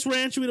 in this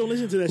ranch, we don't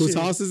listen to that Whose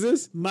shit. house is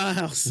this? My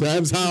house.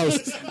 Sam's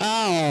house.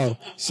 Oh,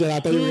 shit. I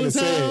thought you were going to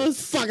Whose say house?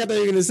 it. Fuck, I thought you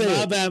were going to say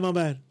My it. bad, my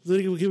bad. So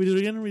can we do it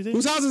again? Everything?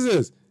 Whose house is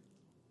this?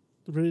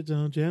 The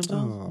Jam's house?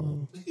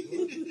 Oh.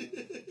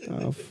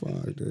 Oh,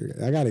 fuck,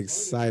 dude. I got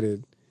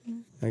excited.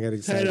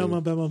 Hey, no, my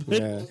bad, my bad.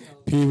 Yeah.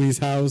 Pee Wee's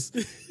house.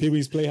 Pee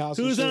Wee's Playhouse.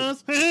 and Whose shit.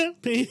 house?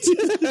 Peach.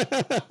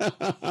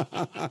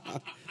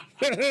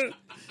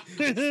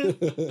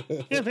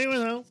 Yeah,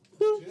 Penguin's house.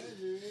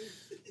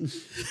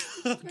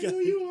 I know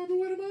you are, but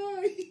what am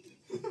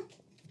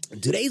I?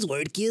 Today's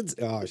word, kids.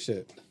 Oh,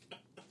 shit.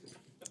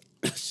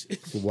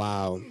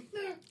 Wow.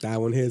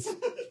 That one hits.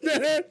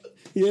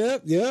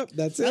 Yep.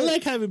 That's it. I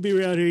like having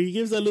beer out here. He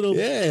gives that little.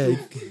 Yeah.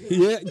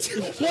 What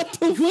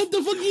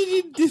the fuck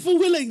you this fool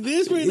went like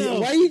this right now?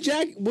 Why are you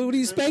Jack? What are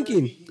you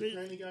spanking?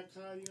 Granny got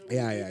caught, you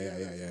know?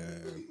 Yeah.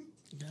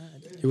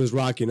 He was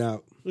rocking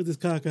out. With his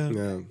cock out.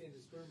 Yeah. And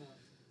his sperm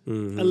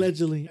out.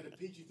 Allegedly. At a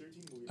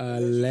PG-13 movie.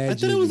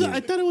 Allegedly. I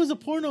thought it was a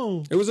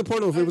porno. It was a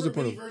porno. It was a I've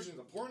heard many porno. versions.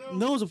 A porno?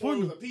 No, it was a Or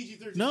porno. a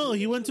PG-13 No, movie?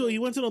 he went to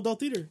an adult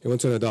theater It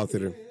went to an adult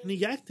theater. and he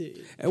yacked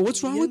it. And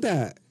what's wrong with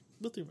that?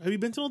 Have you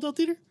been to an adult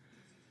theater?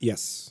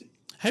 Yes.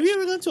 Have you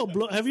ever gone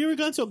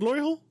to a glory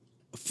hole?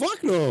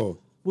 Fuck no.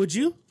 Would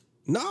you?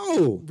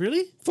 No.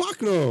 Really?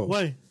 Fuck no.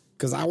 Why?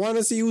 Because I want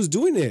to see who's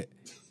doing it.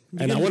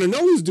 And I can- want to know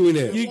who's doing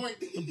it.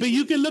 But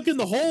you can look in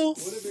the hole. What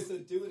if it's a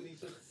dude and he's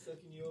just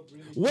sucking you up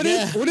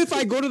really What if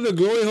I go to the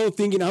glory hole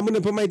thinking I'm going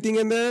to put my thing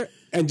in there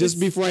And just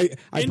before I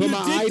And put you my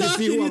eye to TikTok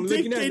see who and I'm you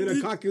looking at, TikTok and then a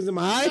and- cock is in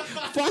my eye.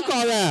 Fuck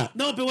all that.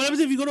 No, but what happens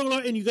if you go to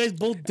Glory and you guys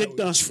both dicked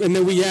us? And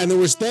then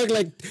we're stuck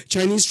like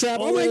Chinese trap.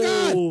 Oh my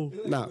god.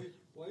 Like, Nah.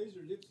 why is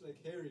your lips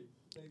like hairy?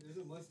 Like there's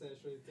a mustache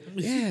right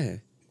there. Yeah.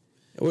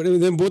 Well,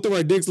 then both of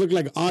our dicks look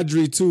like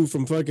Audrey too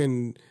from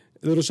fucking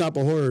Little Shop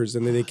of Horrors,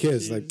 and then they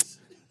kiss. Like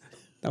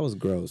that was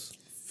gross.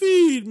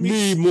 Feed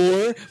me,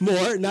 Me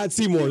more, not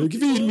Seymour.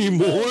 Feed me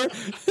more.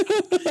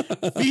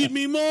 feed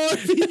me more,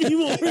 feed me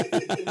more.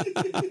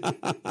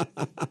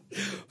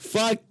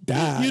 Fuck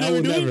that. You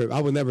never do it?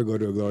 I would never go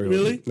to a glory hole.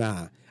 Really?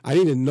 Nah. I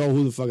need to know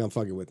who the fuck I'm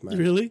fucking with, man.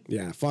 Really?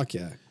 Yeah. Fuck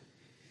yeah.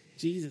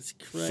 Jesus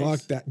Christ. Fuck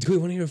that. Dude,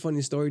 want to hear a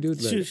funny story,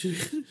 dude? Like,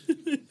 Shoot.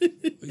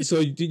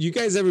 so, did you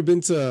guys ever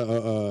been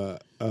to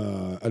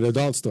an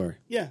adult store?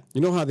 Yeah.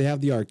 You know how they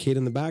have the arcade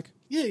in the back?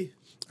 Yeah.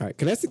 All right.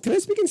 Can I speak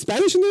in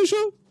Spanish in this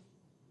show?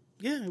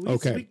 Yeah. We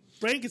Okay. Speak.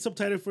 Brian can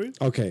subtitle for you.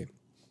 Okay.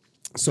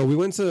 So we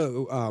went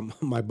to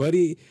my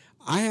buddy.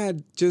 I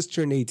had just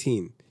turned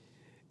 18,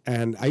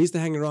 and I used to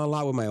hang around a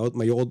lot with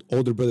my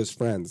older brother's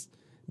friends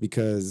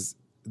because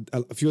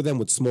a few of them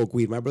would smoke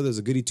weed. My brother's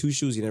a goody two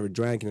shoes. He never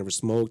drank. He never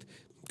smoked.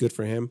 Good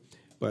for him.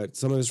 But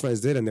some of his friends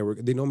did, and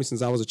they know me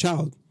since I was a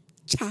child.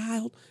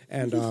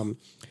 And the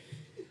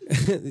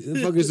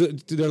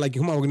fuckers, they're like,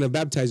 "Come on, we're gonna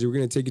baptize you. We're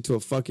gonna take you to a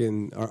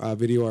fucking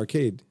video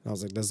arcade." I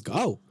was like, "Let's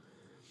go."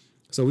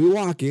 So we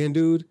walk in,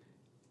 dude,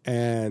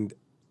 and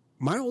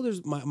my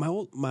buddies,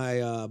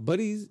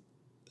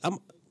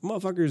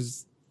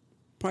 motherfuckers,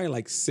 probably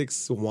like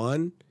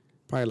 6'1",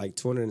 probably like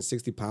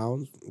 260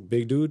 pounds,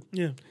 big dude.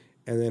 Yeah.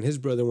 And then his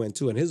brother went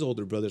too, and his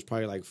older brother's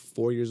probably like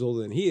 4 years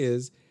older than he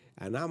is,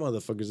 and that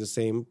motherfucker's the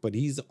same, but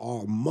he's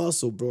all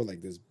muscle, bro,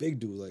 like this big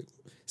dude, like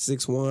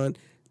 6'1",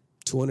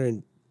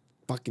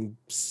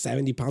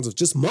 270 pounds of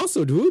just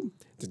muscle, dude.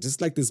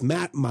 Just like this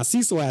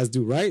macizo ass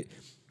dude, right?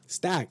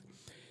 Stacked.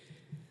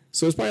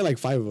 So it's probably like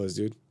 5 of us,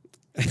 dude.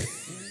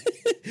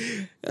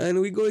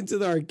 And we go into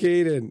the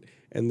arcade and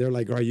they're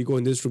like, all right, you go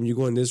in this room, you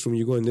go in this room,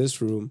 you go in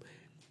this room.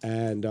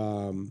 And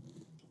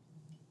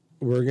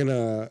we're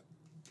gonna,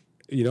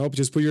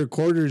 just put your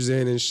quarters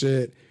in and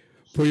shit.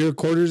 Put your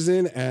quarters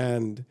in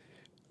and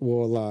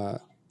we'll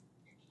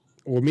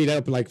meet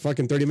up like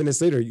fucking 30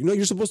 minutes later.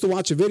 You're supposed to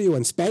watch a video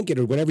and spank it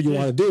or whatever you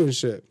want to do and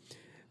shit.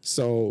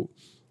 So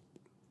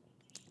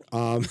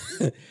all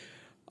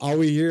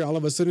we hear all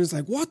of a sudden is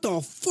like, what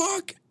the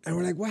fuck? And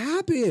we're like, what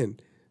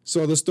happened?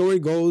 So the story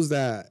goes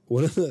that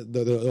one of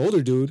the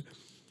older dude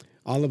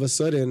all of a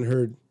sudden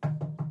heard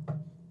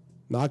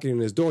knocking on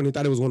his door and he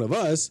thought it was one of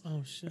us.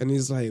 Oh shit. And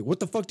he's like, what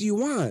the fuck do you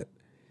want?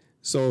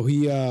 So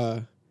he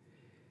opens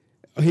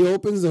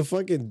the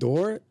fucking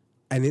door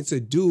and it's a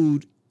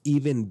dude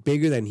even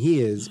bigger than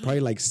he is, probably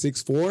like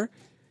 6'4".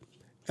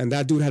 And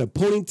that dude had a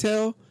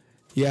ponytail.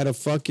 He had a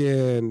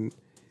fucking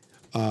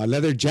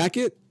leather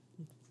jacket,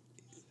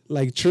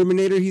 like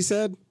Terminator, he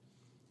said.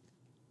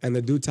 And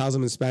the dude tells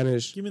him in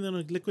Spanish. Give me the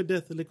liquid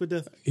death. The liquid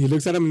death. He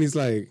looks at him and he's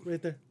like, Right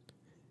there.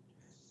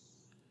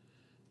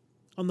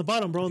 On the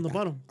bottom, bro. On the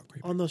bottom.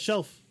 On the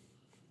shelf.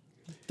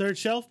 Third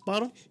shelf,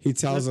 bottom. he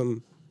tells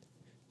him,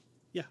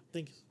 Yeah,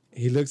 thank you.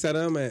 he looks at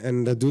him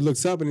and the dude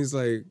looks up and he's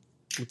like,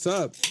 what's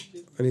up?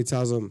 And he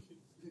tells him,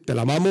 te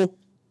la mamo.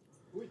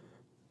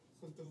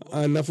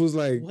 And that fool's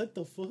like, What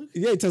the fuck?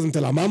 yeah, he tells him, te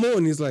la mamo.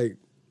 And he's like,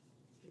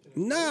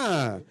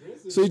 nah.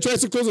 So he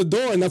tries to close the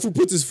door and that fool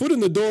puts his foot in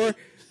the door and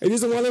he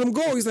doesn't want to let him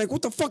go. He's like,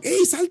 what the fuck?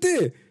 Hey,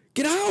 salte.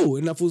 Get out.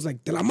 And that fool's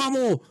like, te la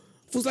mamo.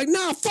 Fool's like,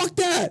 nah, fuck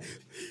that.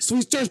 So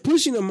he starts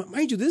pushing him.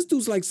 Mind you, this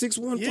dude's like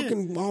 6'1", Yeah.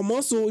 fucking all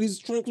muscle. He's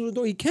trying to close the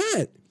door. He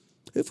can't.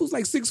 It feels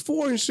like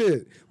 6'4" and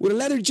shit with a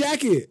leather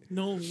jacket.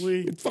 No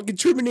way. Fucking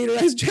Terminator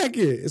ass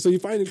jacket. So he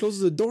finally closes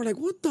the door, like,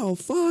 what the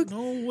fuck?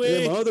 No And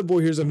way. then my other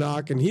boy hears a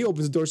knock and he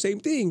opens the door, same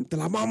thing. Te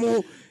la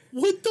mamo.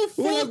 What the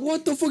We're like, fuck?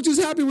 what the fuck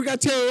just happened? We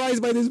got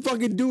terrorized by this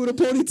fucking dude with a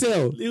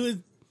ponytail. It was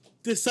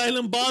the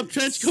Silent Bob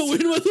trench coat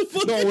with what the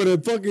fuck? No,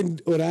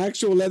 with an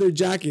actual leather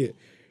jacket.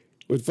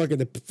 With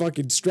the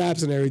fucking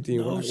straps and everything.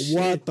 No We're like, shit.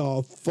 what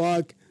the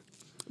fuck?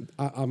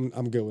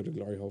 I'm good with the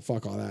glory hole.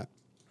 Fuck all that.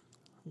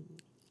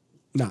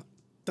 Nah.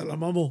 Te la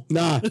mamo.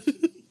 Nah.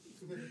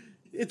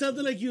 It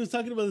sounded like he was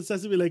talking about the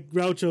Sesame, like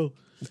Groucho.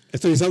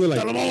 Esto he sounded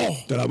like, Te la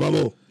mamo. Te la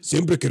mamo.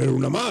 Siempre querer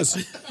una más.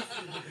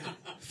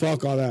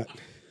 Fuck all that.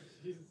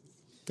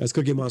 That's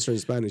Cookie Monster in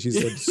Spanish. He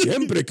said,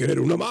 siempre querer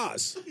una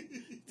más.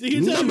 So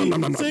you're No, telling no, me, no,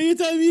 no, no. so you're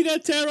telling me you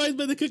got terrorized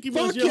by the Cookie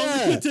Fuck Monster? Your homie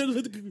yeah. got terrorized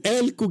by the Cookie-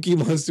 El Cookie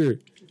Monster.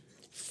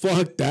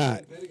 Fuck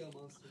that. Vatican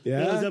monster. Yeah,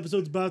 this Yeah?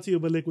 episode's brought to you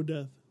by Liquid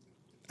Death.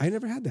 I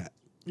never had that.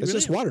 It's really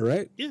just have? water,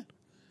 right? Yeah.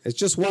 It's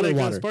just water, Like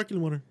water.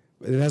 sparkling water.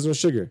 It has no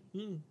sugar.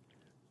 Hmm.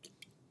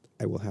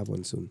 I will have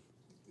one soon.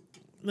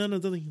 No,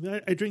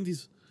 nothing. I drink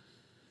these.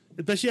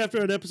 Especially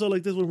after an episode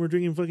like this when we're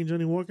drinking fucking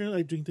Johnny Walker,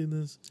 I drink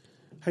this.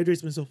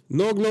 Hydrates myself.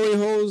 No glory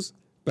holes,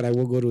 but I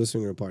will go to a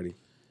swinger party.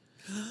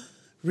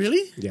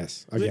 Really?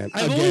 Yes, again.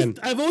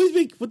 I've always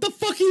been. What the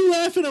fuck are you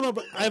laughing about?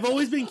 I've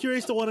always been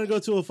curious to want to go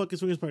to a fucking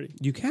swingers party.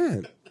 You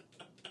can.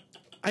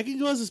 I can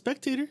go as a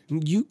spectator.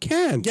 You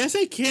can't. Yes,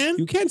 I can.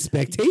 You can't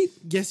spectate.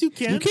 Yes, you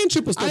can. You can't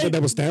triple stamp a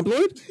double stamp,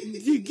 Lloyd.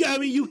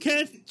 You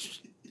can't.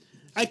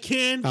 I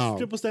can Oh.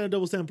 triple stamp,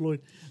 double stamp,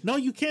 Lloyd. No,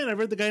 you can. I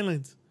read the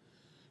guidelines.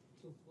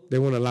 They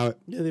won't allow it.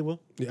 Yeah, they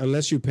will.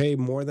 Unless you pay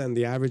more than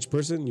the average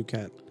person, you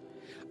can't.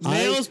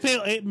 Males pay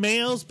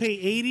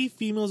 80,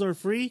 females are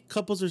free,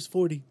 couples are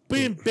 40.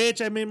 Boom,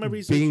 bitch, I made my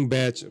research. Being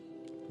bitch,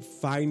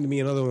 find me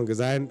another one because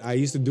I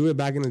used to do it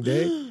back in the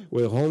day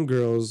with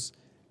homegirls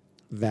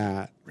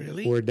that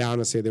Really? were down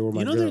to say they were my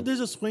You know girl. there's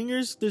a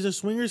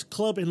swingers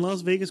club in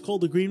Las Vegas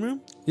called the Green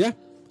Room? Yeah,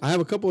 I have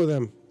a couple of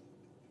them.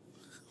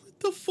 What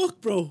the fuck,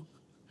 bro?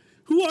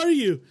 Who are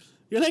you?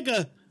 You're like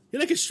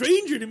a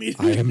stranger to me.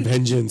 I am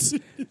vengeance.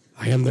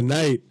 I am the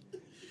night.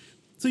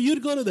 So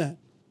you'd go to that.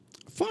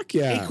 Fuck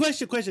yeah.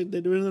 Hey, question.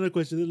 There's another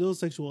question. A little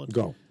sexual one.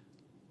 Go.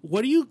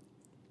 What do you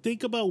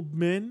think about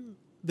men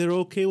that are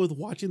okay with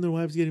watching their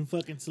wives getting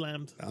fucking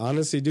slammed?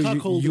 Honestly, dude,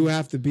 Cuckolding. you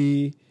have to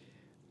be.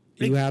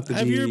 You have to be.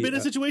 Have you ever been in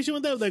a situation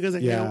with that? Like, yeah.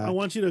 Yeah. I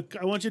want you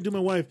to do my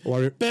wife,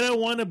 Or- but I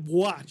want to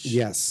watch.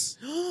 Yes.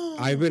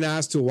 I've been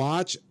asked to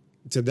watch,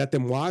 to let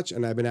them watch,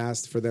 and I've been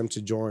asked for them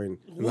to join.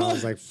 And I was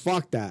What? like,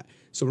 fuck that.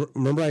 So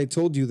remember I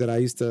told you that I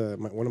used to,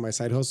 one of my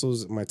side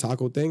hustles, my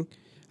taco thing,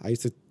 I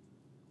used to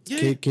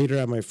Yeah. cater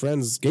at my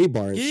friend's gay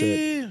bar and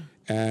shit. Yeah.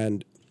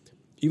 And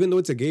even though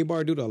it's a gay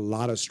bar, dude, a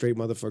lot of straight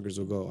motherfuckers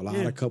will go. A lot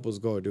Yeah. of couples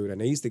go, dude. And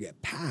they used to get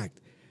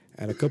packed.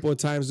 And a couple of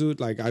times, dude,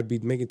 like I'd be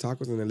making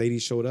tacos and the lady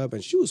showed up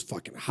and she was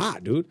fucking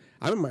hot, dude.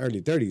 I'm in my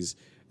early 30s.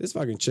 This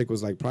fucking chick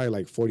was like probably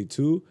like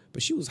 42,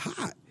 but she was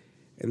hot.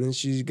 And then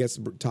she gets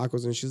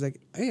tacos and she's like,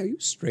 hey, are you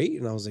straight?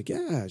 And I was like,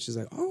 yeah. She's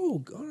like,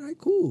 oh, all right,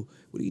 cool.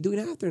 What are you doing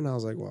after? And I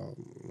was like, well,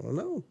 I don't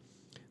know.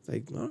 It's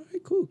like, all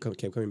right, cool.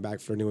 Kept coming back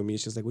flirting with me.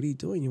 She's like, what are you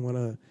doing? You want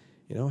to,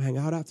 hang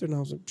out after? And I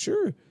was like,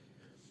 sure.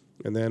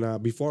 And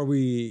then before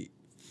we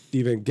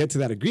even get to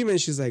that agreement,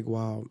 she's like,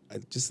 well,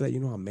 just to let you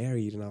know, I'm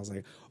married. And I was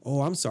like,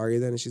 oh, I'm sorry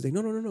then. And she's like,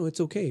 no, it's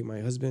okay.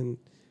 My husband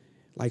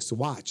likes to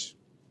watch.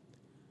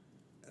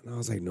 And I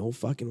was like, no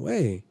fucking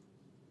way.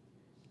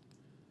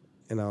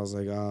 And I was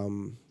like,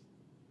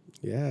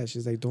 yeah.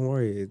 She's like, don't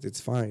worry,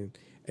 it's fine.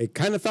 It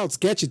kind of felt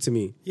sketchy to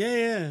me,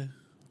 Yeah.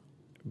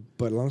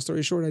 but long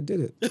story short, I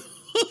did it.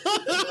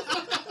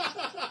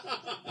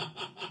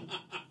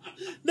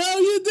 No,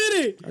 you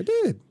did it. I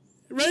did.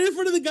 Right in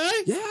front of the guy?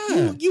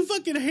 Yeah. You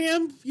fucking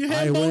ham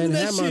I boned went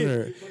that ham shit. on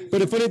her. But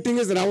the funny thing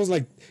is that I was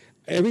like,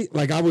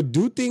 I would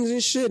do things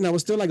and shit, and I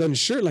was still like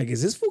unsure. Like,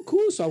 is this fool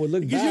cool? So I would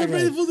look Because you're back.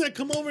 afraid Like, the fools that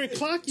come over and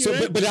clock you, so,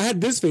 right? but I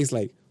had this face,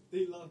 like,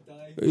 They locked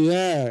eyes.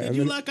 yeah. Did and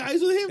you then- lock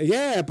eyes with him?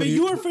 Yeah, But but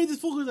you were afraid this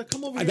fool was like,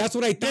 come over here. That's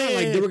what I thought. Yeah.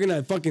 Like they were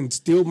gonna fucking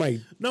steal my.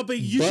 No, but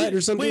you butt should,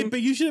 or something? Wait,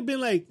 but you should have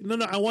been like,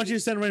 no, I want you to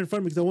stand right in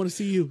front of me because I want to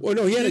see you. Well,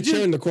 no, he had a Did you-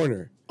 chair in the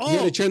corner. Oh, He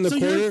had a chair in the so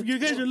corner. you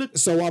guys are looking.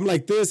 So I'm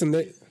like this, and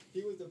they,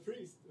 He was the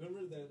priest.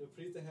 Remember that the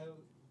priest that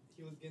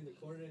he was getting the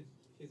corner and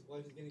his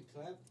wife was getting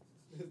clapped?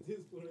 This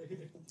fool right here.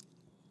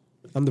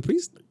 I'm the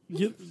priest.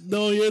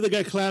 No, you're the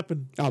guy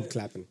clapping. I'm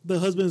clapping. The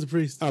husband is a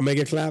priest. I'll make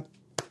it clap.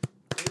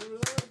 Remember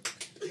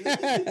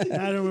that one?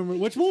 I don't remember.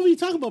 Which movie you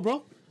talking about, bro?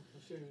 I'll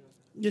show you.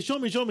 Yeah,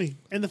 show me.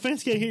 And the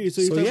fans can't hear you,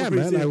 so you're So talking yeah, about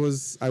priest. man,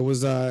 yeah. I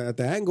was at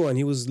the angle, and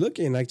he was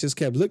looking. I just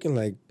kept looking,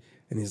 like,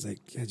 and he's like,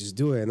 yeah, just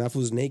do it. And that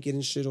fool's naked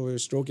and shit over there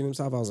stroking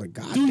himself. I was like,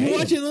 God Dude, damn. you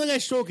watching another guy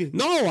stroking.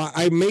 No,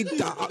 I made,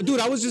 dude,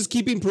 I was just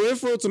keeping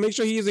peripheral to make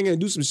sure he isn't gonna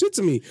do some shit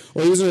to me,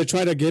 or he was gonna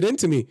try to get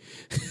into me.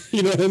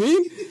 You know what I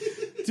mean?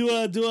 Do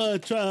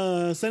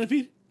a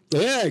centipede?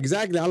 Yeah,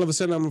 exactly. All of a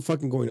sudden, I'm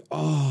fucking going,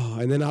 oh,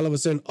 and then all of a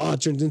sudden, oh,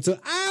 it turns into,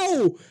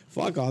 ow,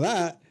 fuck all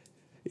that,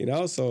 you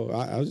know. So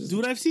I was just,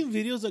 Dude, I've seen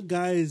videos of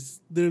guys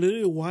that are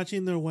literally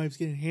watching their wives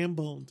getting ham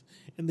boned,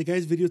 and the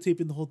guy's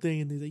videotaping the whole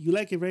thing, and they're like, "You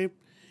like it, right?"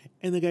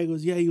 And the guy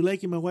goes, "Yeah, you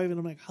like it, my wife." And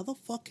I'm like, "How the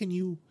fuck can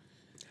you?"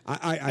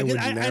 I would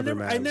never,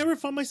 man. I never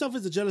found myself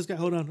as a jealous guy.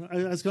 Hold on,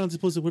 I was going to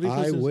post it. What do you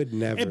I post this? would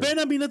never. It better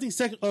not be nothing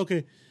second.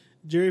 Okay,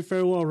 Jerry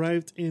Farewell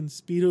arrived in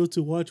Speedo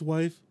to watch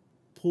wife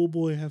pool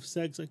boy have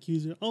sex.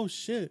 Accuser. Oh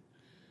shit.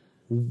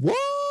 What?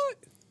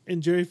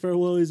 And Jerry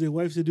Farewell is a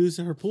wife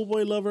seducer, her pool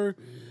boy lover,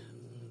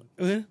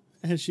 and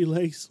she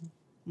likes.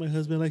 My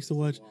husband likes to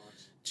watch.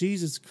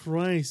 Jesus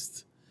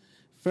Christ.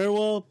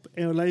 Farewell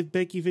and Life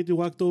Becky 50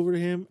 walked over to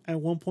him at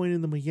one point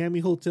in the Miami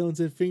hotel and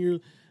said,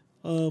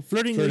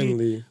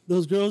 flirtingly,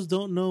 those girls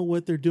don't know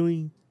what they're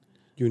doing.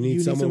 You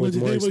need someone with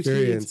more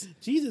experience.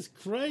 Jesus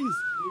Christ.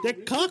 They're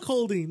cock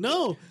holding.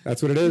 No.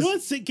 That's what it You is. know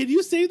what? Can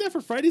you save that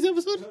for Friday's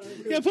episode?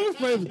 Yeah, put it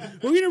for Friday.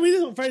 We're going to read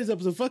this on Friday's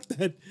episode. Fuck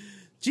that.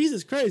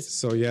 Jesus Christ.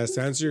 So yes,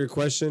 to answer your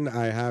question,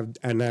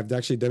 I've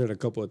actually done it a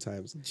couple of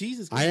times.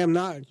 Jesus I Christ. am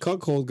not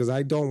cuckold because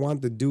I don't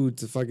want the dude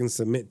to fucking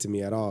submit to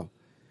me at all.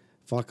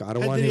 Fuck, I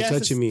don't want him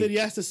touching me. Did he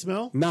ask to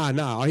smell? Nah.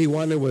 All he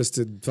wanted was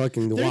to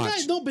fucking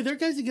watch. But there are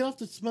guys that get off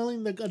to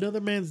smelling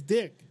another man's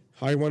dick.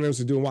 All he wanted was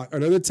to do watch.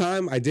 Another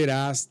time, I did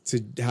ask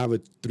to have a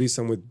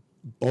threesome with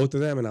both of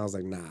them, and I was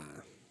like, nah,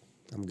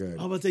 I'm good.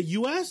 I'm about to say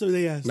you asked or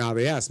they asked? Nah,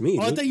 they asked me.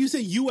 Oh, I dude. thought you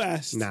said you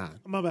asked. Nah,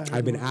 My bad.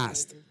 I've been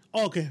asked.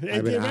 Oh, okay.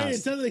 I've been Right, it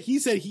asked. sounded like he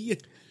said he.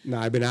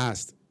 Nah, I've been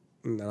asked,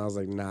 and I was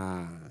like,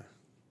 nah.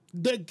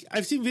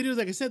 I've seen videos,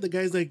 like I said, the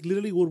guys like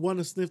literally would want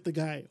to sniff the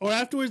guy, or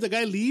afterwards the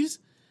guy leaves,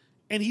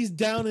 and he's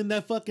down in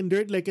that fucking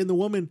dirt, like in the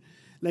woman,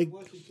 like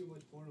Watching too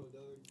much porno,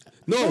 dog. for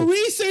No,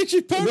 research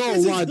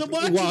purposes. no. I'm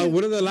watching Wow, it.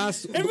 one of the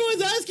last.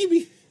 Everyone's asking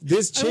me.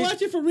 This I chick,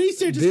 watch it for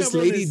research. this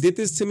lady did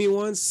this to me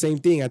once. Same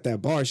thing at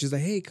that bar. She's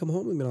like, "Hey, come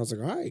home with me." And I was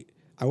like, "All right."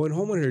 I went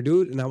home with her,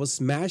 dude, and I was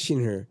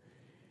smashing her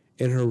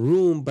in her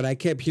room, but I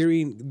kept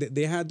hearing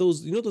they had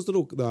those, you know, those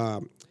little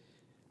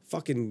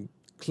fucking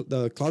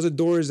the closet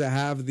doors that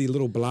have the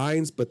little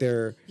blinds, but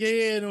they're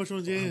Yeah, no, which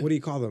ones? Yeah. what do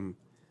you call them?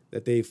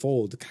 That they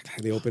fold,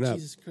 they open up.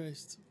 Jesus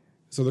Christ.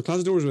 So the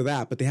closet doors were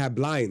that, but they had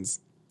blinds.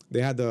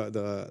 They had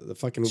the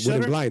fucking Shutter?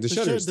 wooden blinds, the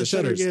shutters, the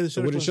shutter, yeah, the the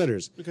shutter wooden close.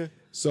 shutters. Okay.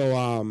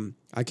 So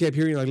I kept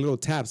hearing like little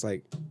taps,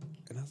 like,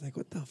 and I was like,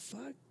 "What the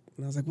fuck?"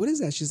 And I was like, "What is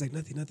that?" She's like,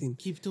 "Nothing."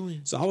 Keep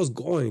doing. So I was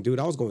going, dude.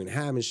 I was going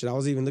ham and shit. I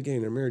was even looking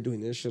in the mirror doing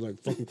this shit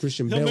like fucking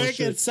Christian Bale and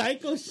American shit.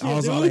 Psycho shit. I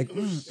was dude. all like,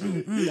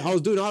 I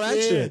was doing all that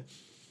Yeah. shit,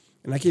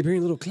 and I kept hearing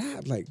a little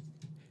clap. Like,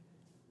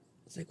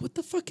 it's like, "What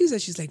the fuck is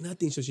that?" She's like,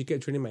 "Nothing." So she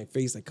kept turning my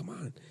face, like, "Come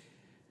on."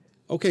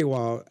 Okay,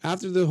 well,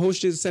 after the whole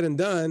shit is said and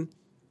done,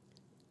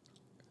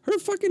 her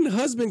fucking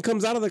husband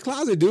comes out of the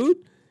closet, dude.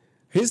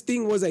 His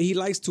thing was that he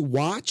likes to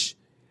watch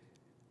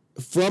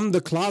from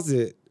the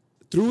closet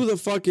through the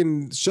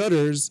fucking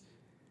shutters.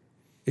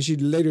 And she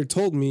later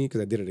told me, because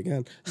I did it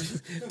again,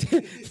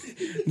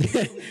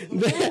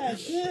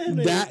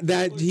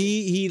 that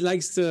he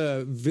likes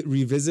to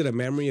revisit a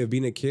memory of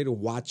being a kid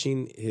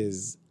watching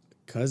his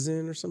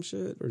cousin or some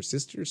shit, or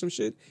sister or some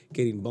shit,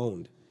 getting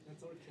boned.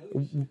 That's R.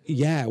 Kelly.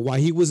 Yeah, while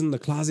he was in the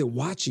closet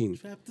watching.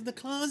 Trapped in the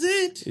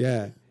closet.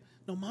 Yeah.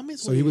 No,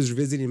 mommy's. So he was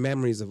revisiting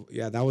memories of,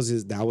 yeah, that was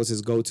his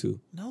go-to.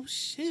 No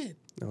shit.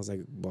 I was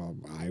like, well,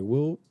 I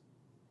will.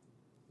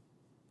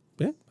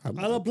 Yeah.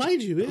 I'll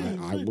oblige you. Yeah,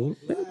 I will.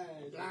 Yeah.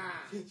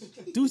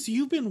 Dude, so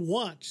you've been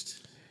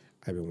watched.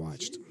 I've been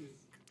watched.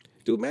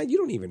 Dude, man, you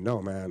don't even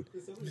know, man.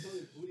 Somebody called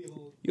it booty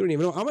hole. You don't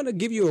even know. I'm gonna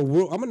give you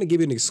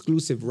an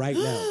exclusive right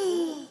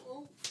now.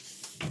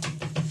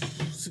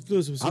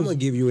 Exclusive. I'm gonna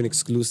give you an All right,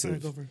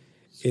 exclusive. go for it.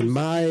 In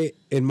my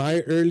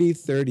early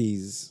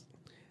 30s,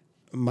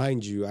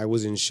 mind you, I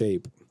was in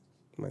shape.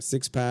 My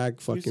six pack,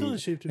 fucking, still in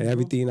shape, too, and bro.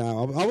 everything.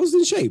 I was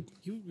in shape.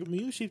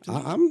 You shaped it.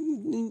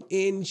 I'm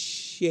in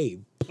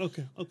shape.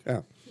 Okay.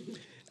 Yeah.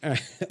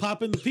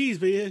 Popping the peas,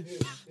 but yeah.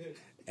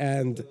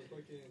 And The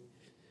fucking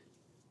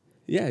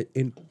yeah,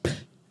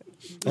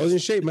 I was in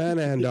shape, man,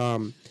 and I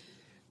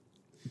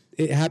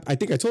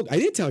think I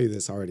did tell you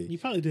this already. You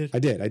probably did. I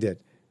did.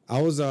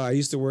 I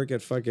used to work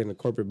at fucking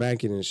corporate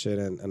banking and shit,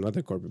 and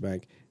another corporate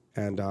bank,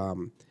 and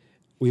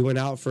we went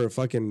out for a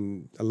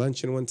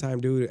luncheon one time,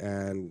 dude,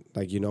 and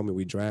like, you know me,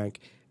 we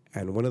drank,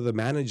 and one of the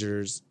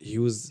managers,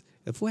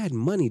 if we had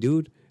money,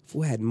 dude,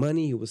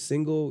 he was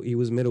single, he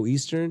was Middle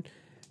Eastern,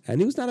 and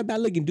he was not a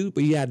bad looking dude,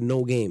 but he had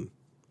no game.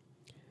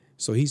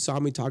 So he saw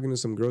me talking to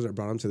some girls that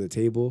brought him to the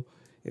table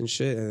and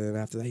shit, and then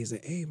after that, he's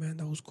like, "Hey, man,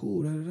 that was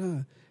cool, da da da,"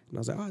 and I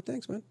was like, "Oh,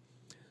 thanks, man."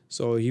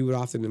 So he would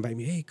often invite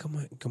me, "Hey, come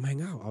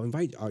hang out. I'll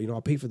invite you.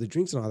 I'll pay for the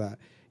drinks and all that.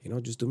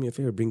 Just do me a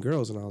favor, bring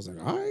girls." And I was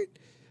like, "All right."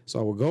 So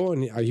I would go,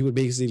 and he would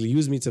basically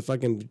use me to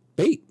fucking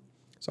bait.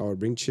 So I would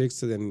bring chicks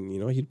to them,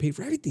 he'd pay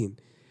for everything.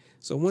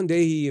 So one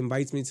day he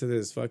invites me to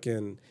this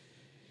fucking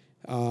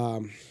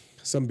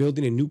some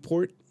building in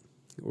Newport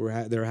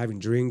where they're having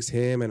drinks,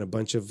 him and a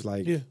bunch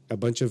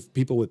of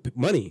people with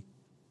money.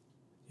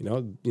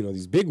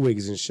 These big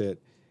wigs and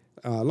shit.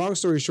 Long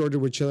story short,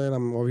 we're chilling.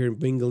 I'm over here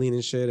mingling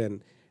and shit,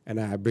 and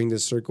I bring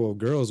this circle of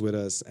girls with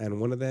us, and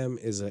one of them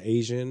is an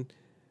Asian.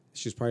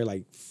 She's probably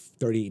like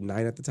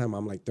 39 at the time.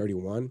 I'm like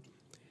 31,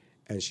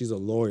 and she's a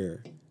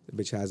lawyer.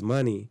 The bitch has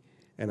money,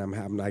 and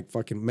I'm like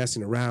fucking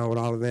messing around with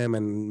all of them,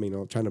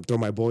 and trying to throw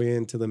my boy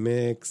into the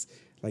mix.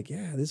 Like,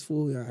 yeah, this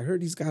fool, I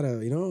heard he's got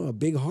a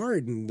big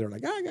heart, and they're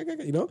like,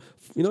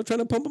 trying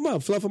to pump him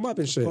up, fluff him up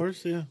and shit. Of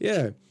course, yeah.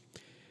 Yeah.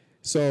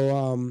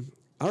 So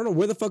I don't know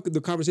where the fuck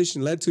the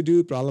conversation led to,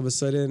 dude, but all of a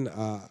sudden,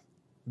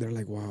 they're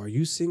like, "Wow, are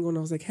you single?" And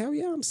I was like, "Hell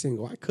yeah, I'm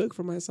single. I cook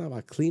for myself.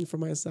 I clean for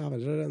myself."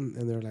 And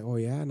they're like, "Oh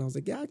yeah," and I was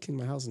like, "Yeah, I clean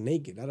my house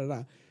naked." Da da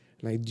da.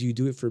 Like, "Do you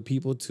do it for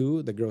people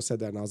too?" The girl said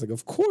that, and I was like,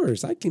 "Of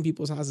course, I clean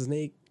people's houses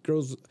naked,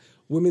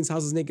 women's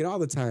houses naked all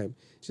the time."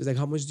 She's like,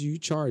 "How much do you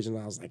charge?" And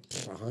I was like,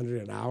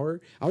 $100 an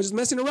hour. I was just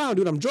messing around,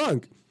 dude. I'm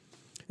drunk.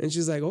 And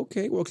she's like,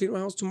 "Okay, well, clean my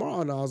house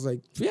tomorrow." And I was like,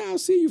 "Yeah, I'll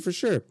see you for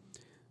sure."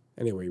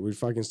 Anyway, we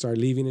fucking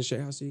started leaving and shit.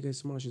 "I'll see you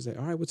guys tomorrow." She's like,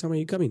 "All right, what time are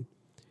you coming?"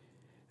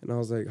 And I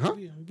was like, "Huh?"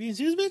 You being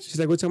serious, bitch? She's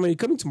like, "What time are you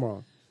coming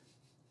tomorrow?"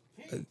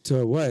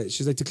 To what?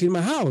 She's like, "To clean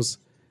my house."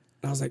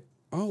 And I was like,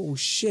 "Oh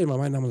shit!" In my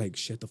mind, I'm like,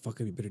 "Shut the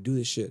fuck up! You better do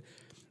this shit."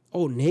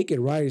 "Oh, naked,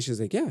 right?" And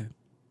she's like, "Yeah."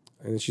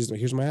 And then she's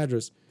like, "Here's my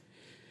address."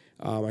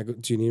 I go,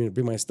 "Do you need me to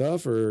bring my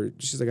stuff?" Or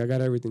she's like, "I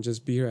got everything.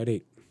 Just be here at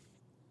 8.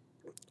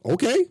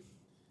 Okay.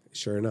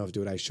 Sure enough,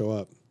 dude, I show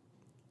up.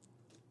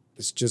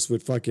 It's just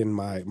with fucking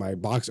my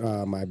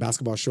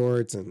basketball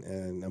shorts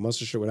and a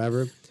mustard shirt,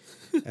 whatever.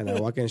 And I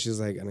walk in, and she's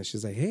like,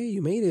 "Hey,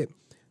 you made it."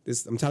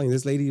 I'm telling you,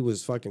 this lady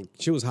was fucking.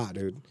 She was hot,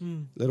 dude.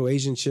 Little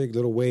Asian chick,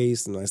 little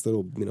waist, nice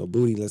little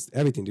booty,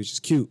 everything, dude. She's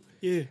cute.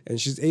 Yeah. And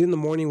she's 8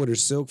 a.m. with her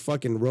silk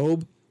fucking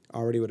robe,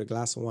 already with a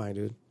glass of wine,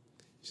 dude.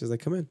 She's like,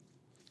 come in.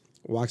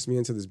 Walks me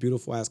into this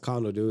beautiful ass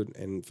condo, dude,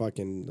 and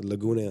fucking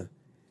Laguna,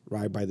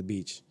 right by the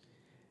beach.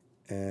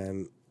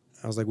 And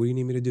I was like, what do you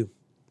need me to do?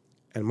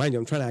 And mind you,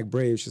 I'm trying to act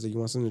brave. She's like, you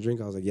want something to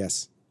drink? I was like,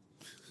 yes.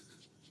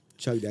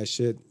 Chug that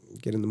shit,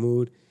 get in the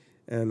mood.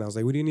 And I was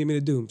like, what do you need me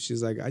to do?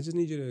 She's like, I just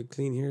need you to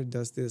clean here,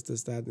 dust this,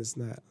 that, this,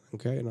 and that.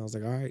 Okay? And I was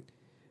like, all right.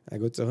 I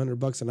go to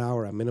 $100 an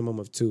hour, a minimum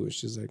of 2. And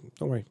she's like,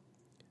 don't worry.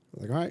 I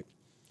was like, all right.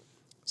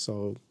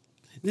 So.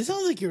 This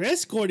sounds like you're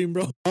escorting,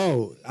 bro.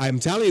 Oh, I'm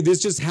telling you,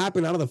 this just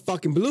happened out of the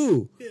fucking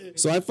blue.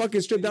 So I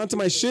fucking stripped down to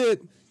my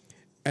shit.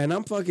 And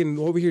I'm fucking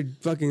over here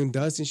fucking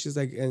dusting.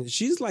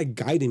 She's like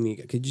guiding me.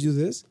 Could you do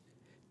this?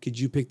 Could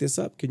you pick this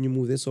up? Can you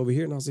move this over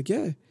here? And I was like,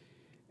 yeah.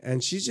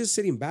 And she's just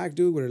sitting back,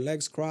 dude, with her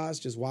legs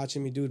crossed, just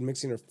watching me, dude,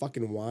 mixing her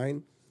fucking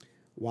wine.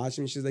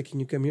 Watching me. She's like, can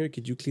you come here?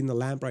 Could you clean the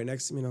lamp right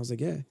next to me? And I was like,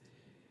 yeah.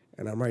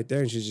 And I'm right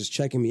there, and she's just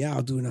checking me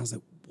out, dude. And I was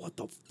like, what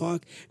the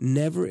fuck?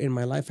 Never in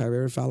my life have I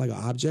ever felt like an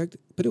object.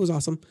 But it was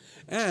awesome.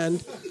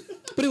 And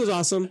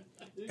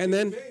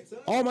then,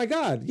 oh my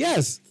God,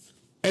 yes.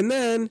 And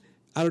then,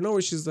 I don't know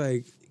where she's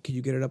like, can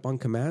you get it up on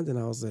command? And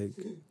I was like,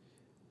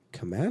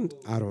 command?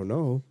 I don't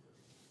know.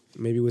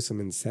 Maybe with some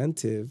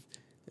incentive.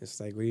 It's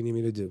like, what do you need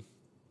me to do?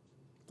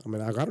 I mean,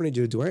 I don't need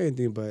you to do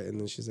anything, but, and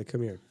then she's like,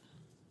 come here.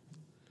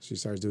 She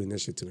starts doing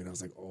this shit to me, and I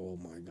was like, oh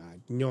my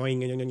God.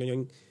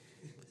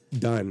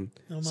 Done.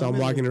 Oh, so I'm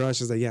walking around,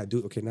 she's like, yeah,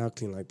 dude, okay, now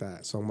clean like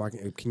that. So I'm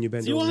walking, can you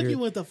bend over here? You're walking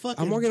with the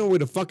fucking... I'm walking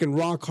with a fucking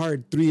rock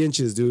hard 3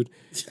 inches, dude.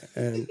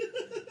 And...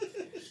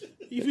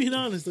 You being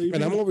honest, though.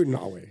 I'm over,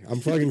 no way. I'm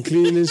fucking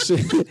cleaning this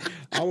shit.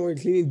 I'm over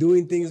cleaning,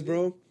 doing things,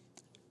 bro.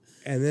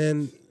 And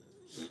then,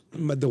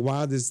 the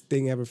wildest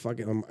thing ever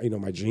fucking,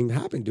 my dream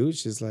happened, dude.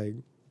 She's like,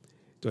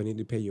 do I need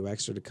to pay you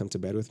extra to come to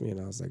bed with me? And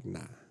I was like, nah.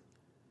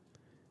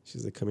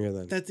 She's like, come here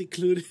then. That's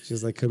included.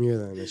 She's like, come here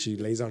then. And she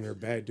lays on her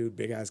bed, dude,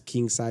 big ass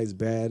king size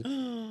bed.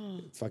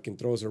 Fucking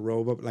throws her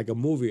robe up like a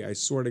movie. I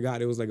swear to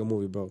God, it was like a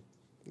movie, bro.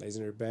 Lays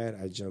in her bed.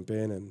 I jump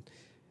in and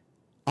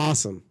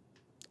awesome.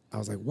 I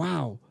was like,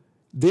 wow,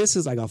 this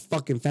is like a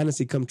fucking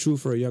fantasy come true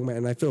for a young man.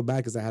 And I feel bad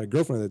because I had a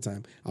girlfriend at the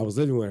time. I was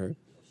living with her,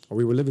 or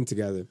we were living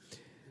together.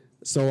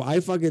 So I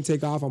fucking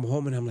take off. I'm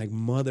home and I'm like,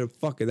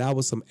 motherfucker, that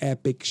was some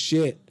epic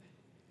shit.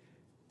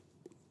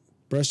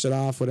 Brushed it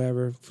off,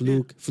 whatever.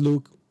 Fluke.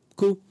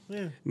 Cool.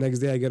 Yeah. Next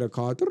day I get a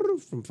call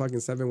from fucking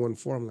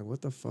 714. I'm like,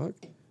 what the fuck?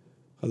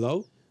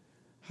 Hello?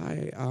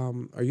 Hi,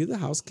 are you the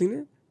house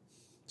cleaner?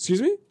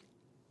 Excuse me?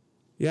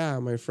 Yeah,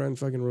 my friend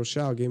fucking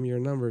Rochelle gave me your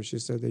number. She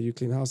said that you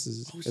clean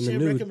houses in the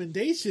nude.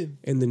 Recommendation.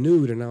 In the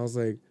nude. And I was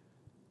like,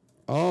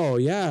 oh,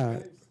 yeah.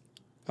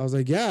 I was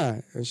like,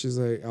 yeah. And she's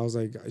like,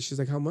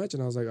 how much?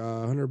 And I was like,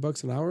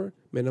 $100 an hour,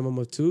 minimum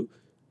of 2.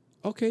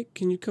 Okay,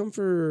 can you come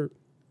for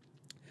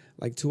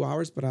like 2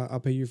 hours, but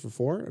I'll pay you for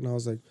 4? And I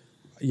was like,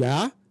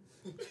 yeah.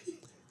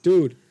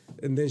 Dude,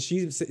 and then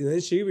she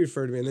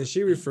referred me, and then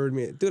she referred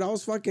me. Dude, I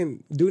was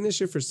fucking doing this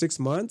shit for 6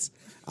 months.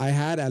 I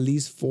had at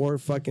least 4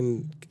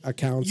 fucking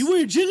accounts. You were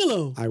a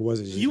gigolo. I was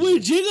a gigolo. You were a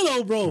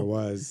gigolo, bro. I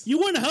was. You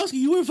weren't a house.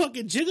 You were a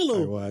fucking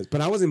gigolo. I was, but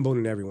I wasn't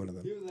boning every one of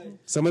them.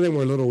 Some of them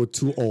were a little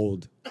too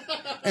old.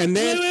 And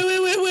then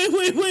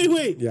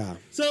wait. Yeah.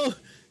 So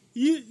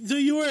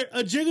you were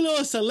a gigolo,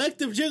 a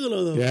selective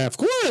gigolo, though. Yeah, of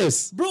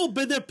course, bro.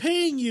 But they're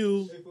paying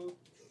you.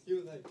 He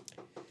was like,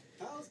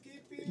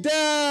 housekeeping.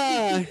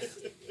 Duh.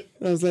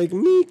 I was like,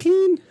 me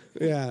clean?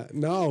 Yeah,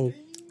 no.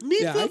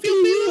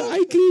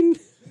 I clean.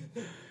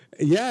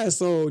 Yeah,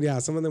 so, yeah,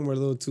 some of them were a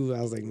little too,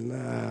 I was like,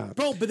 nah.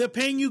 Bro, but they're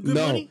paying you good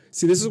money?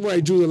 See, this is where I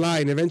drew the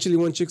line. Eventually,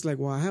 one chick's like,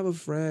 well, I have a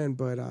friend,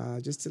 but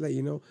just to let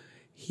you know,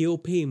 he'll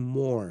pay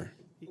more.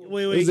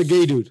 Wait. It was a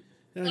gay dude.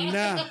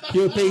 Nah.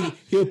 He'll pay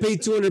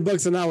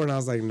 $200 an hour, and I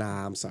was like,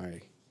 nah, I'm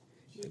sorry.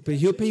 But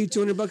he'll pay you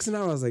 $200 an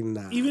hour. I was like,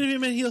 nah. Even if it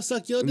meant he'll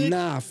suck your dick?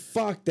 Nah,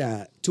 fuck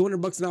that.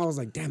 $200 an hour. I was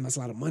like, damn, that's a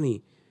lot of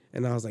money.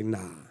 And I was like,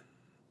 nah.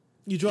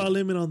 You draw a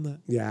limit on that.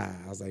 Yeah,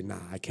 I was like, nah,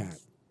 I can't.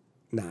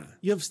 Nah.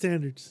 You have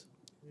standards.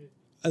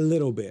 A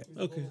little bit.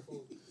 Okay.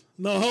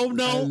 No.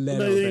 No, I'm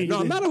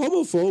not a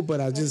homophobe,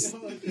 but I just.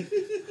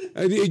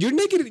 You're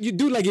naked. You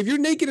do like if you're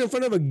naked in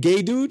front of a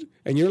gay dude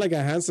and you're like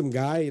a handsome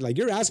guy, like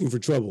you're asking for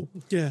trouble.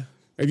 Yeah.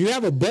 If you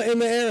have a butt in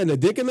the air and a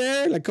dick in the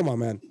air, like come on,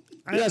 man,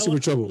 you're asking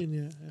for trouble.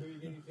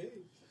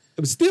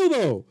 But still,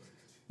 though,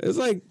 it's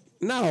like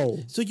no.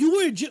 So you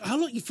were how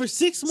long? For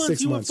 6 months,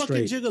 you were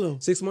fucking straight.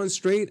 gigolo. 6 months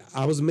straight.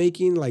 I was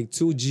making like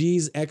 2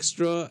 G's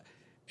extra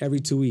every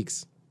 2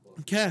 weeks.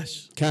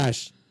 Cash.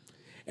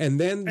 And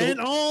then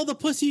all the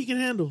pussy you can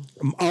handle.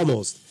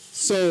 Almost.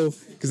 So,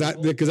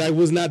 because I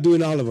was not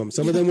doing all of them.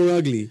 Some of them were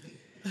ugly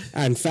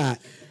and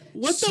fat.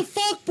 What the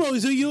fuck, bro?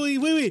 So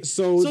you wait.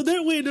 So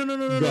there. Wait,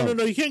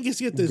 no. You can't just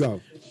get this.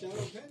 Go.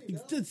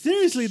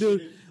 Seriously,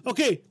 dude.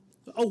 Okay,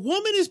 a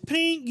woman is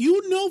paying.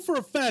 You know for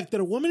a fact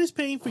that a woman is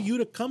paying for you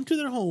to come to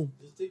their home.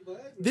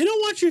 They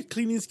don't want your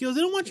cleaning skills.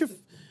 They don't want your.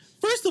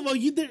 First of all,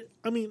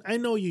 I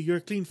know you. You're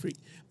a clean freak,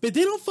 but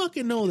they don't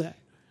fucking know that.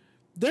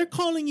 they're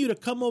calling you to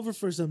come over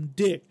for some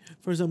dick,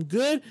 for some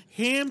good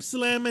ham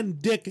slamming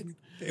dicking.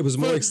 It was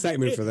more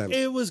excitement for them.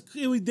 It was.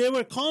 They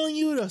were calling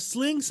you to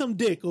sling some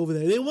dick over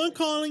there. They weren't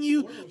calling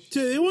you to.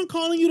 They weren't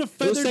calling you to It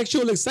feather. was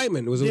sexual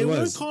excitement. Was what They it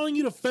weren't was. calling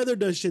you to feather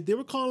dust shit. They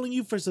were calling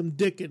you for some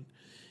dicking.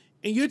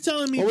 And you're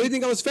telling me What do you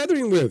think I was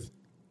feathering with?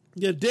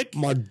 your dick?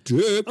 My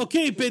dick.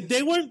 Okay, but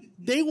they weren't.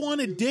 They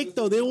wanted dick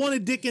though. They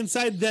wanted dick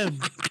inside them.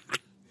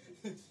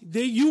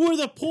 You were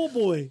the pool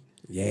boy,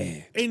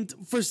 Yeah. and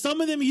for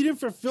some of them, you didn't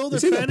fulfill their You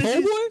see the fantasies.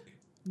 pole boy?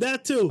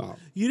 That too. Oh.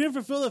 You didn't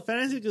fulfill the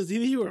fantasy because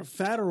either you were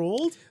fat or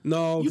old.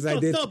 No, You because I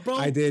fucked did. up, bro.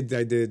 I did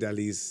at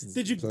least.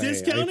 Did you play.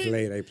 discount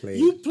it? I played.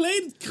 You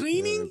played I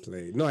cleaning.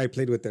 played. No, I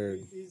played with their.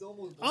 He's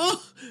almost.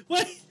 Oh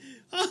wait,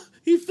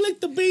 he flicked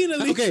the bean at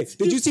least. Okay,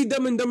 did you see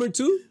Dumb and Dumber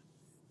 2?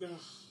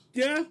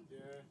 Yeah.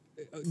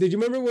 Did you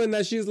remember when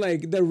that she's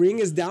like, the ring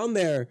is down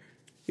there,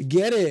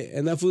 get it?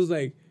 And that fool's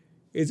like,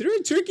 is there a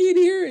turkey in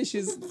here? And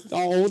she's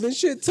all old and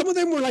shit. Some of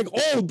them were like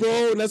old,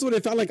 bro, and that's what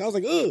it felt like. I was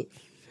like, ugh.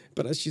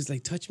 But she's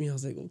like, touch me. I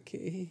was like,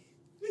 okay.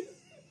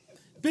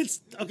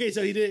 Vince. Okay,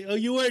 so he did. Oh,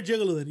 you were a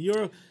gigolo then.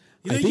 You're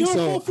I think a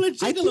so.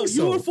 full-fledged I gigolo. think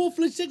so. You were a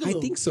full-fledged gigolo. I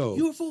think so.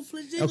 You were a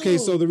full-fledged gigolo. Okay,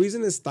 so the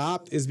reason it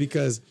stopped is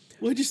because,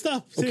 where'd you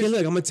stop? okay, Seriously. look,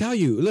 I'm gonna tell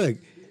you, look,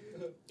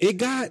 it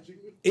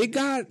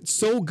got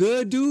so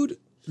good, dude,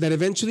 that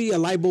eventually a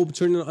light bulb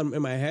turned on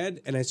in my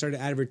head, and I started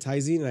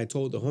advertising, and I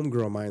told the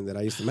homegirl of mine that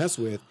I used to mess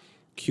with,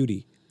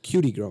 cutie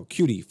girl,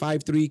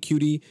 5'3",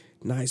 cutie,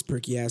 nice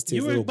perky ass tits,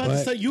 You were little about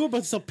butt.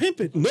 to start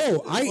pimping.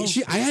 No, I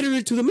added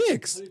her to the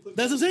mix. How do you put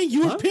That's that, what I'm saying. You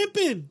were Huh?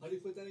 pimping. how do you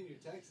put that in your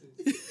taxes?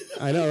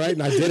 I know, right?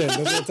 And I didn't.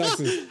 That's what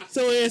taxes.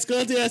 So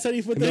Escalante asked how do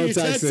you put that No in your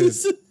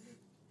taxes. taxes.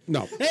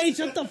 No, Hey,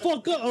 shut the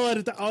fuck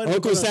up.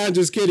 Uncle Sam,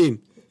 just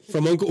kidding.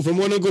 From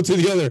one uncle to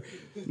the other.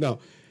 No.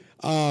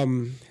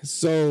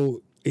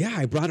 So yeah,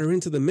 I brought her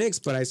into the mix,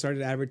 but I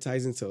started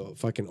advertising to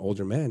fucking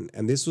older men,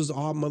 and this was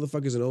all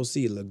motherfuckers in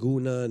OC,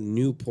 Laguna,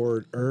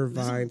 Newport,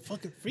 Irvine.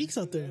 Fucking freaks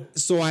out there.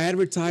 So I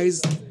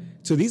advertised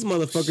to these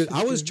motherfuckers.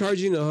 I was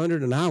charging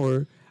 $100 an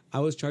hour. I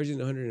was charging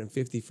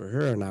 $150 for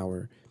her an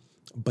hour.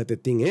 But the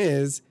thing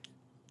is,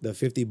 the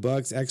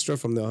 $50 extra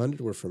from the 100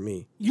 were for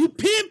me. You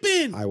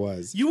pimping. I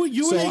was. You were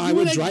So like, I you were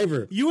would like, drive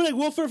her. You were like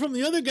welfare from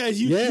the other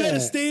guys. You had a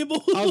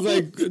stable. I was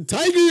like,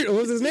 Tiger.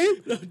 What was his name?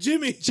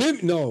 Jimmy.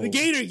 No. The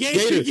Gator.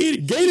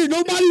 Gator.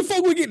 Nobody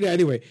fuck with Gator.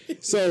 Anyway,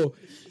 so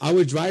I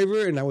would drive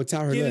her and I would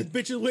tell her, Gator's look,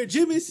 bitches wear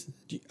Jimmy's.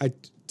 I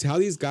tell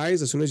these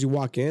guys as soon as you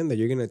walk in that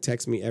you're going to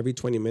text me every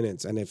 20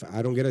 minutes. And if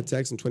I don't get a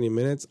text in 20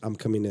 minutes, I'm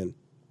coming in.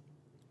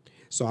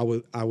 So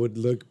I would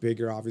look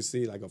bigger,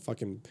 obviously, like a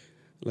fucking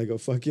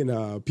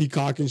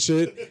peacock and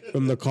shit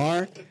from the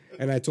car.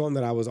 And I told them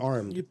that I was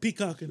armed. You're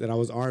peacocking. That I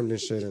was armed and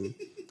shit,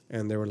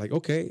 and they were like,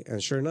 okay.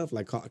 And sure enough,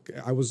 like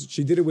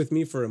she did it with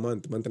me for a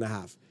month and a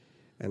half,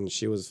 and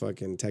she was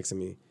fucking texting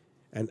me,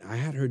 and I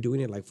had her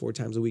doing it like 4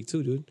 times a week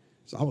too, dude.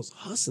 So I was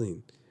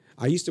hustling.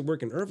 I used to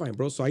work in Irvine,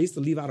 bro. So I used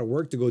to leave out of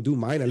work to go do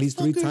mine at least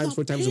 3 fucker's times, a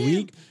 4 times a pimp.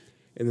 week,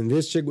 and then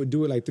this chick would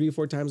do it like 3 or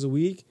 4 times a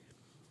week.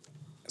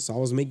 So I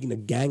was making a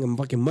gang of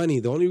fucking money.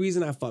 The only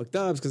reason I fucked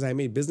up is because I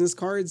made business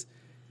cards.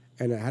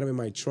 And I had them in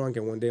my trunk,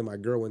 and one day my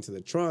girl went to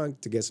the trunk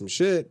to get some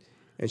shit,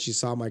 and she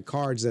saw my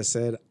cards that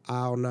said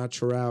Au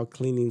Natural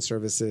Cleaning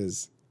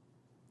Services.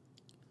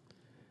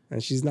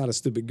 And she's not a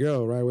stupid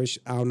girl, right? Which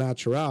Au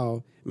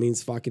Natural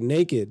means fucking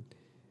naked.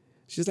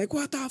 She's like,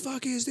 what the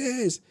fuck is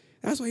this?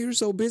 That's why you're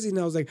so busy. And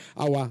I was like,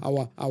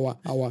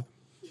 awa.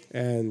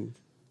 And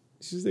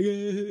she's like,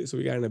 eh. So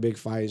we got in a big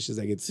fight, and she's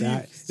like, it's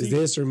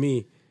this or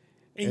me.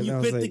 And you I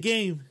was quit the like-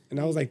 game. And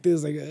I was like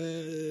this, like,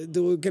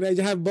 dude, can I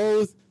have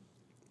both?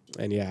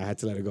 And yeah, I had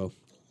to let it go.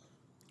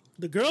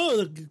 The girl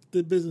or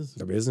the business?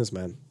 The business,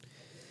 man.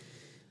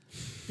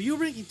 But you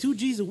were making 2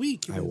 G's a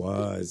week. I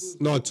was.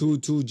 No, two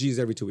G's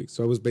every 2 weeks.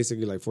 So it was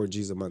basically like 4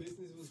 G's a month.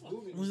 Business was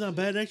booming. It was not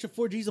bad. An extra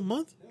 4 G's a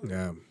month.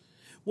 Yeah.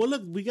 Well,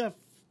 look, we got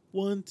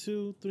 1,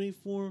 2, 3,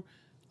 4.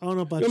 I don't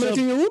know about You want me to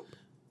clean you. your room?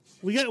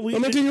 We got. Want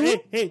me to clean your room?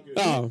 Hey,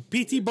 Oh.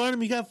 PT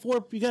Barnum, you got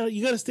 4. You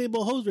got a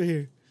stable hose right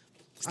here.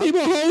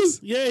 Stable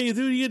hose? Yeah, you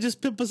do. You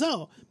just pimp us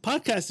out,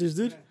 podcasters,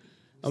 dude.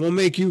 I'm going to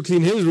make you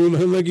clean his room. I'm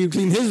going to make you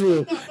clean his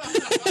room.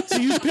 So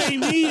you pay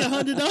me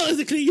 $100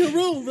 to clean your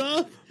room,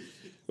 bro?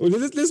 Well,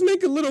 let's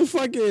make a little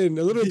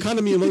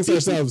economy amongst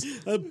ourselves.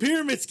 A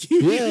pyramid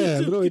scheme. Yeah, a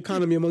little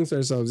economy amongst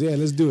ourselves. Yeah,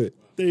 let's do it.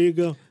 There you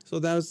go. So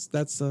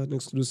that's an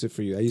exclusive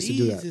for you. I used to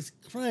do that. Jesus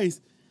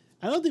Christ.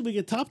 I don't think we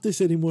can top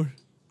this anymore.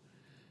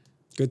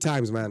 Good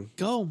times, man.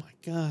 Oh, my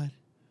God.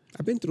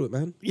 I've been through it,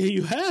 man. Yeah,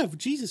 you have.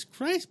 Jesus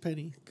Christ,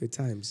 Penny. Good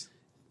times.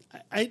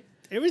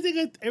 Every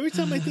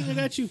time I think I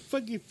got you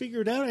fucking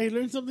figured out, I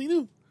learn something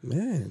new.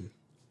 Man.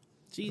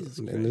 Jesus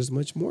And Christ. there's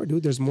much more,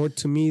 dude. There's more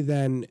to me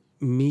than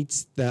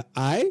meets the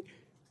eye.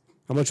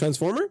 I'm a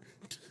transformer.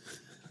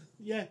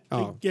 Yeah.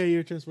 Oh. Yeah,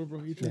 you're a transformer, bro.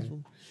 You're a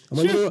transformer. I'm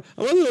a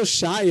little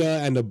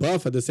Shia and a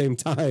buff at the same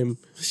time.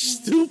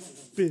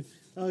 Stupid.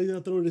 Oh, he's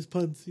not throwing his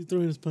puns. He's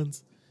throwing his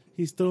puns.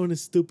 He's throwing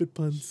his stupid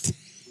puns.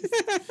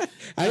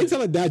 I didn't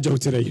tell a dad joke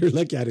today. You're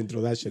lucky I didn't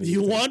throw that shit. Do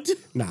you want to?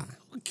 Nah.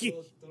 Okay.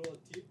 Throw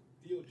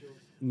a Dio joke.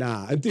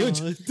 Nah, a Theo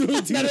joke.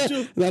 Theo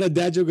joke. Not a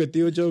dad joke, a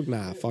Theo joke.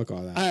 Nah, fuck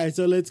all that. All right,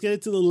 so let's get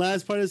into the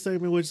last part of the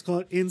segment, which is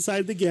called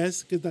Inside the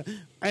Guest. Because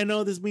I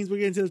know this means we're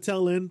getting to the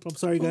tail end. I'm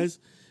sorry, guys.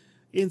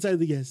 Inside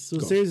the Guest. So,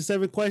 series of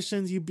 7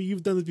 questions.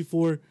 You've done this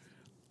before.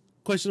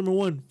 Question number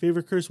 1: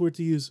 favorite curse word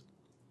to use?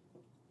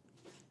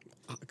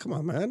 Come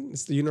on, man.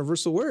 It's the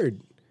universal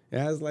word. It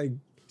has like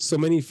so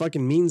many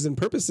fucking means and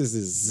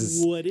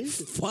purposes. What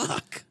is it?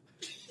 Fuck.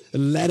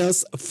 Let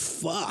us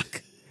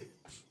fuck.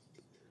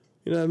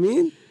 You know what I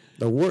mean?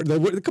 The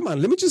word. Come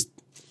on, let me just.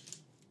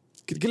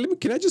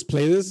 Can I just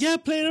play this? Yeah,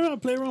 play it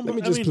around. Play around. Let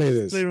me just play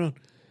this. Play around.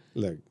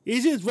 Look.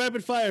 He's just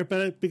rapid fire,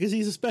 but because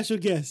he's a special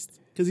guest.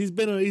 Because he's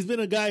been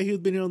a guy who's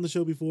been here on the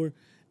show before,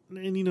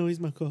 and you know he's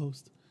my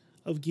co-host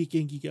of Geek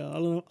In Geek Out.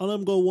 I'll let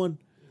him go one.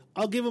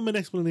 I'll give him an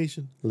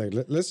explanation. Like,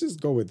 let's just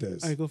go with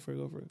this. All right, go for it.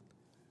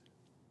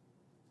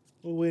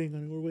 We're waiting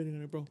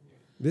on it, bro.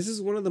 This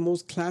is one of the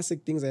most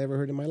classic things I ever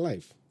heard in my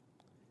life.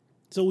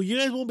 So you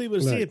guys won't be able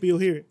to see Right. it, but you'll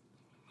hear it.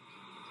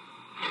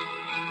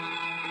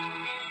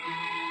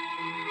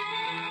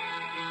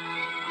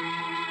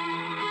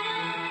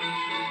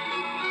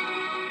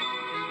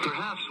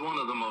 Perhaps one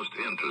of the most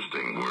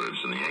interesting words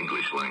in the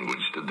English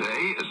language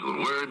today is the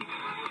word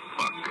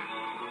fuck.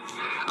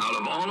 Out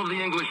of all of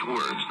the English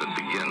words that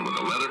begin with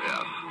the letter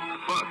F,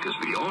 fuck is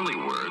the only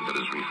word that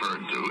is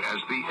referred to as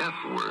the F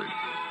word.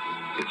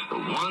 It's the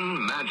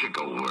one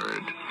magical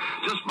word.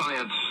 Just by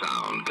its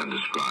sound can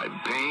describe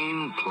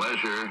pain,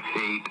 pleasure,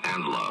 hate,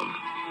 and love.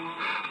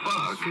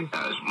 Fuck,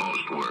 as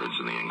most words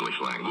in the English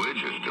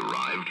language, is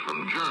derived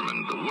from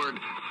German, the word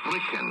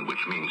flicken,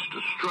 which means to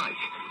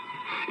strike.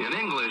 In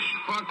English,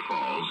 fuck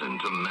falls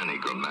into many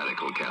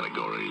grammatical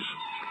categories.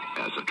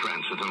 As a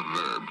transitive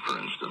verb, for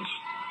instance,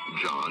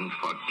 John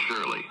fucked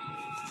Shirley.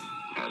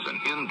 As an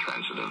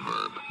intransitive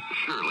verb,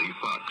 Shirley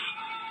fucks.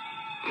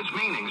 Its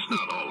meaning's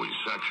not always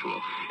sexual.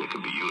 It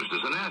can be used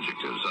as an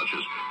adjective, such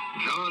as,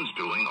 John's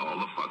doing all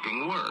the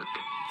fucking work.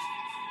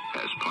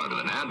 As part of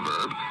an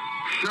adverb,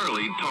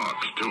 Shirley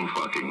talks too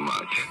fucking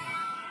much.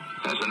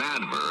 As an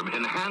adverb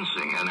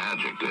enhancing an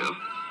adjective,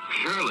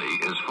 Shirley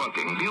is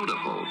fucking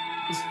beautiful.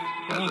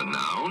 As a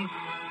noun,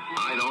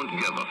 I don't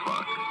give a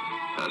fuck.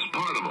 As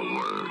part of a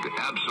word,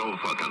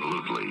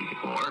 abso-fucking-lutely,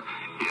 or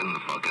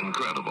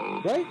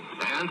in-fucking-credible. Right?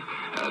 And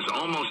as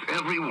almost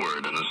every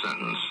word in a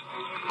sentence,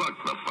 fuck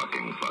the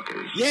fucking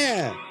fuckers.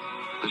 Yeah.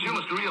 As you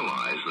must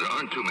realize, there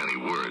aren't too many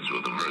words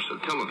with the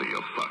versatility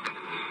of fuck.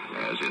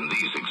 As in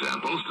these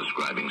examples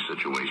describing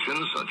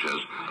situations such as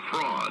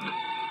fraud.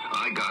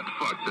 I got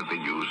fucked at the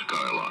used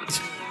car lot.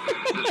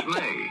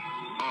 Dismay.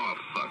 Oh,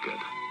 fuck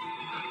it.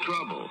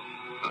 Trouble.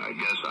 I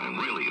guess I'm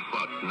really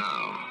fucked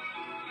now.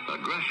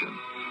 Aggression.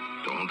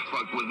 Don't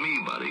fuck with me,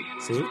 buddy.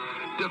 See?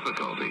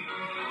 Difficulty.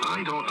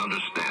 I don't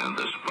understand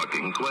this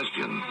fucking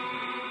question.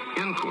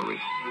 Inquiry.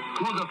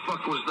 Who the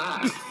fuck was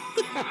that?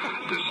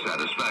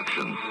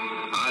 Dissatisfaction.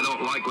 I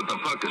don't like what the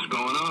fuck is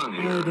going on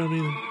I here. don't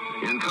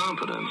either.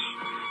 Incompetence.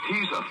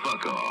 He's a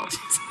fuck off.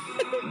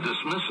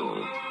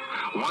 Dismissal.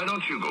 Why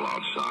don't you go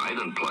outside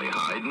and play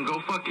hide and go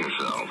fuck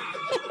yourself?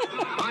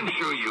 I'm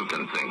sure you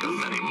can think of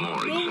many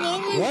more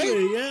examples.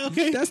 Right? Yeah,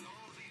 okay.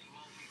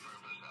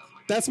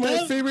 That's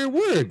my favorite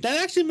word.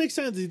 That actually makes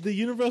sense. The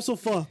universal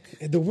fuck.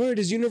 The word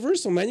is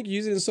universal, man. You can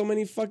use it in so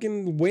many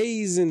fucking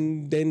ways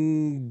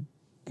and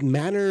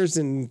manners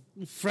and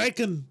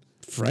Fracking.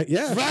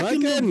 yeah,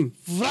 Fracking. fracking.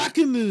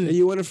 Fracking. Hey,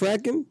 you want a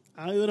fracking?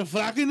 Are you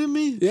fracking to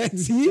me? Yeah,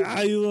 see?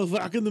 Are you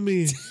fracking to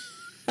me?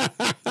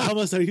 I'm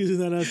gonna start using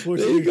that as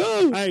sports. There you theory.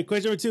 go. All right,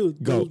 question number 2.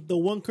 Go. The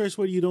one curse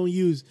word you don't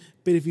use,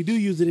 but if you do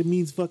use it, it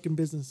means fucking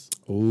business.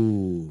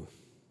 Ooh.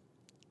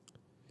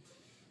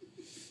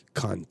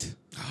 Cunt.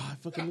 Oh, I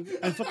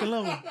fucking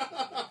love it.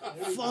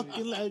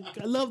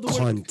 I love the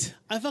word Cunt.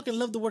 I fucking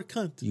love the word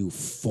cunt. You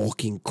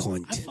fucking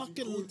cunt.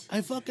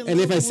 I fucking And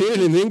love if I the say word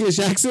it in an English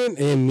accent,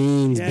 it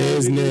means yeah, You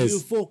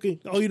business. fucking.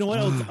 Oh, you know what?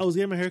 I was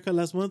getting my haircut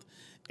last month,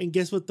 and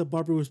guess what? The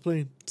barber was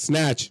playing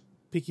Snatch.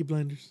 Peaky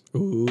Blinders.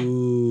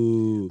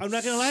 Ooh. I'm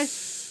not gonna lie.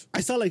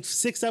 I saw like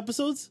 6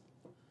 episodes.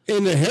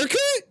 In the haircut?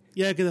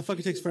 Yeah, because it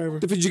fucking takes forever.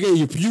 Did you get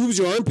your pubes,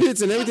 your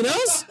armpits, and everything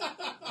else?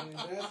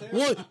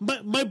 Well,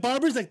 my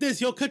barber's like this.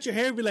 He'll cut your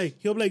hair and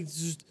he'll be like,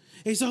 "Zzz.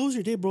 Hey, so how's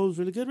your day, bro? It's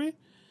really good, right?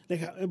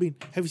 Like, I mean,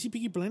 have you seen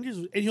Peaky Blinders?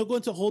 And he'll go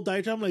into a whole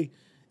diatribe, and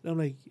I'm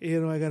like,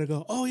 you know, I gotta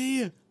go. Oh,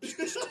 yeah. And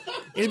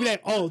he'll be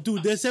like, oh,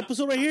 dude, this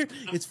episode right here,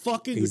 it's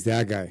fucking. He's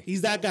that guy.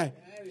 He's that guy.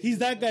 He's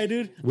that guy,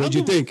 dude. What'd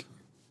you think?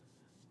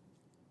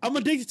 I'm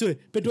addicted to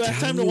it, but do I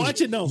have time to watch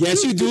it? No.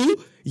 Yes, you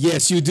do.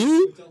 Yes, you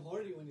do. Tell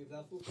Hardy when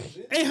that fool comes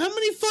in. Hey, how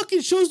many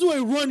fucking shows do I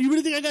run? You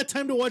really think I got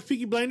time to watch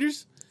Peaky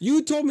Blinders?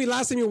 You told me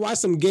last time you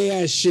watched some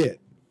gay ass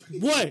shit.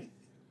 What?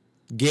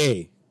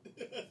 Gay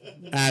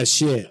ass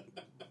shit.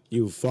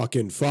 You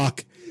fucking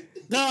fuck.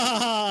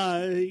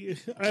 Nah. All right,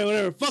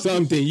 whatever. Fuck you.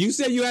 Something. You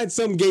said you had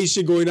some gay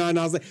shit going on.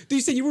 I was like, dude,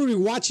 you said you were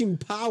watching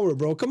Power,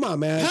 bro. Come on,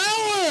 man.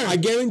 Power! I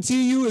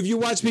guarantee you, if you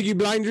watch Peaky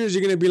Blinders,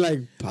 you're gonna be like,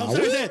 Power? I'm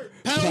sorry, that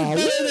Power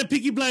is better than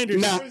Peaky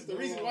Blinders. Nah. That's the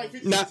reason why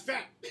 50 Nah. is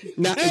fat.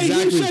 Nah, Hey,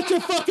 exactly. you shut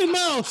your fucking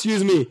mouth.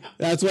 Excuse me.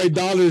 That's why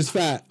Dollar's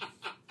fat.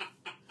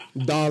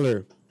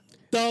 Dollar.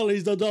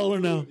 He's the dollar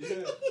now.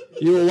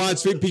 You will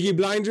watch Peaky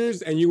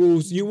Blinders and you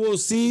will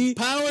see.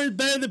 Power is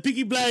better than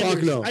Peaky Blinders.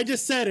 Fuck no. I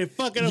just said it.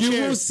 Fuck it. I don't You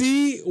care. will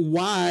see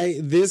why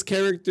this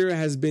character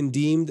has been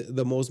deemed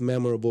the most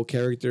memorable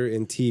character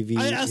in TV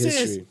I'll say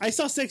history. this. I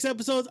saw 6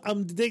 episodes.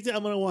 I'm addicted.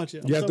 I'm gonna watch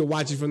it. You have to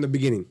watch it from the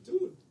beginning.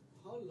 Dude,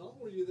 how long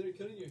were you there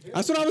cutting your hair?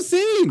 That's what I was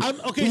saying.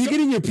 Okay, Were you so-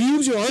 getting your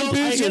pubes, your So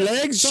armpits, your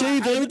legs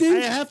shaved, I everything?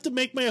 have to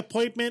make my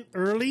appointment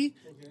early,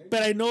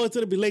 but I know it's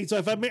gonna be late. So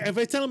if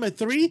I tell him at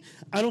 3,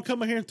 I don't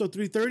come here until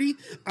 3:30.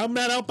 I'm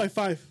not out by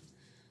 5.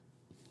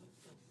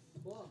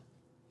 Wow.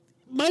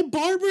 My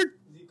barber, Is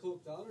he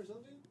coked out or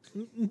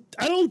something?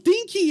 I don't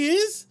think he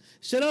is.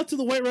 Shout out to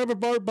the White Rabbit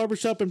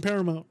Barbershop in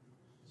Paramount.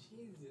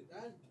 Jesus,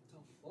 that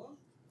the fuck?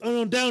 Oh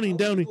no, Downey.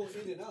 Go in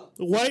and out.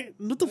 White?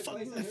 What the fuck?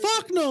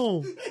 Fuck no.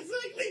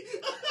 Exactly.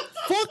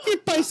 Fuck your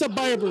paisa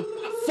barber.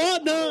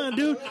 Fuck no,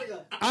 dude.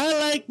 I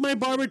like my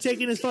barber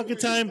taking his fucking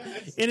time,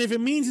 and if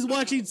it means he's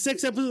watching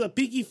 6 episodes of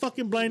Peaky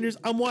fucking Blinders,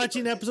 I'm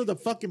watching episodes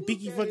of fucking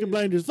Peaky fucking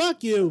Blinders.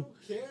 Fuck you.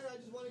 Care? I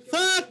just want to get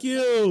Fuck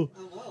you.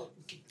 I'm out.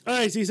 All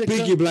right, so you said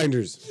Peaky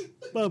Blinders.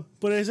 what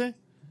did I say?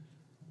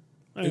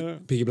 All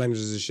right, Peaky Blinders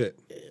is a shit.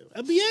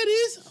 but yeah, it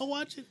is. I'll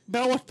watch it.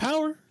 But I'll watch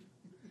Power.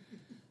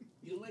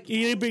 You don't like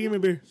You ain't bringing me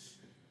beer.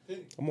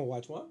 I'm gonna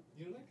watch what?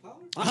 You don't like power?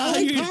 I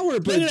like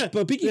Power,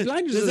 but Peaky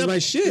Blinders is my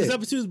shit. This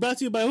episode is brought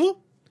to you by who?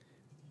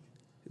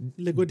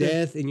 Liquid Death.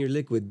 Death in your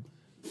liquid.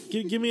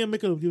 Give me a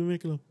Michelob. Give me a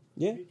Michelob.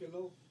 Yeah.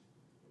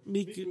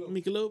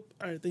 Michelob.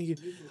 All right, thank you.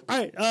 All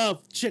right,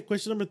 shit.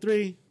 Question number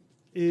 3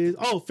 is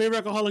favorite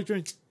alcoholic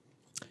drink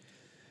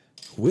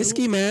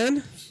Whiskey,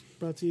 man.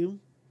 brought to you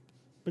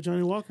by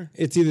Johnny Walker.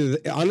 It's either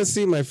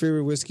honestly my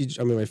favorite whiskey.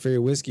 My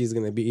favorite whiskey is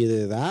gonna be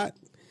either that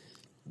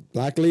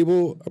Black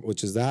Label,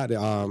 which is that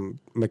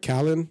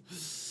Macallan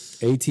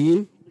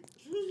 18,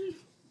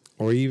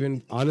 or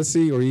even I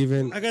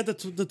got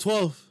the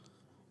 12.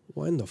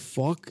 what in the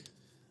fuck?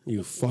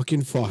 You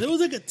fucking fuck. It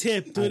was like a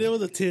tip, dude. It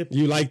was a tip.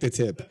 You like the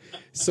tip,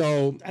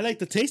 so I like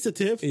the taste of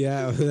tip.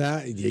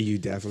 yeah, you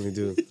definitely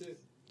do.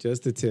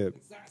 Just the tip.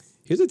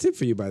 Here's a tip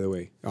for you, by the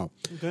way. Oh,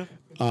 Okay.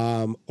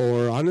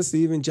 or honestly,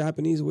 even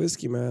Japanese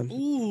whiskey, man.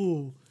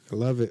 Ooh. I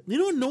love it. You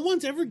know, no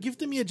one's ever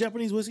gifted me a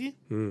Japanese whiskey.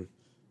 Your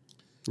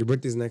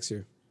birthday's next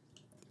year.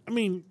 I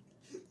mean,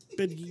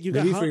 but you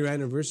got Maybe for your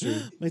anniversary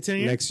my 10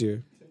 year. next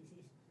year.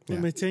 Yeah.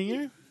 My 10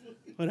 year.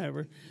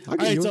 Whatever. I'll All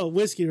give right, you so one.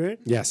 whiskey, right?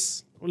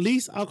 Yes.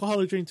 Least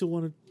alcoholic drink to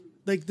want to.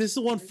 Like, this is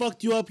the one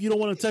fucked you up. You don't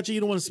want to touch it. You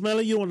don't want to smell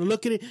it. You don't want to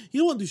look at it. You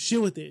don't want to do shit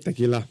with it.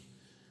 Tequila.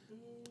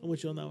 I'm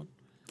with you on that one.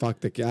 Fuck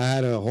tequila. I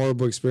had a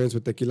horrible experience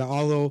with tequila.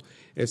 Although,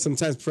 if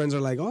sometimes friends are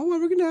like, "Oh, well,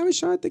 we're gonna have a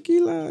shot of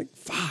tequila," like,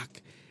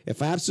 fuck.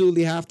 If I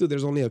absolutely have to,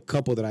 there's only a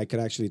couple that I could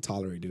actually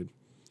tolerate, dude.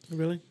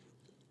 Really?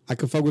 I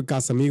could fuck with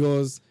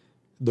Casamigos,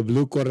 the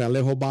Blue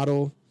Corralejo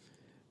bottle,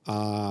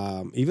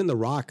 even the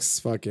Rocks.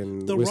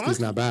 Fucking The whiskey's Rock,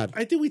 not bad.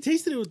 I think we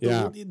tasted it with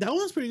Yeah. that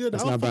one's pretty good.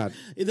 That's I'll not fuck-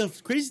 bad. The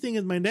crazy thing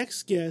is, my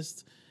next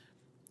guest,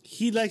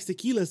 he likes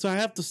tequila, so I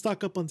have to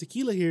stock up on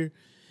tequila here,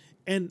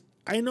 and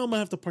I know I'm gonna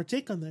have to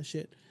partake on that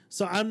shit.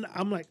 So I'm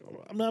like,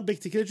 I'm not a big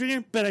tequila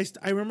drinker, but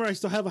I remember I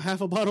still have a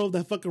half a bottle of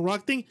that fucking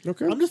Rock thing.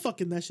 Okay. I'm just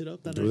fucking that shit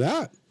up. Do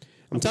that.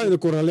 I'm telling you,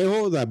 the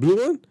Corralejo, that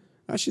blue one,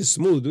 that shit's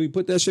smooth. Do you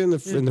put that shit in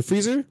the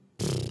freezer?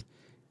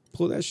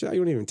 Pull that shit out.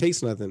 You don't even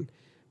taste nothing.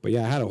 But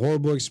yeah, I had a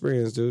horrible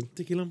experience, dude.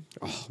 Tequila.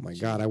 Oh my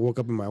god, I woke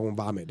up in my own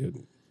vomit, dude.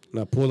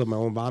 And I pulled up my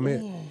own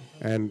vomit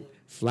and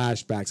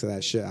flashbacks of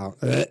that shit out.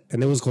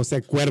 And it was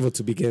Jose Cuervo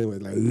to begin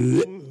with. Like,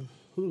 It's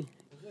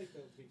like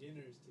the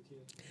beginner's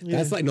tequila.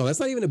 that's like, no, that's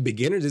not even a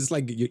beginner. It's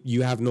like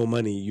you have no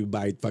money, you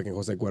buy fucking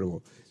Jose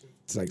Cuervo.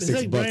 It's like It's $6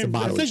 like a buying,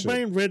 bottle. it's like and shit.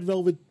 buying red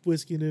velvet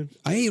whiskey, dude.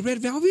 I hate red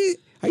velvet.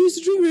 I used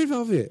to drink red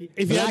velvet.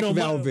 If you Black had no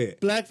money- velvet.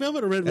 Black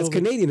velvet or red That's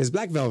velvet? Canadian. It's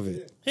black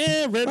velvet.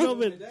 Yeah, red My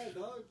velvet. dad,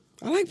 dog.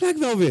 I like black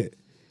velvet.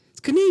 It's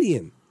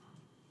Canadian.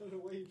 I don't know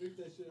why you drink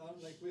that shit. I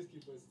don't like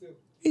whiskey, but still.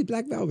 Hey,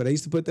 black velvet. I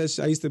used to put that.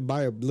 I used to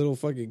buy a little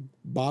fucking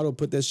bottle,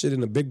 put that shit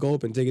in a big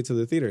gulp, and take it to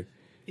the theater.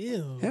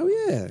 Ew. Hell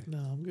yeah. No,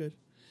 I'm good.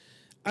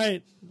 All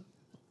right.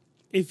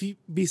 If you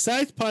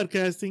besides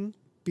podcasting,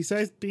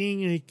 besides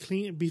being a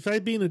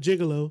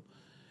gigolo,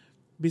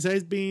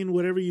 besides being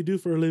whatever you do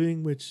for a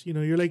living, which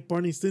you're like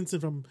Barney Stinson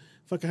from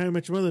fucking How I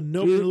Met Your Mother.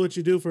 Nobody knows what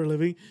you do for a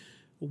living.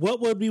 What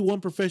would be one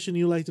profession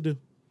you like to do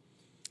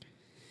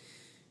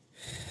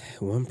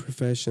One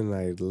profession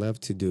I'd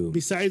love to do.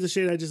 besides the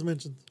shit I just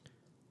mentioned?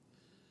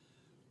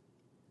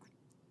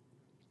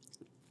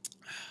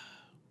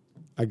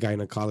 A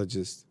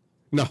gynecologist.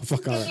 No,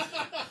 fuck all that.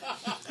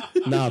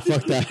 Nah,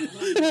 fuck that.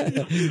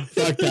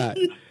 Fuck that.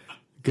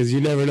 Because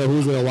you never know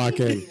who's gonna walk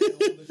in.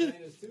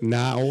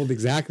 Nah, old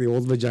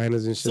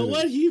vaginas and shit. So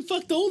what? You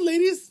fucked the old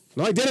ladies?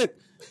 No, I didn't.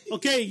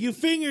 Okay, you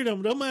fingered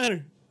them. Don't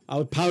matter. I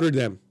would powder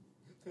them.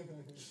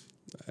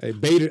 I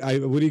baited.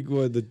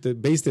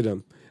 Basted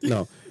them.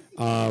 No.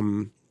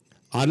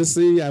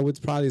 Honestly, I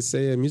would probably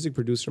say a music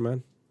producer,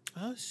 man.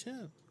 Oh shit.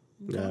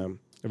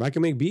 If I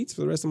can make beats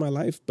for the rest of my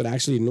life, but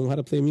actually know how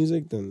to play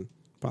music, then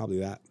probably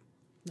that.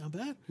 Not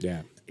bad.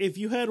 Yeah. If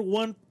you had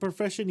one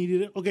profession you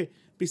did, okay.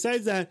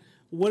 Besides that,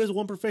 what is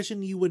one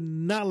profession you would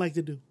not like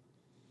to do?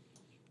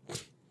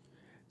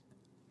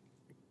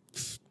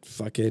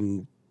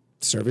 Fucking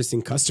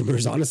servicing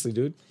customers, honestly,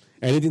 dude.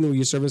 Anything where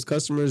you service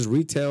customers,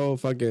 retail,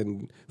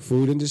 fucking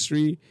food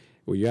industry,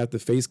 where you have to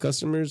face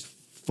customers,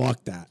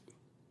 fuck that.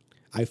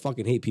 I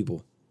fucking hate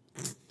people.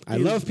 I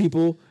love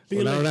people, but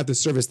I don't have to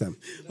service them.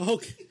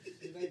 Okay.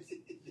 He likes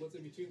what's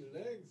in between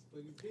their legs,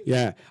 but you pay.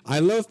 Yeah, I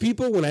love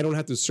people when I don't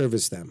have to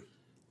service them.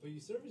 But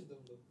you service them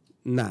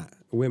though. Nah,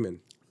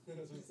 women. That's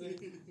what I'm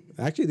saying.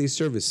 Actually, they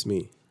service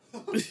me.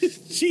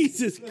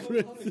 Jesus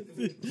Christ.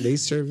 They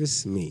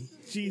service me.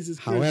 Jesus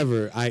Christ.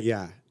 However,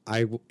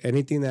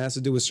 anything that has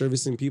to do with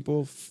servicing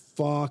people,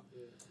 fuck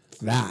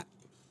that.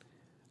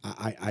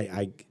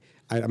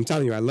 I'm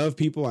telling you, I love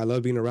people. I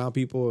love being around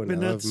people, and But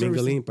I not love servicing.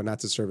 mingling, but not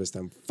to service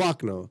them.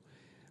 Fuck no.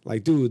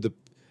 Like, dude,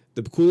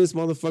 the coolest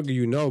motherfucker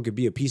you know could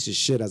be a piece of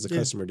shit as a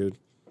customer, dude.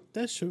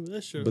 That's true.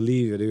 That's true.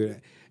 Believe it,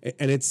 dude.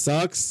 And it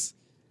sucks.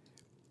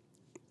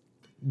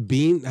 Have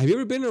you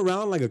ever been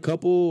around like a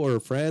couple or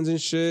friends and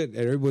shit, and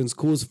everyone's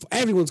cool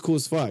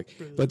as fuck,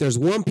 but there's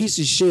one piece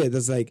of shit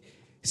that's like,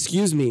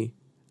 excuse me,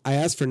 I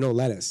asked for no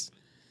lettuce.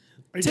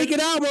 Take it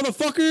out,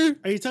 motherfucker.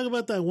 Are you talking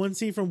about that one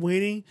scene from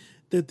Waiting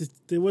that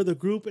they were the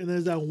group and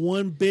there's that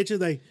one bitch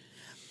is like,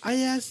 I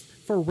asked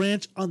for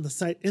ranch on the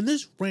side and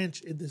there's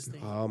ranch in this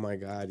thing. Oh my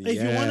god, If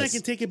yes. you want, I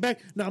can take it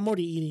back. No, I'm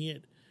already eating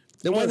it.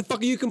 Then why the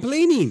fuck are you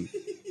complaining?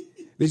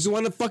 They just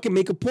want to fucking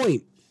make a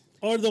point.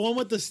 Or the one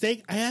with the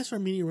steak, I asked for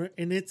medium rare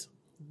and it's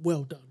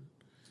well done.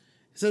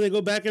 So they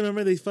go back and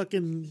remember they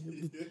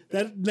fucking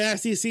that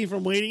nasty scene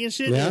from Waiting and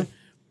shit. Yeah.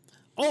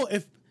 Oh,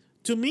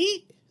 to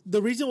me,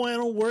 the reason why I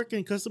don't work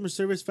in customer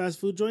service fast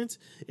food joints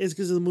is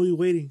because of the movie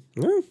Waiting.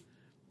 Yeah.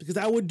 Because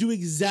I would do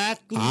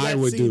exactly that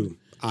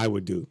I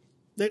would do.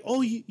 Like,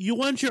 oh, you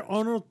want your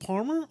Arnold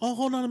Palmer? Oh,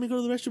 hold on, let me go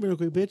to the restroom real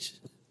quick, bitch.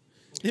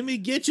 Let me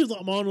get you the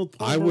Arnold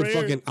Palmer. I would right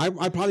fucking.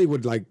 I probably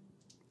would like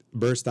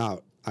burst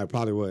out. I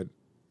probably would.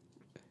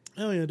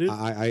 here. Oh yeah, dude.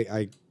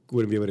 I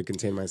wouldn't be able to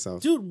contain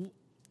myself. Dude,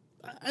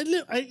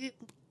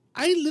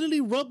 I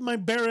literally rubbed my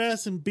bare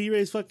ass in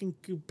B-Ray's fucking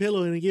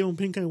pillow and I gave him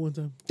pink eye one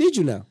time. Did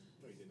you now?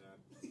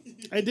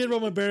 I did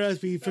rub my bare ass,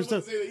 but first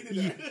up,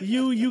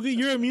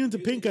 you're immune to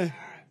pink eye.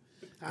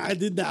 I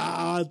did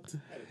not.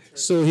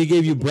 So he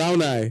gave you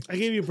brown eye. I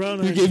gave you brown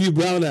eye. He gave you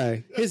brown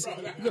eye.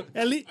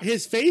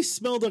 His face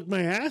smelled like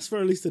my ass for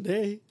at least a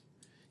day.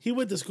 He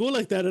went to school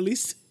like that at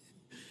least.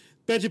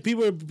 Bet you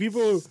people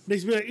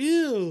next to be like,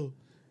 ew.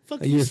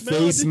 Fuck Your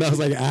face smells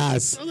like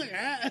ass. Smells like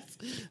ass.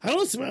 I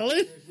don't smell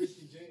it.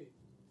 Whiskey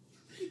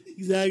J.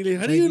 Exactly.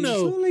 How do you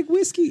know? smell like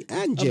whiskey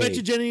and I Jay. bet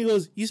you Jenny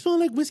goes, you smell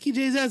like Whiskey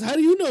J's ass. How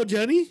do you know,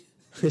 Jenny?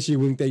 She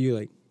winked at you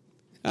like,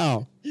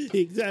 oh,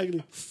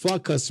 Exactly.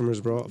 fuck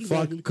customers, bro.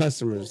 Exactly. Fuck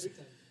customers.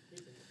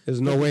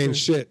 There's no way in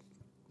shit.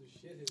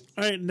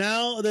 All right,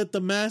 now that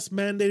the mask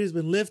mandate has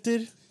been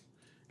lifted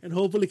and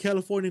hopefully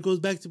California goes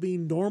back to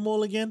being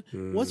normal again,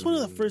 what's one of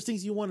the first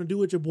things you want to do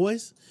with your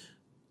boys?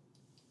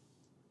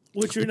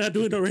 Which you're not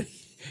doing already.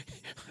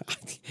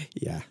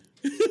 Yeah.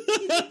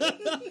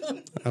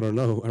 I don't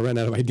know. I ran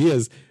out of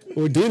ideas.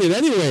 We're doing it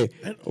anyway.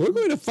 We're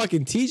going to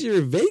fucking teacher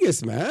in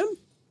Vegas, man.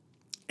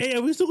 Hey,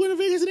 are we still going to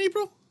Vegas in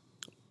April?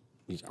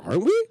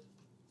 Aren't we?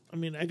 I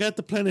mean, I got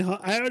the Planet.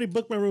 I already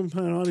booked my room in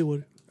Planet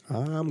Hollywood.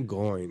 I'm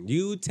going.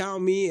 You tell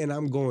me and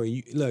I'm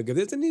going. Look, if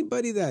there's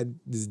anybody that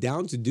is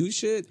down to do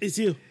shit, It's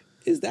you.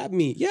 is that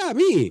me? Yeah,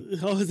 me.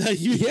 Oh, is that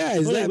you? Yeah,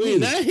 is that wait,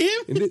 me? Is that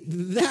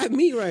him? That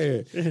me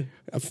right here.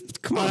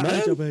 Come on,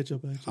 I man.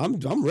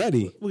 jump. I'm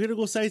ready. We're gonna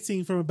go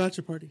sightseeing from a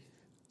bachelor party.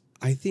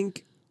 I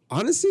think,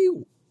 honestly,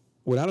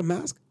 without a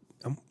mask,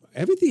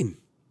 everything.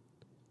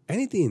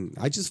 Anything.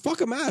 I just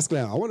fuck a mask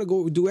now. I want to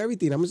go do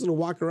everything. I'm just going to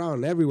walk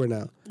around everywhere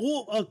now.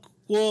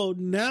 Well,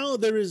 now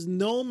there is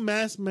no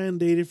mask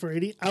mandated for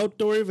any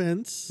outdoor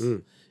events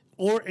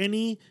or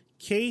any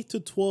K to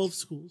 12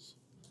 schools.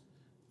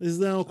 This is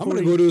now. I'm going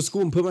to go to a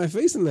school and put my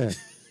face in there.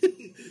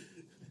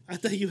 I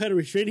thought you had a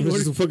restraining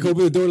Just order. fucking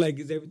open the door like,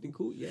 is everything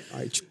cool? Yeah. All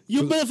right.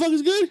 You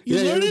motherfuckers good? You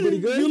Yeah, learning? everybody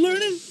good? You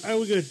learning? All right,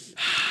 we're good.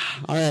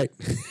 All right.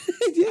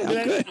 Yeah,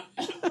 I'm good.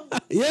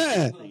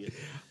 Yeah.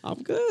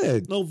 I'm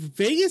good. No,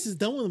 Vegas is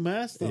done with the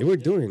mask. Though. Yeah, we're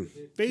doing.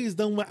 Vegas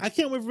done with. I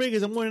can't wait for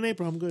Vegas. I'm going in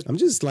April. I'm good. I'm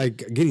just like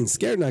getting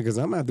scared now because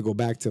I'm going to have to go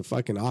back to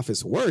fucking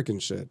office work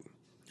and shit.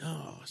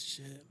 Oh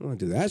shit! I don't want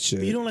to do that shit.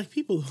 But you don't like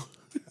people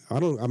though. I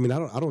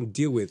don't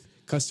deal with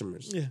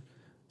customers. Yeah.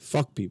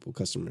 Fuck people,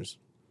 customers.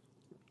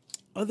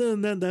 Other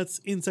than that, that's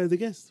inside the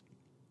guest.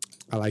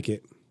 I like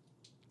it.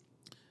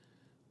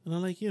 And I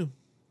like you.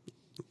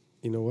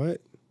 You know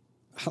what?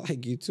 I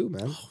like you too,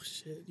 man. Oh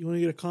shit! You want to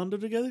get a condo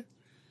together?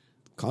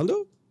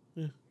 Condo?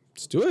 Yeah.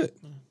 Let's do it.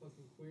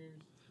 Fucking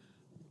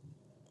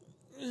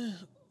queers.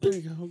 There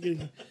you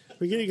go.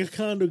 We're getting a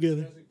condo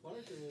together. Jurassic Park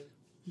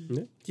or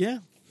what? Yeah. Yeah.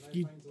 Night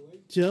You finds a way.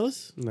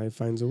 jealous? Night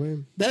finds a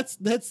way. That's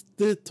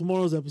the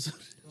tomorrow's episode.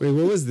 Wait,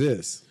 what was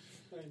this?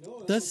 I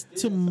know. That's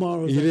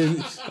tomorrow's. You episode.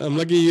 didn't. I'm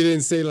lucky you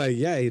didn't say like,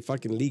 yeah, he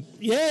fucking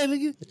leaked. Yeah.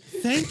 Look at,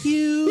 thank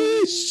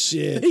you.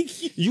 Shit.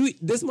 Thank you.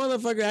 This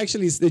motherfucker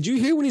actually. Did you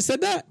hear when he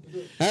said that?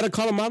 I had to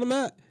call him out on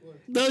that.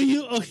 No,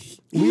 you. Oh,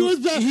 He were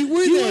there,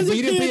 wasn't but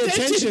you didn't paying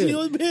pay attention. He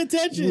wasn't paying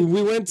attention.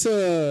 We went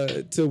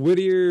to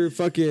Whittier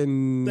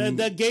fucking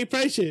That gay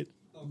pride shit.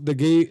 the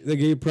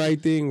gay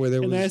pride thing where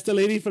there And I was asked the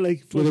lady for where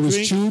a there was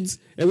drink. chudes.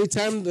 Every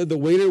time the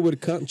waiter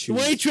would come, chudes.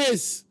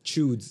 Waitress.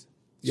 Chudes.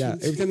 Yeah,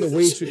 every time the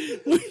waitress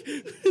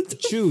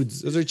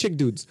chudes. Those are chick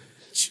dudes.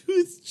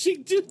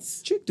 Chick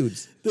dudes. Chick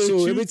dudes. The So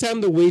chudes. every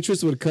time the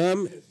waitress would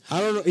come, I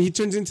don't know, he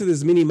turns into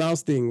this Minnie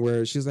Mouse thing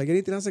where she's like,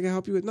 anything else I can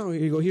help you with? No,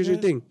 here you go. Here's your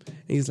thing. And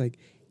he's like,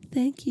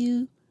 thank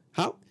you.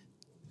 How?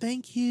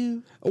 Thank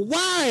you.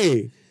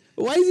 Why?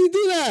 Why does he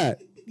do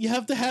that? You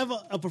have to have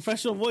a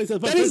professional voice.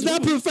 That is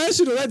not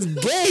professional. That's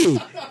gay.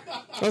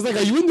 I was like,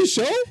 are you in the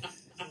show?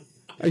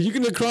 Are you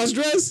going to cross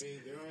dress? They're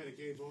at a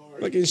gay bar.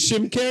 Like in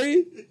Shim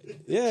Carrey?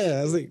 Yeah,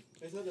 I was like,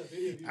 I saw that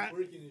video of you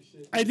twerking and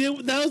shit. I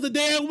did. That was the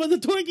day I won the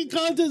twerking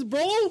contest,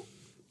 bro.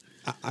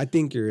 I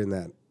think you're in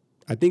that.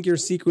 I think you're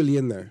secretly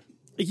in there.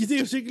 You think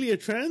I'm secretly a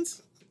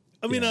trans?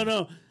 I mean, Yeah.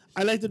 no.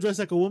 I like to dress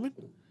like a woman.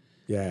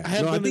 Yeah. I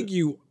have I done think it-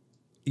 you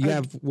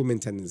have women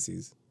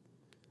tendencies.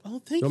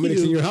 Oh, thank You want me to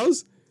clean your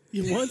house?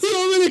 You want You to?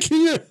 want me to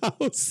clean your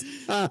house?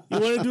 You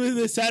want to do it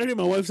this Saturday?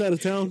 My wife's out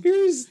of town.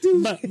 You're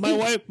stupid. My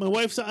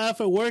wife's off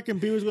at work,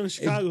 and Peter's going to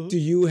Chicago. Do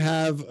you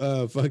have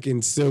a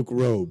fucking silk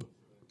robe?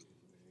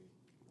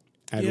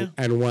 Yeah.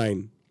 And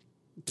wine.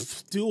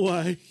 Do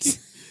I?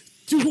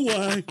 Do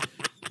I?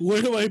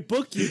 Where do I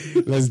book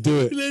you? Let's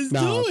do it. Let's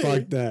nah, do it.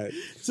 fuck that.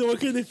 So where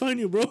can they find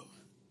you, bro?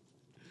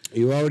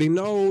 You already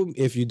know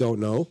if you don't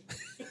know.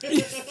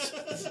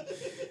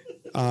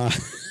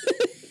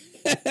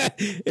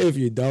 If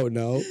you don't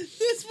know.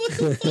 This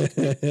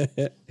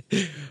motherfucker.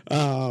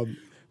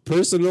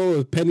 Personal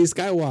with Penny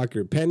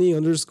Skywalker. Penny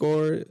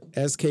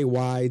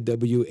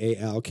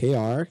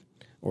 _SKYWALKR.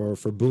 Or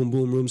for Boom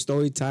Boom Room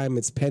Storytime,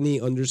 it's Penny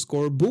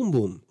 _Boom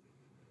Boom.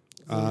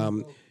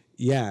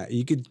 Yeah,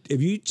 you could if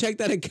you check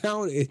that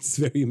account, it's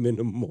very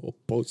minimal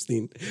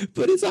posting,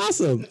 but it's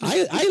awesome.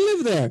 I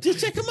live there. Just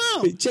check them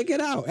out. Check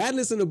it out and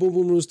listen to Boom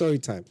Boom Room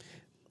Storytime.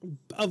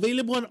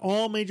 Available on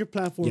all major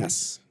platforms.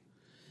 Yes.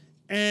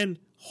 And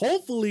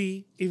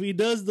hopefully, if he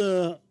does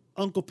the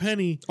Uncle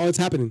Penny, Oh, it's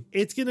happening.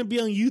 it's going to be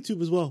on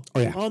YouTube as well.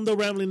 Oh, yeah. On the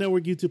Rambling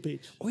Network YouTube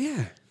page. Oh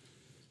yeah,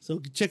 So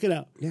check it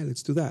out. yeah.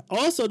 Let's do that.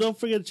 Also, don't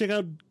forget to check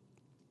out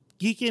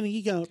Geek In and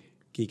Geek Out.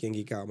 Geek and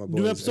geek out, my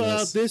boys. New episode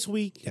Yes. out this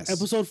week. Yes.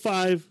 Episode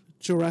 5,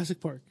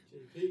 Jurassic Park.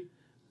 JP.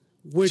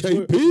 Which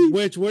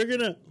JP. we're going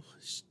to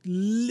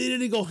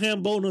literally go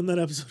ham bone on that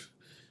episode.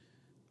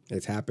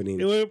 It's happening.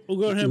 We're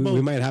going ham bone.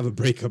 We might have a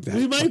breakup that.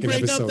 We might fucking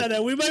break episode. up that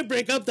night. We might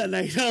break up that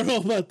night. I don't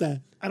know about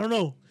that. I don't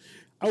know.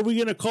 Are we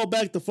gonna call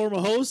back the former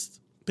host,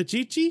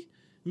 Pachichi?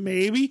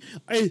 Maybe.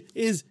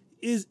 Is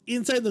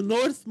Inside the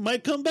North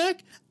might come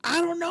back? I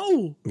don't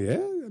know. Yeah,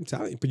 I'm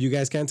telling you. But you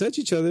guys can't touch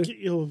each other.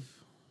 Yo,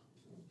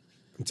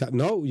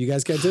 No, you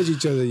guys can't touch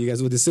each other. You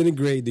guys will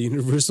disintegrate. The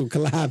universe will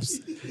collapse.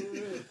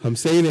 I'm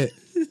saying it.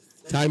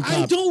 Time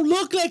I cop. don't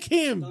look like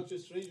him. Doctor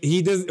Strange.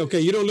 He does. Okay,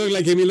 you don't look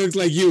like him. He looks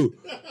like you.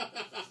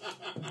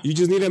 You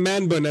just need a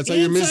man bun. That's all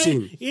you're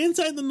missing.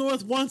 Inside the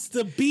North wants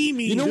to be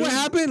me. You know dude. what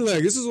happened?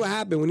 Look, this is what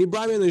happened. When he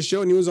brought me on the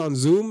show and he was on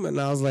Zoom, and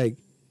I was like,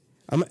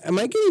 am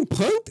I getting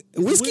punked?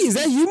 Whiskey, is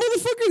that you,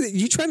 motherfucker?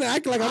 You trying to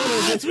act like I'm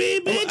gonna... That's me,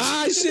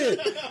 bitch. Shit.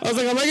 I was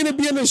like, am I going to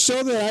be on the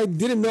show that I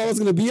didn't know I was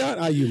going to be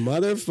on? You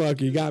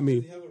motherfucker. You got Do me.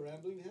 you have a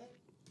rambling hat?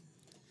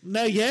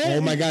 Not yet.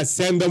 Oh, my God.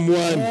 Send them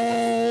one.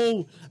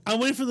 Oh, I'm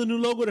waiting for the new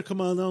logo to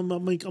come out. I'm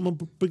gonna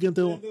begin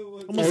to. I'm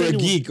gonna Or a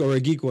send you one.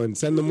 geek one.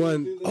 Send them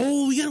one.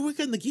 Oh, we gotta work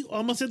on the geek.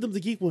 I'm gonna send them the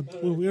geek one.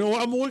 You know,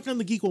 I'm gonna work on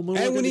the geek one.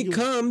 And when he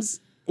comes,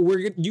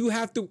 you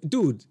have to...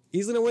 Dude,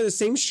 he's going to wear the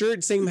same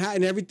shirt, same hat,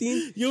 and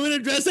everything. you wanna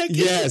dress like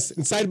Yes.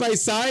 And side by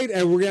side,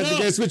 and we're going to have to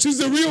No. guess which is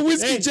the real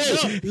Whiskey Hey, J.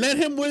 no, let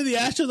him wear the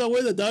Astros. I'll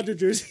wear the Dodger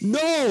jersey. No,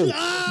 you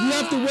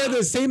have to wear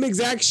the same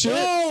exact shirt,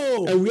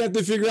 No. and we have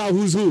to figure out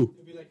who's who.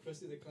 It'd be like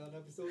Krusty the Clown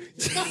episode.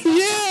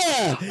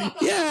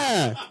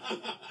 Yeah.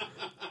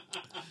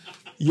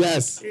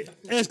 Yes.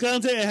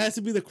 Escalante, it has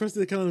to be the Krusty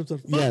the Clown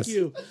himself. Fuck Yes.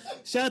 you.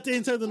 Shout out to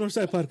Inside the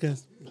Northside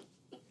Podcast.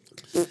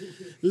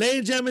 Ladies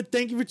and gentlemen,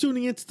 thank you for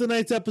tuning in to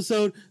tonight's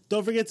episode.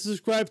 Don't forget to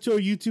subscribe to our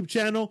YouTube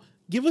channel.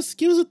 Give us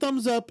a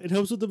thumbs up. It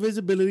helps with the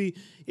visibility.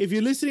 If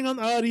you're listening on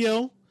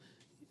audio,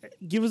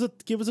 give us a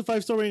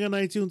 5-star rating on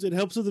iTunes. It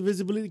helps with the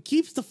visibility. It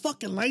keeps the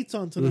fucking lights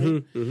on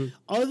tonight.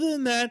 Other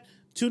than that,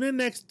 tune in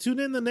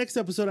the next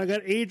episode. I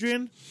got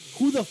Adrian.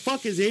 Who the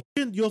fuck is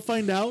Adrian? You'll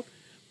find out.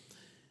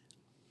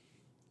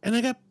 And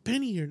I got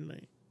Penny here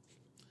tonight.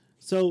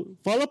 So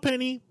follow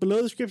Penny. Below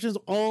the description is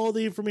all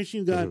the information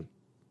you got.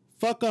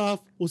 Fuck off.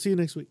 We'll see you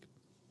next week.